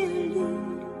dearly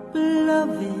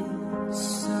beloved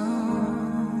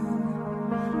Son,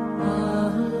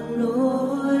 our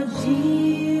Lord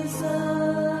Jesus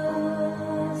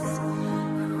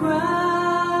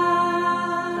Christ,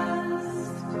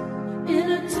 in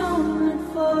atonement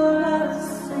for our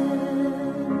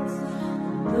sins,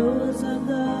 those of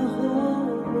the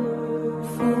whole world,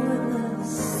 for the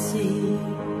sake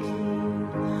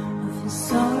of his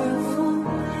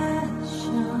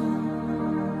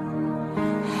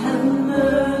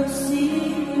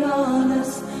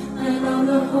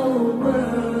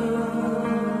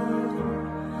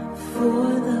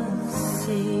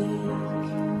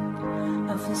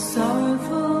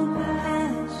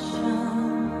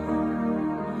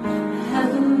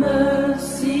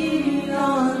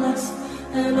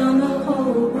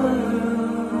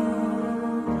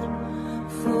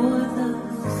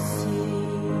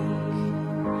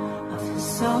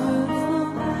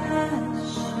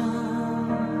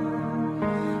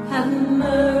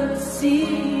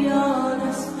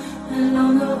and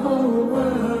on the whole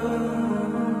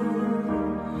world,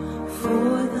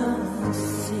 for the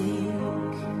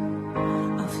sake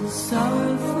of his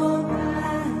sorrowful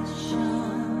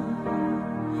passion.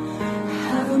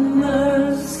 Have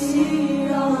mercy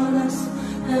on us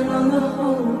and on the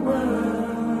whole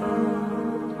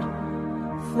world,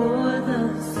 for the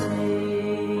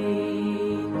sake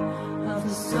of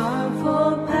his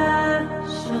sorrowful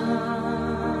passion.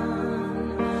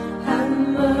 Have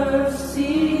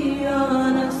mercy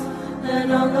on us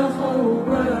and on the whole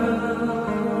world,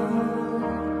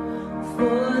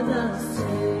 for the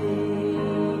sake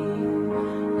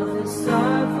of his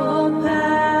sorrowful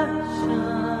passion.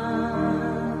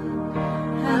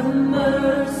 Have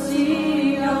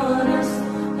mercy on us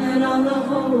and on the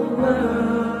whole world,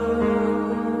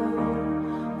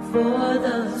 for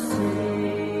the sake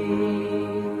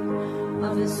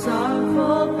of his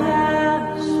sorrowful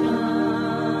passion.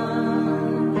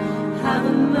 Have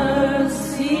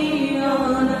mercy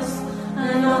on us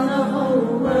and on the whole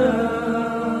world,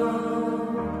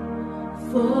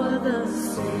 for the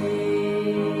sake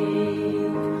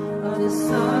of his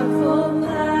sorrowful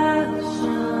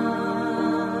passion.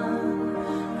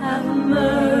 Have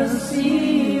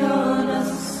mercy on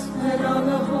us and on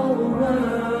the whole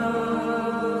world,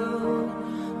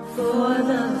 for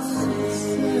the sake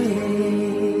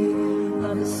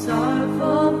of his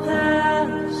sorrowful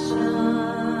passion.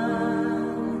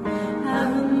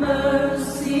 Have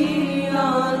mercy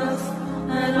on us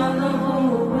and on the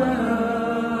whole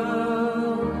world,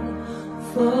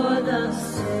 for the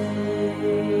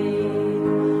sake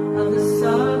of his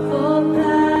sorrowful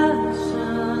passion.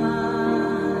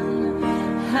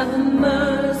 Have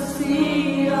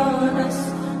mercy on us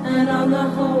and on the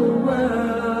whole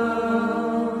world.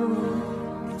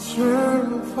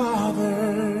 Eternal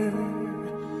Father,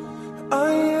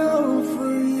 I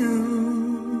offer you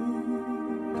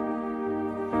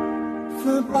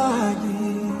the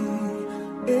body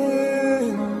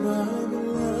and the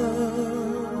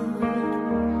blood,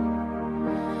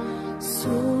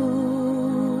 soul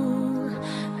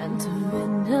and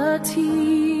divinity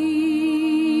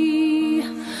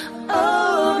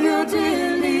of your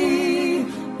dearly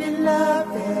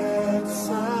beloved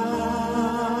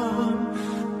Son,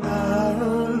 our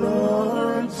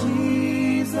Lord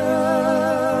Jesus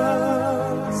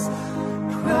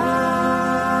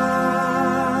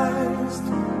Christ,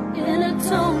 in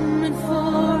atonement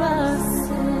for our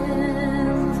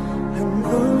sins and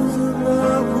those of the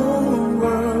whole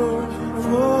world,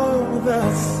 for the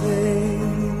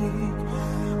sake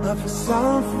of his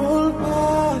sorrowful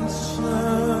passion.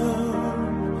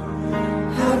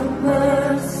 Have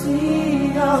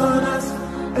mercy on us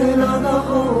and on the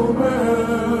whole world,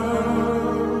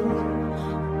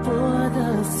 for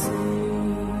the sake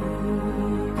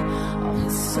of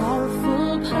his sorrowful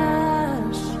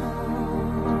passion.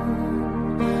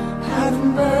 Have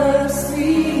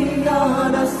mercy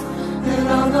on us and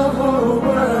on the whole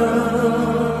world,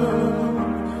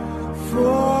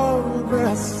 For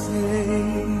the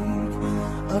sake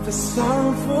of his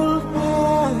sorrowful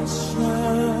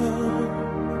passion.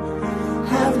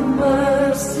 have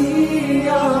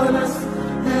mercy on us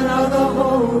and on the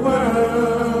whole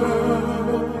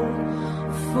world,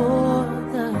 for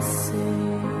the sake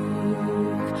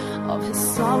of his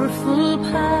sorrowful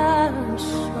passion.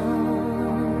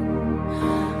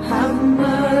 Have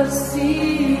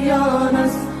mercy on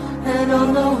us and on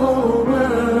the whole world,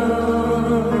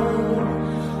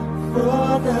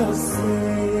 for the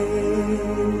sake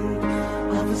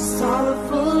of his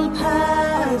sorrowful passion.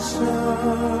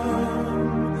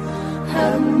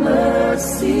 Have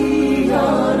mercy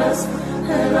on us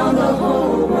and on the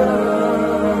whole world,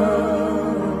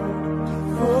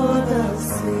 for the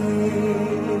sake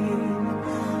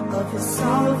of his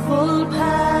sorrowful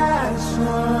passion.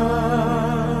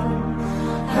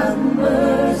 Have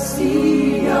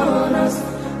mercy on us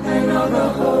and on the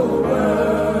whole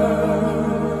world,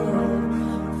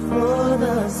 for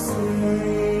the sake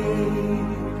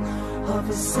of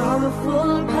his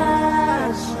sorrowful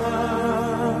passion.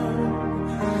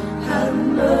 Have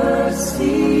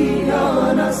mercy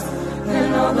on us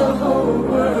and on the whole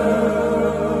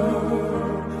world,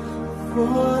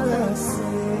 for the sake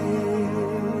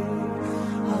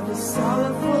of his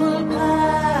sorrowful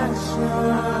passion.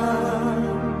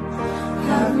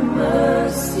 Have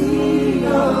mercy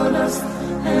on us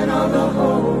and on the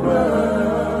whole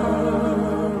world,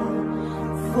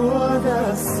 for the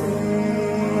sake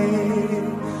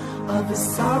of his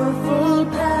sorrowful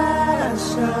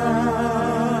passion.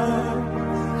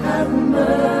 Have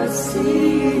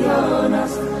mercy on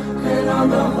us and on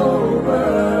the whole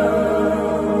world,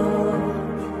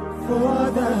 for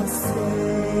the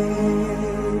sake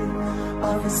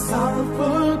of His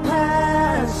sorrowful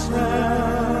passion.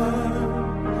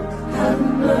 Have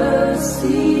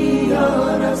mercy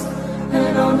on us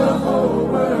and on the whole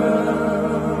world.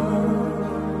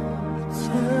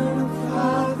 Eternal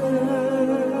Father,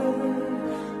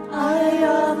 I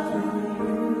offer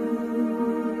you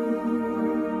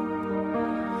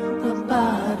the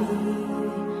body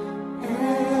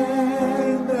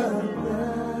and the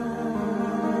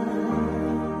blood,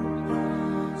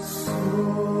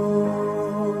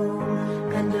 soul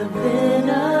and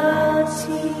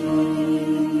divinity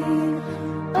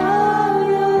of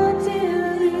your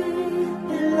dearly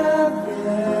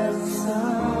beloved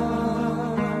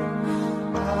Son,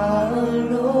 our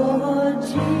Lord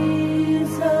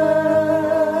Jesus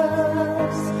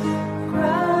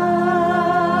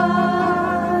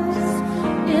Christ,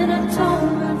 in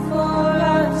atonement for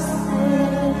our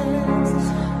sins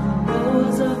and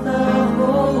those of the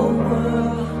whole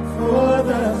world, for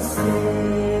the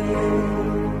sake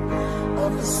of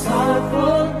the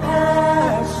sorrowful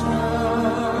passion.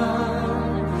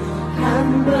 Have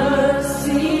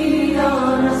mercy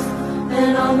on us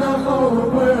and on the whole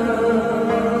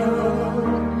world,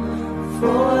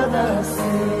 for the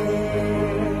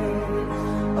sake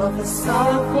of the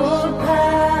sorrowful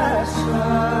passion.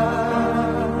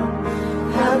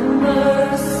 Have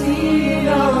mercy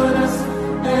on us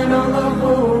and on the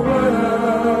whole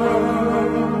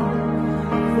world,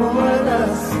 for the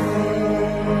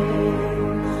sake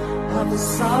of the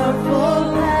sorrowful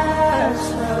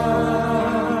passion.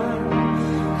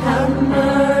 Have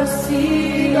mercy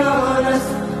on us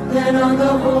and on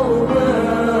the whole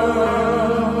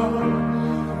world,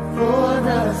 for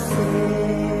the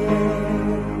sake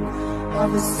of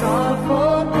the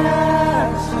sorrowful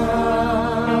passion.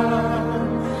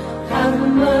 Have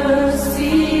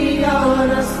mercy on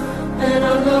us and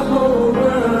on the whole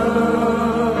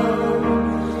world,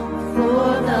 for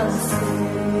the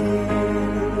sake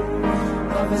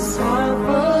of the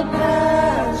sorrowful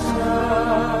passion.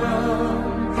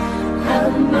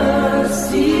 Have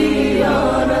mercy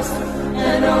on us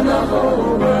and on the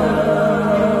whole world,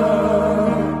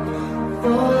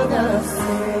 for the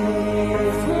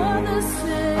sake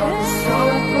of the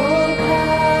sorrowful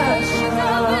passion.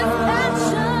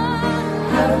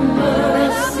 Have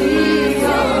mercy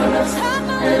on us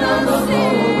and on the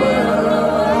whole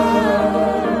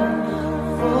world,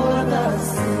 for the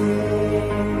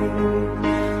sake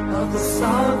of the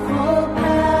sorrowful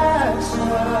passion.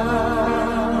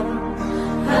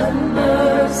 Have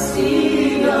mercy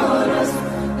on us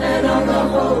and on the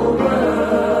whole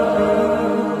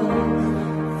world,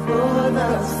 for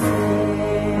the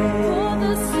sake of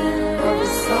the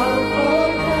sorrowful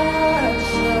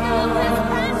passion.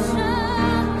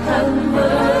 Have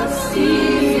mercy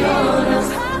on us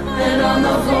and on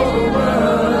the whole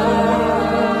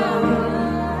world,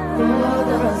 for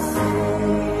the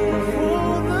sake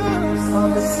of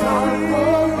the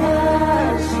sorrowful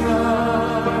passion.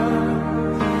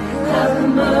 Have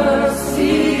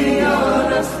mercy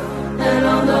on us and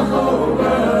on the whole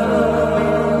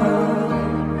world,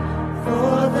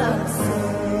 for the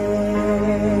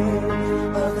sake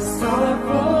of the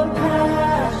sorrowful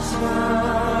passion.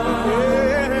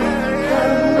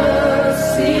 Have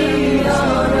mercy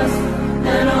on us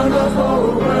and on the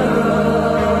whole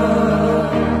world.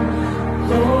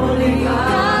 Holy God,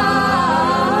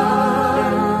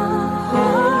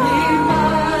 holy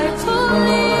mighty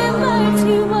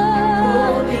one,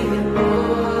 holy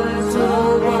immortal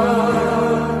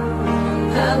one,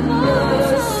 have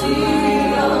mercy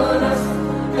on us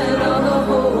and on the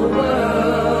whole world.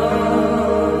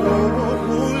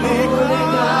 Holy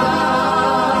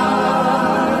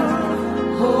God,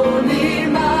 holy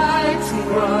mighty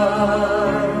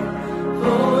one,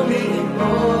 holy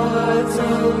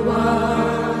immortal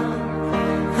one,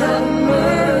 have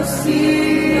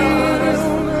mercy on us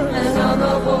and on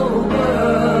the whole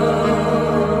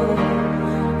world.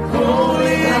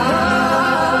 Holy God,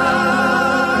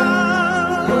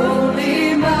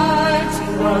 holy mighty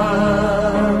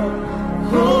one,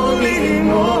 holy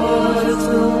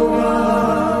immortal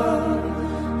one,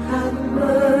 have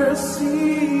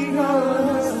mercy on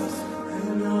us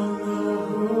and on the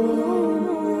whole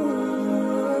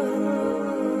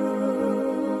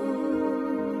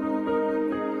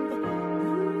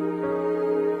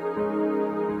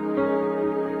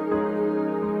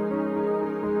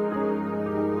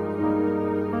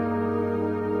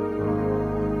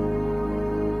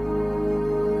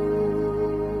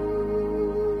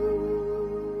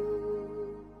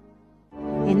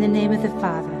In the name of the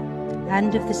Father,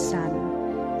 and of the Son,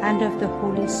 and of the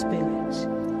Holy Spirit.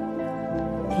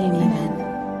 Amen.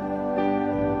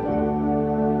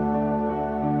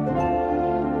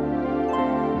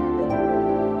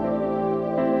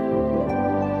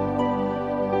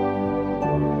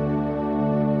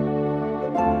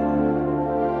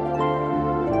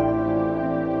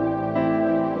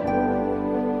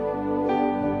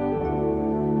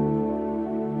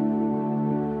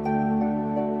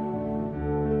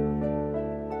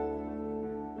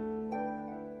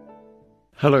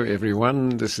 Hello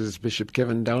everyone, this is Bishop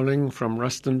Kevin Dowling from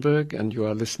Rustenburg and you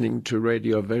are listening to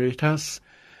Radio Veritas.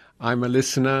 I'm a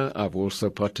listener. I've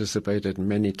also participated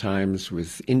many times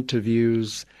with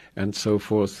interviews and so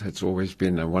forth. It's always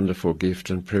been a wonderful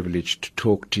gift and privilege to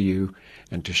talk to you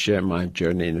and to share my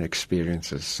journey and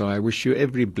experiences. So I wish you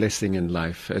every blessing in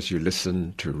life as you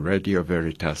listen to Radio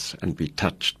Veritas and be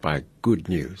touched by good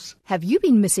news. Have you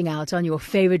been missing out on your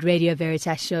favorite Radio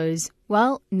Veritas shows?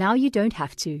 Well, now you don't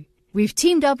have to. We've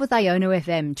teamed up with Iono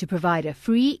FM to provide a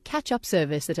free catch-up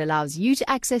service that allows you to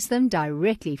access them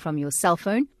directly from your cell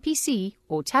phone, PC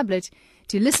or tablet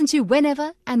to listen to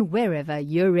whenever and wherever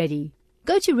you're ready.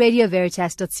 Go to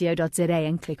radioveritas.co.za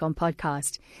and click on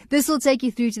podcast. This will take you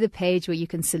through to the page where you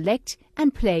can select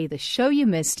and play the show you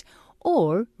missed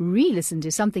or re-listen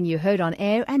to something you heard on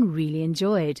air and really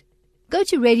enjoyed. Go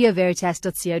to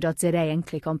radioveritas.co.za and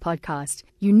click on podcast.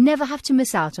 You never have to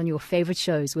miss out on your favorite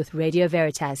shows with Radio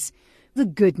Veritas. The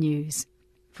good news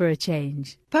for a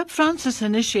change. Pope Francis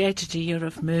initiated a Year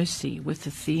of Mercy with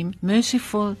the theme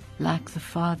Merciful Like the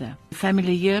Father. The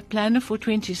Family Year Planner for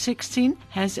 2016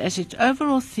 has as its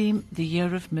overall theme the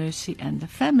Year of Mercy and the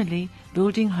Family,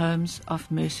 building homes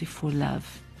of merciful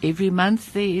love. Every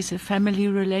month there is a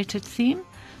family-related theme,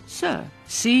 so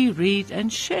see, read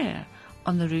and share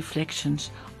on the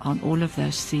reflections on all of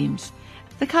those themes.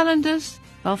 The calendars,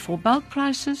 well, for bulk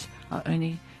prices, are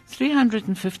only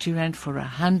 350 Rand for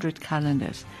 100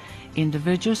 calendars.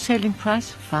 Individual selling price,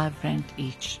 5 Rand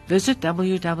each. Visit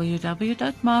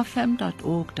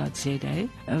www.marfam.org.za,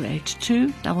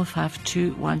 082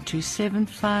 552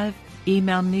 1275.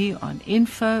 Email me on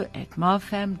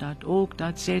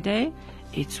info@marfam.org.za.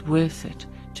 It's worth it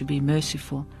to be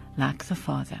merciful like the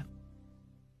Father.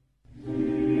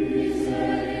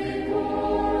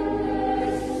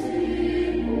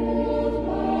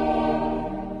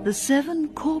 The 7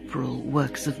 corporal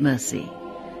works of mercy: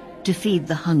 to feed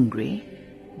the hungry,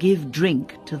 give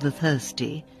drink to the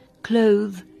thirsty,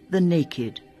 clothe the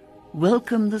naked,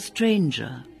 welcome the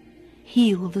stranger,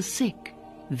 heal the sick,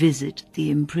 visit the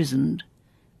imprisoned,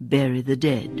 bury the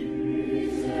dead.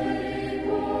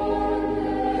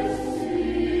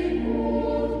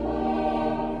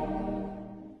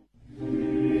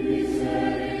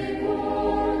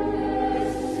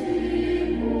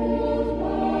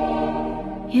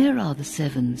 Here are the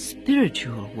 7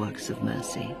 spiritual works of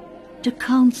mercy: to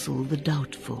counsel the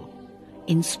doubtful,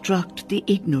 instruct the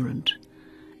ignorant,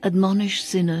 admonish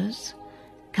sinners,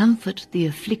 comfort the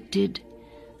afflicted,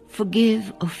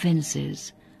 forgive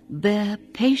offences, bear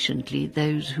patiently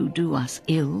those who do us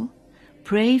ill,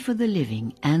 pray for the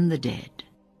living and the dead.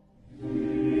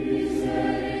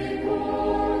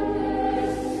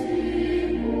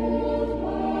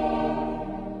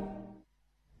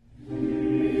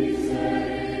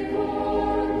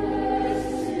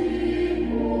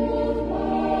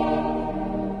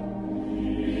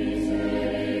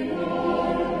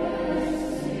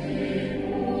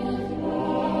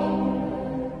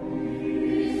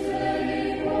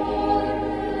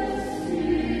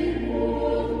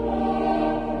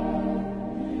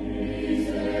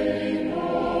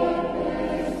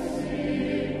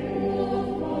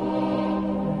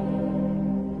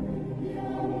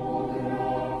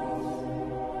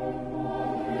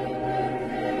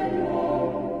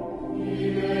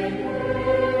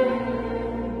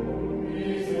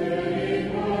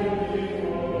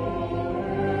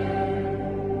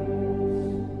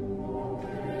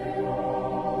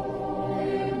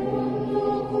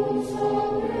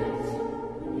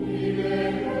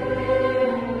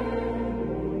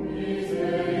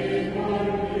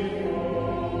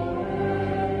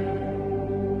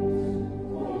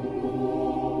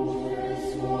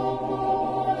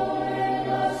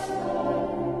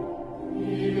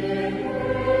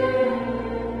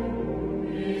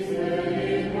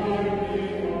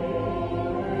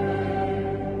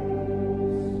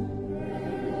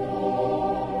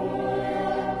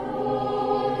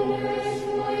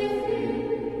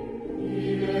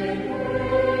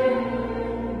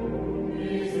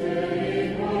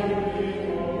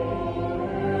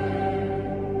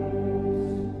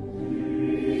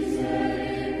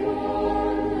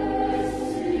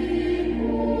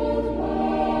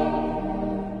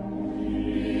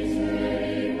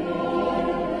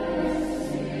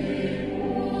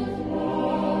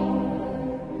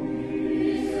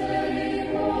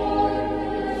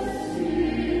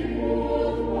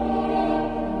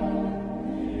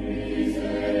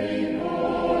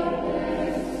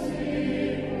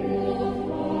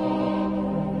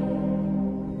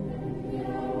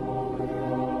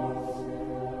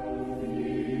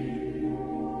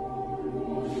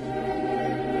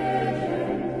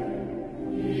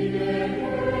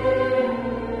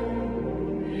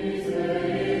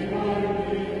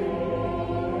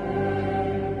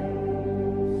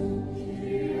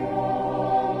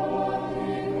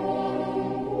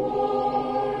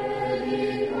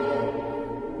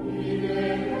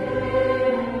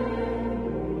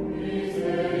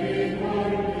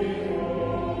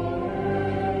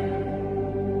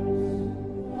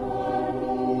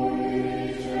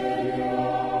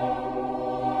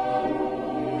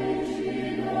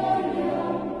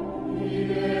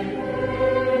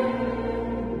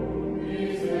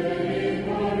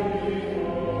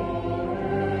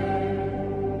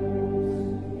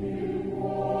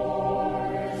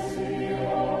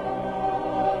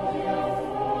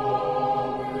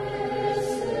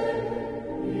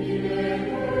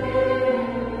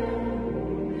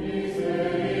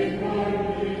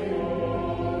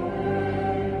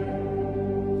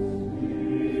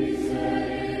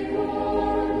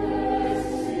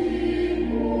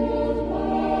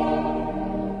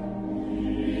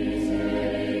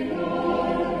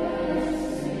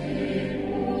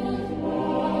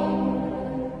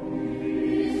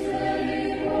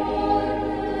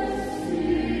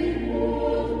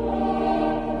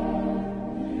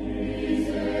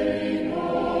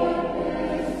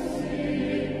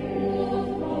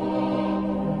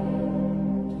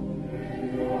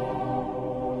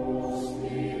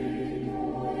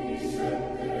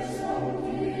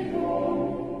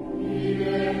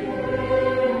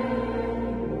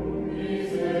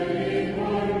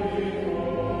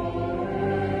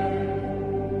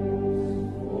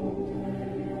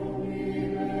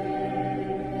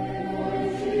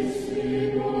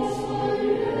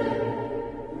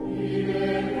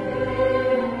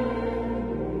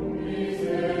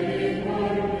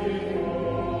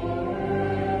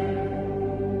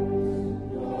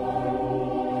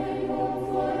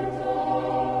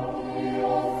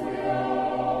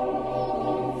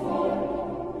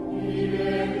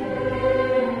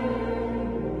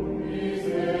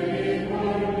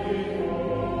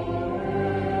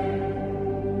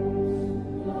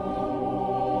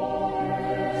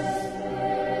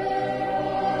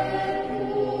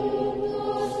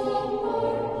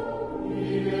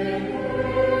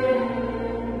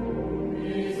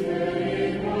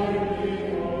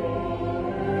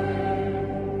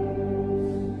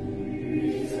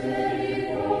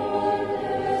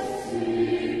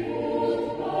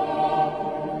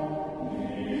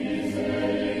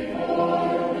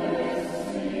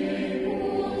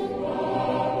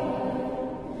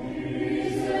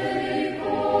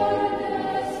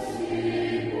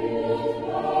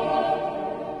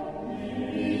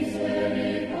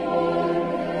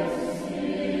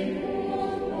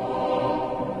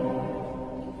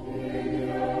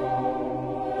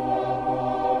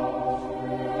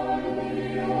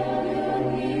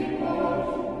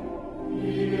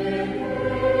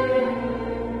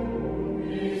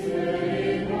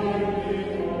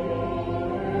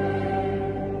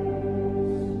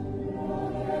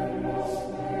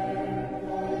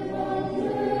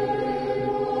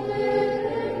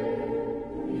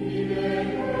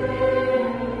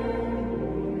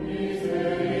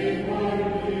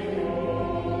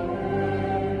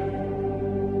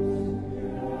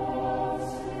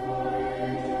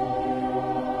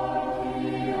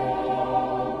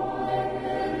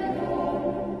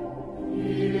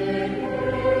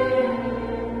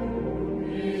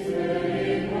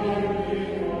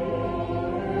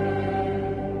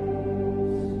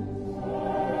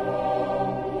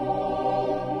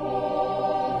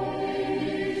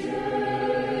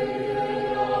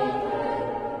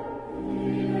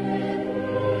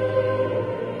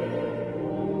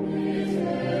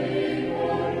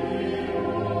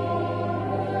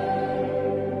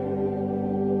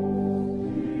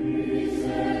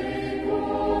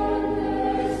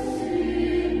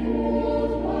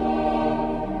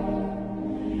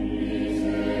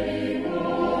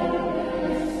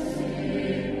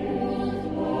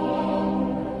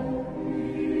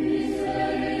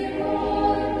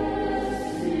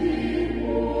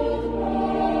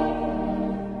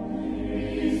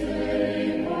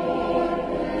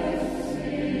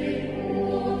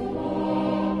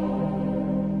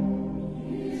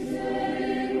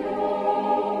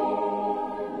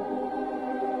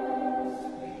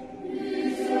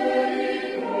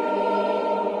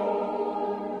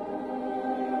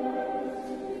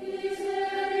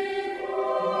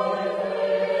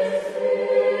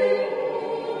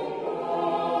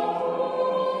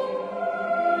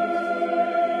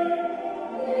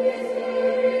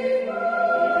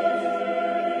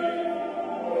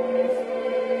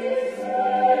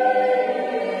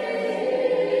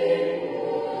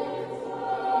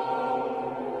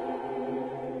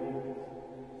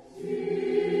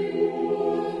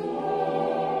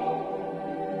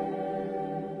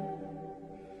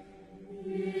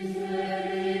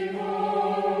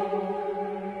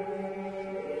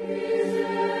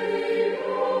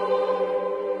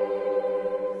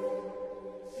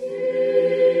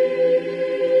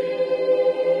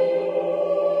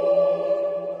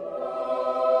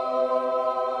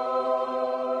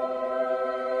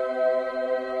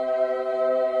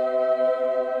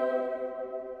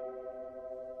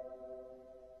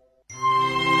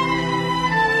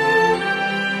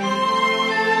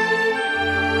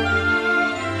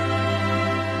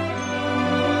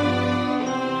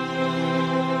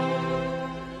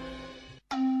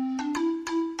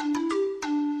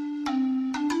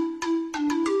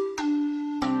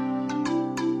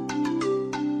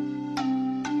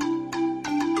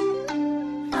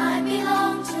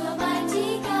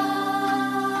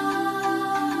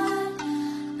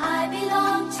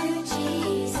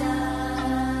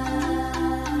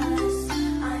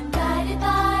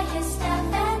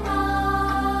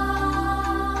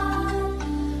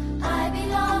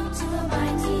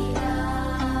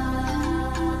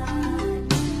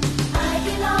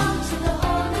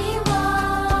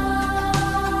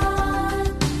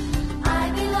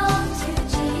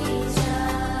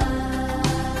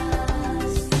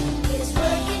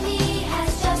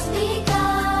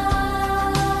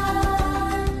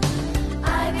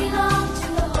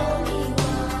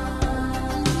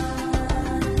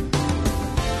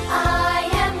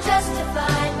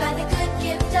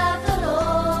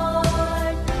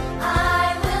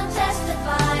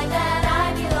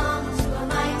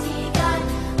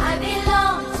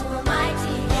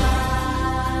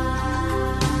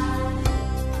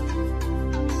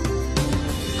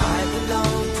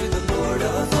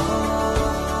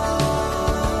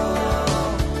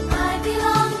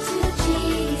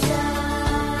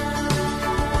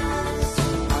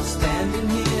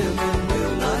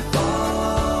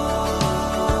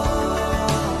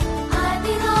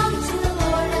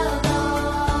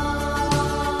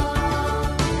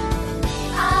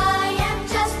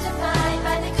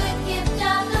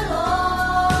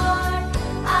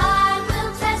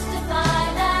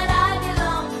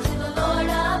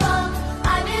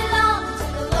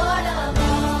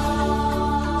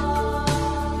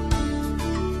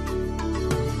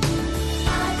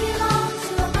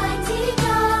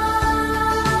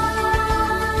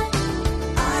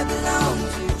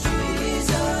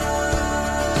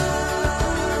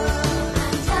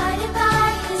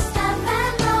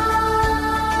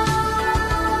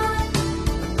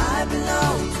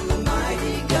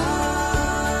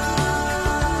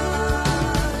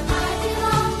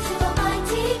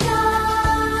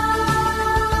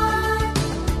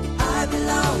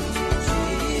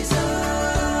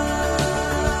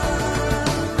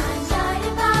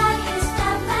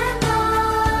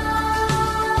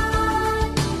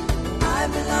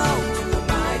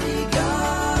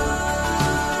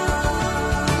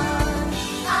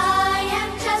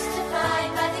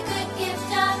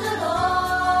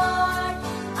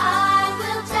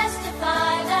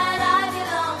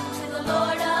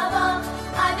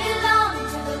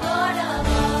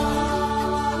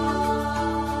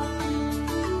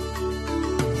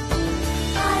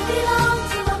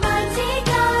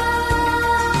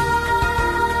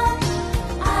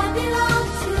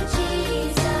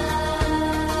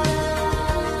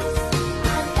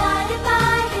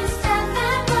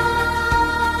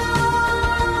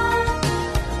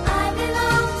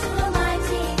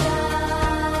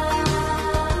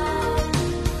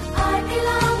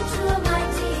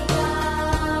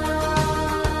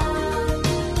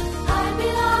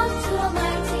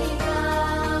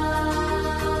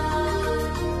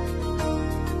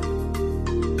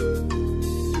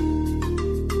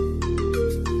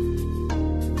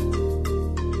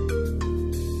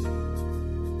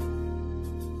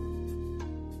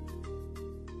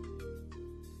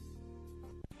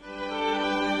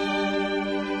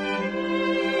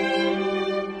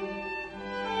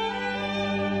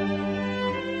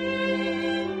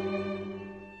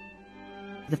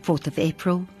 the 4th of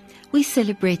April, we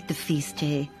celebrate the feast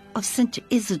day of St.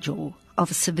 Isidore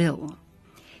of Seville.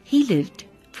 He lived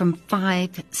from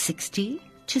 560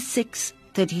 to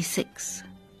 636.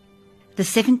 The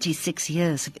 76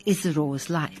 years of Isidore's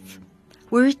life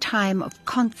were a time of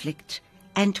conflict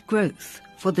and growth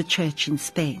for the Church in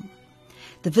Spain.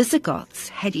 The Visigoths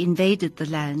had invaded the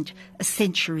land a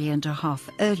century and a half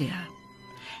earlier,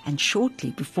 and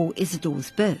shortly before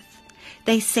Isidore's birth,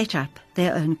 they set up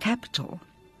their own capital.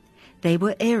 They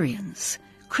were Arians,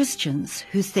 Christians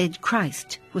who said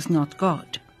Christ was not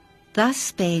God. Thus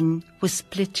Spain was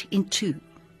split in two.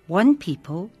 One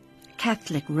people,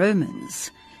 Catholic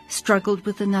Romans, struggled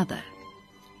with another,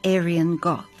 Arian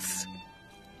Goths.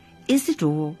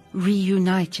 Isidore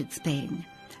reunited Spain,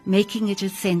 making it a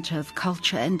center of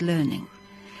culture and learning.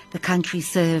 The country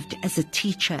served as a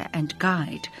teacher and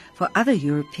guide for other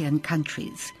European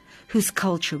countries whose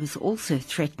culture was also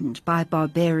threatened by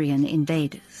barbarian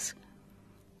invaders.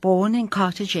 Born in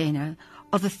Cartagena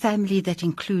of a family that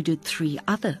included 3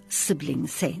 other sibling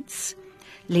saints,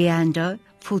 Leander,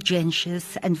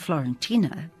 Fulgentius, and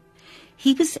Florentina,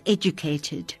 he was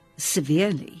educated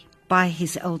severely by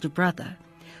his elder brother,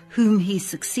 whom he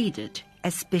succeeded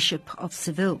as Bishop of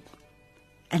Seville.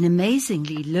 An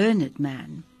amazingly learned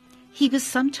man, he was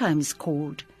sometimes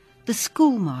called the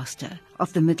schoolmaster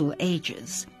of the Middle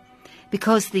Ages,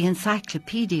 because the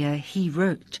encyclopedia he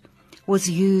wrote was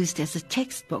used as a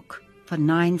textbook for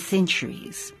 9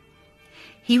 centuries.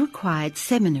 He required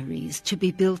seminaries to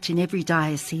be built in every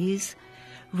diocese,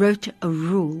 wrote a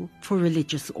rule for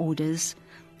religious orders,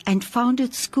 and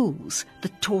founded schools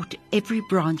that taught every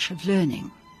branch of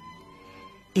learning.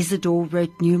 Isidore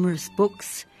wrote numerous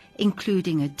books,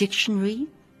 including a dictionary,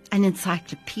 an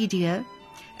encyclopedia,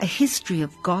 a history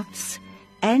of Goths,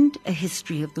 and a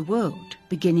history of the world,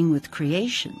 beginning with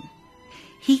creation.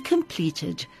 He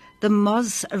completed the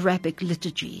Mozarabic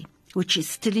liturgy, which is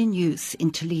still in use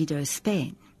in Toledo,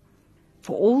 Spain.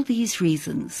 For all these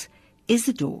reasons,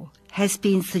 Isidore has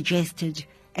been suggested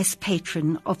as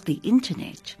patron of the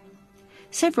Internet.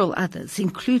 Several others,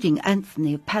 including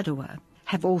Anthony of Padua,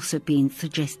 have also been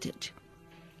suggested.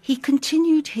 He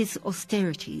continued his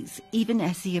austerities even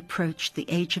as he approached the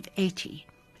age of 80.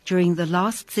 During the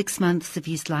last 6 months of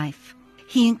his life,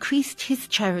 he increased his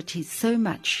charities so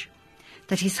much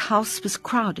that his house was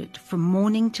crowded from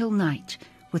morning till night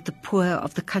with the poor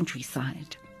of the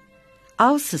countryside.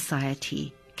 Our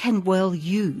society can well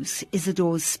use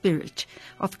Isidore's spirit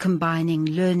of combining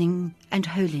learning and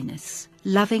holiness.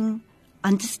 Loving,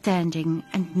 understanding,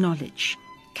 and knowledge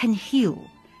can heal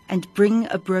and bring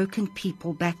a broken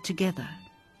people back together.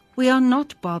 We are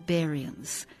not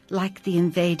barbarians like the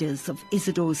invaders of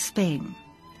Isidore's Spain,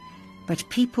 but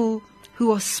people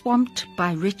who are swamped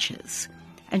by riches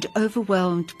and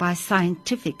overwhelmed by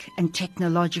scientific and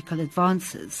technological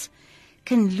advances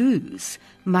can lose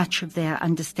much of their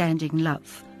understanding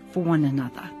love for one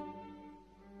another.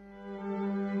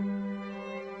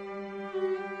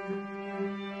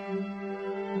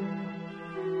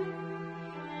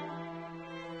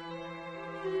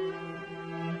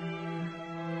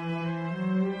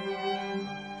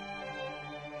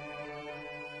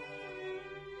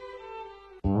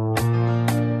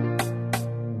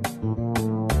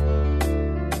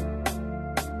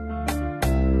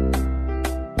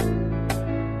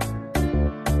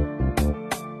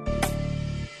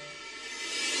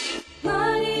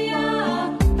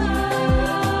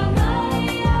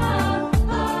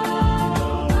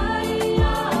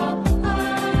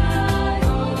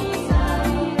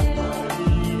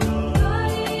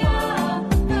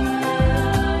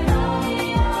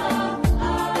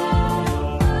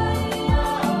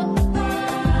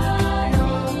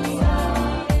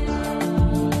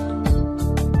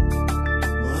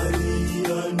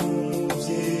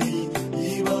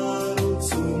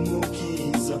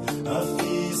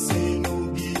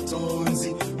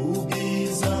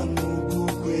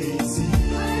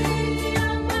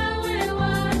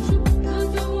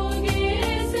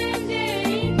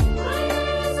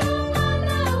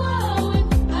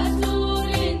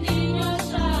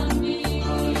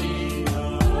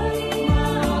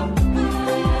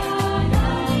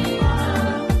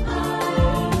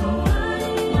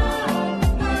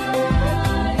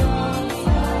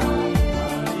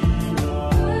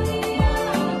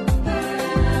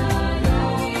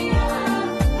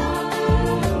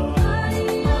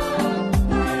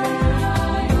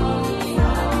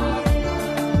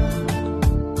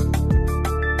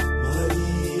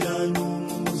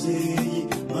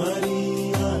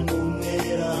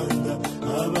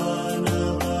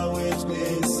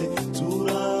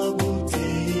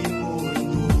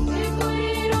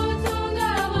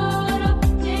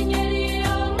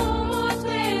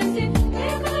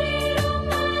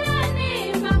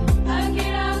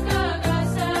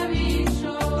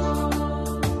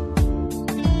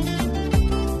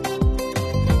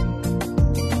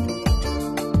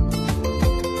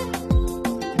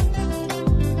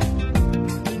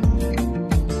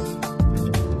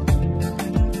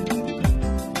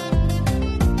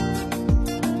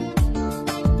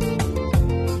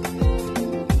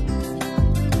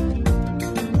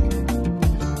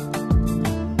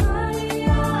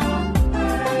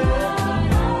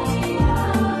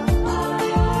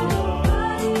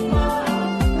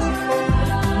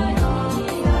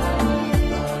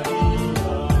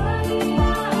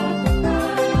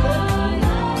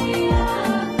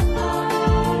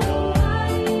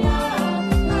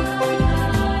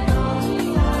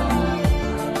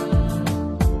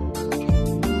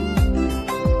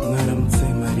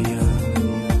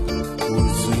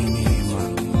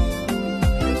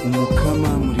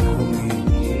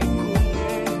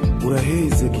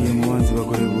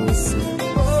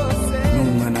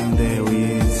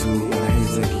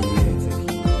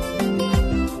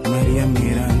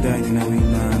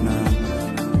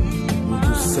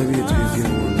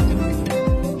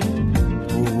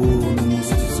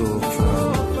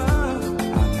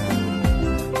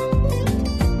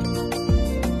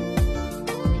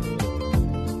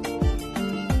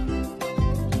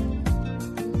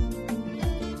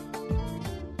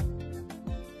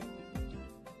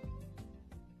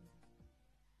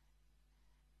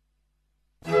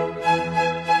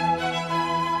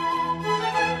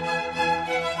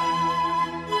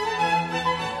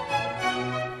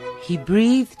 He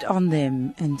breathed on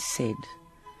them and said,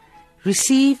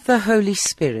 "Receive the Holy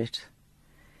Spirit.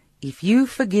 If you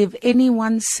forgive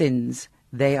anyone's sins,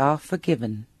 they are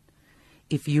forgiven.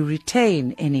 If you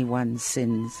retain anyone's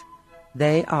sins,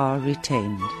 they are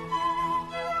retained."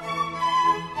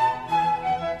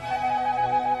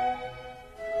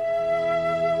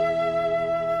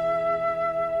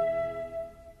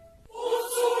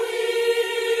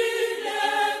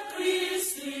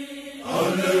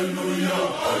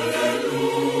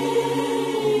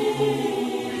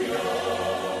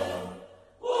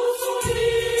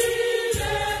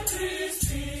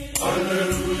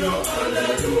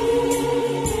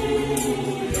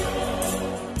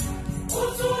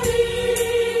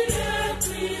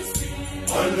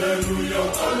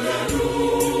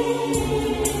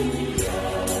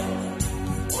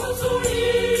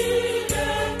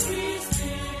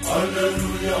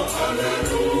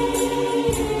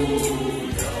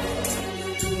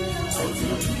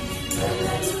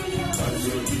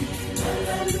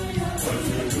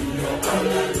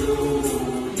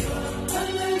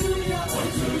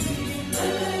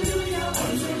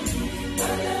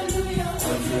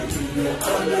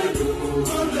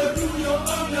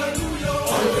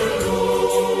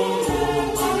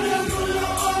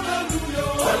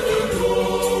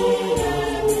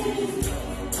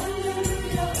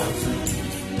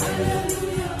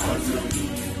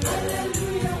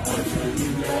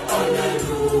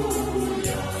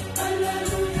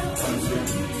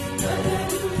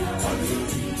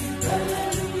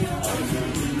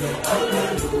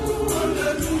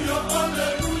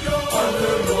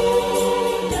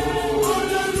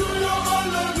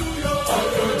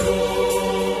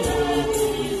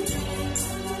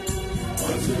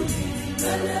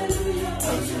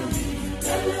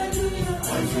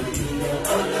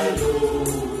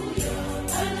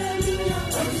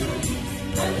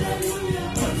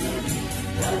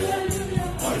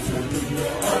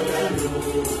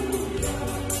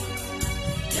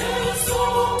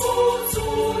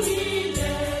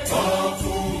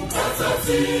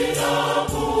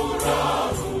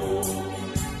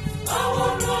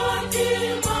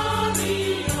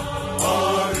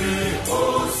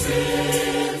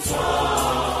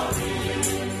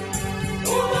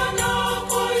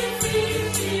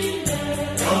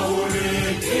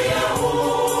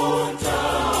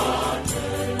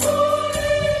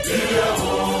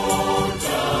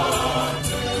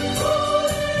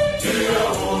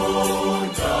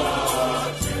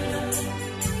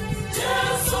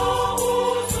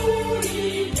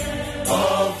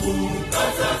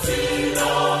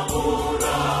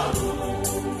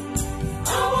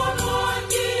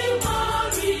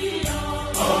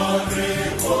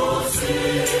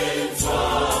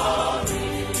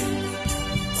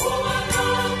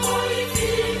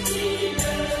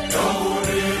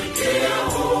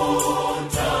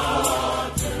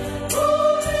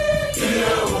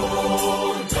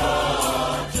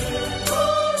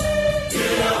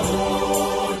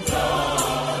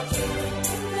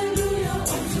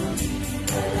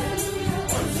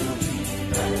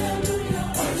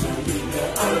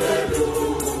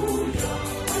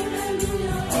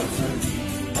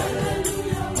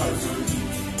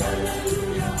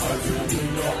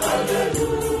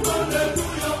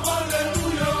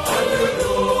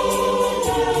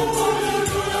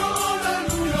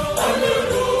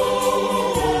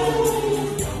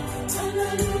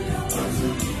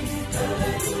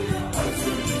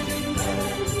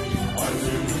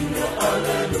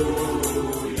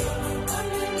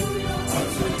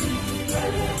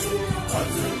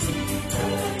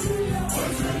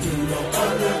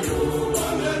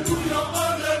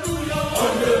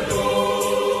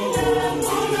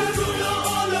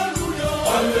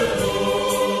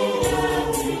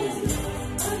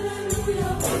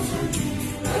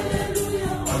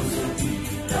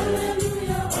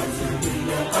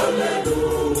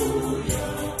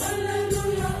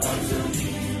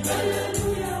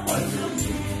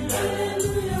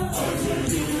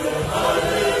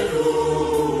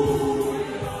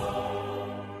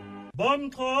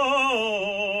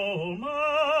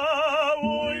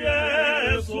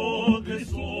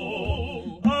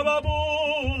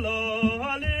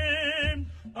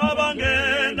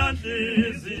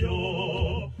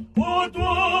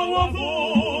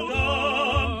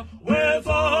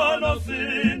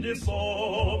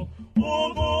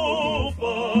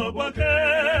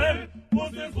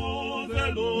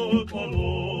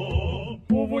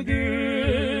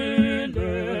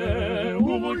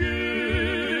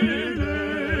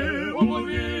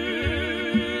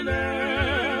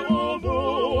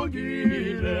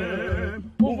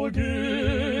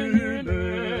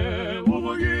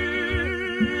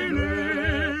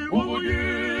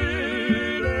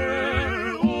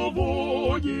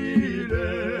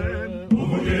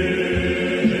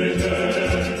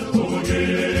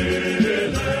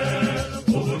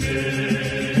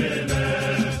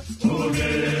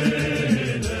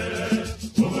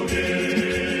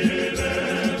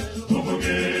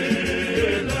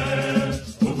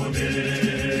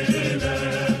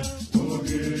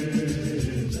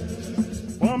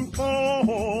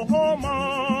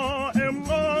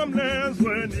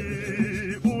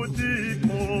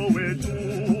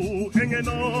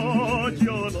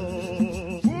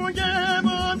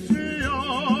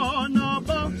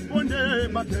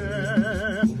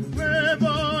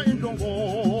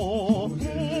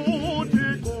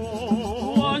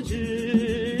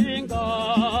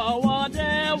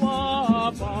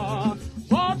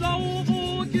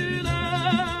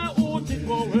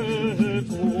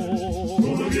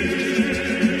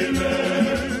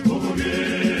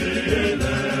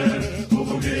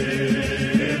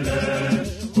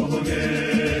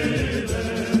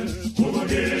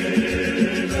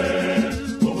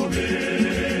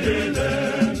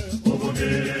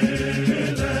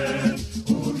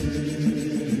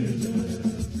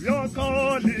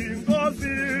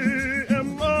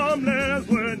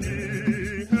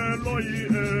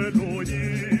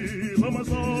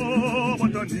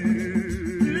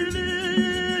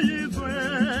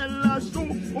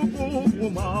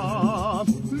 ukuvuma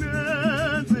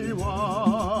lenziwa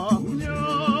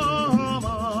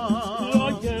mnyama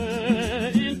yonke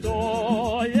into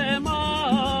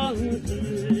yemanzi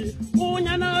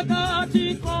unyana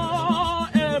kathixo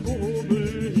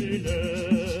ebubile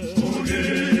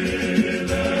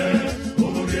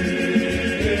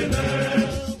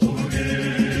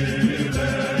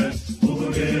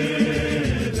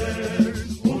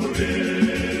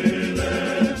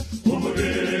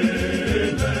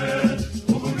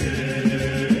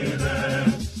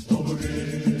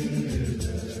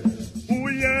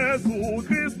uYesu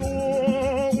Kristu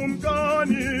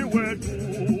umkani wethu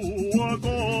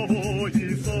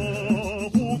wakoyisa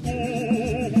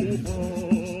ukufa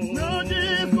nathi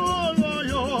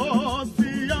koloyo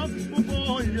siya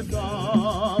ukoyisa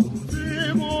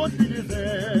simuhlize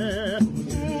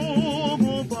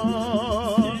ukufa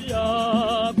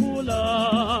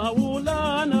siyakulawula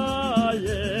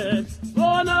naye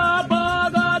khona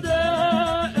phakade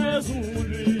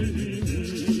ezulwini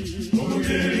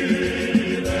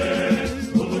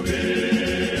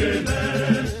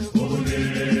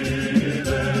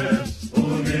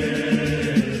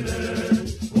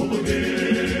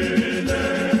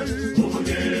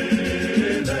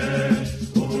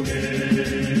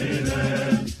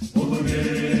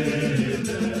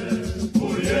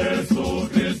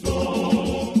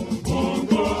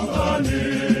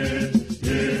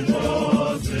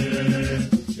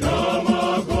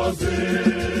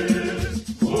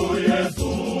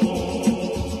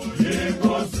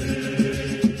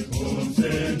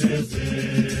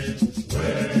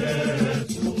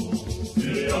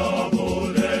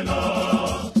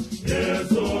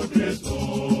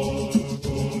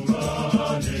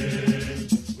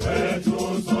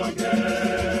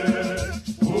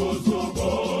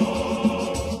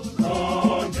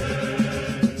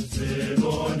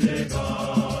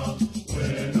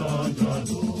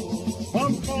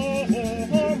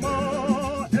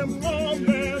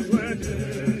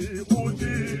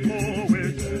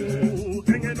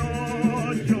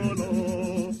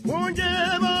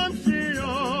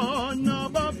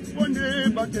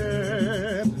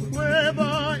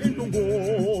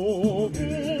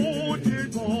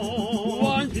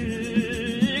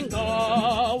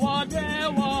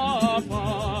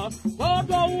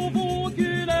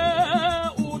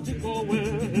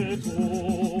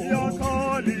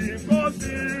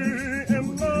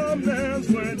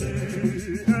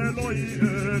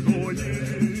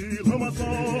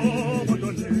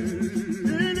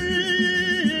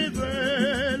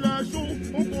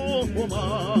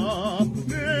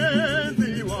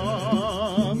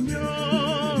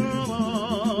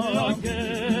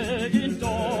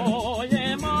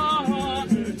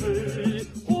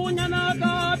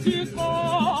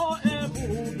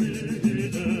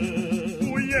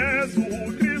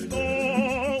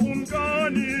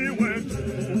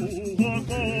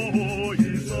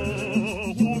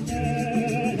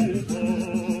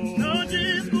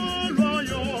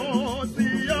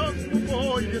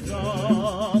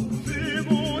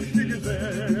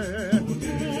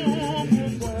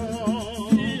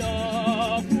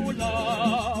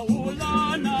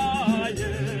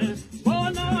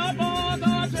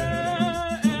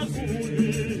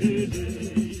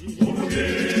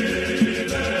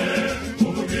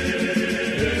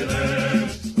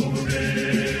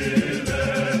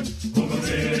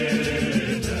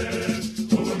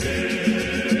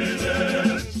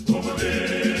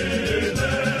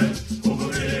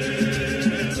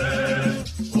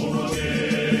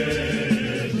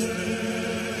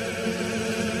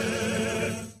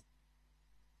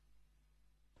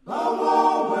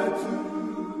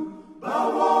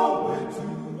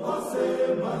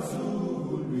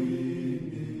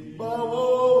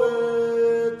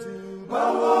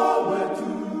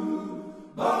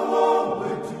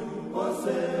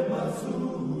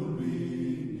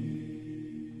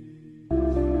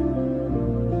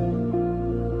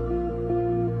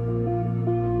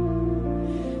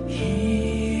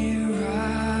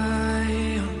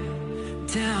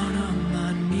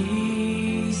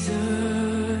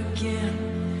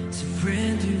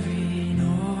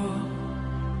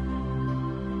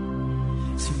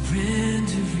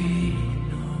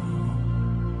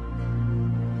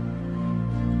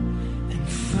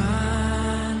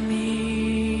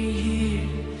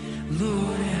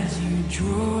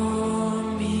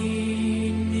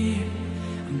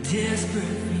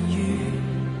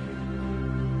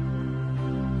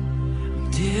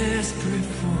desperate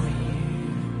for you.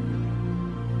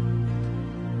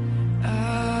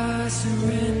 I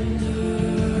surrender.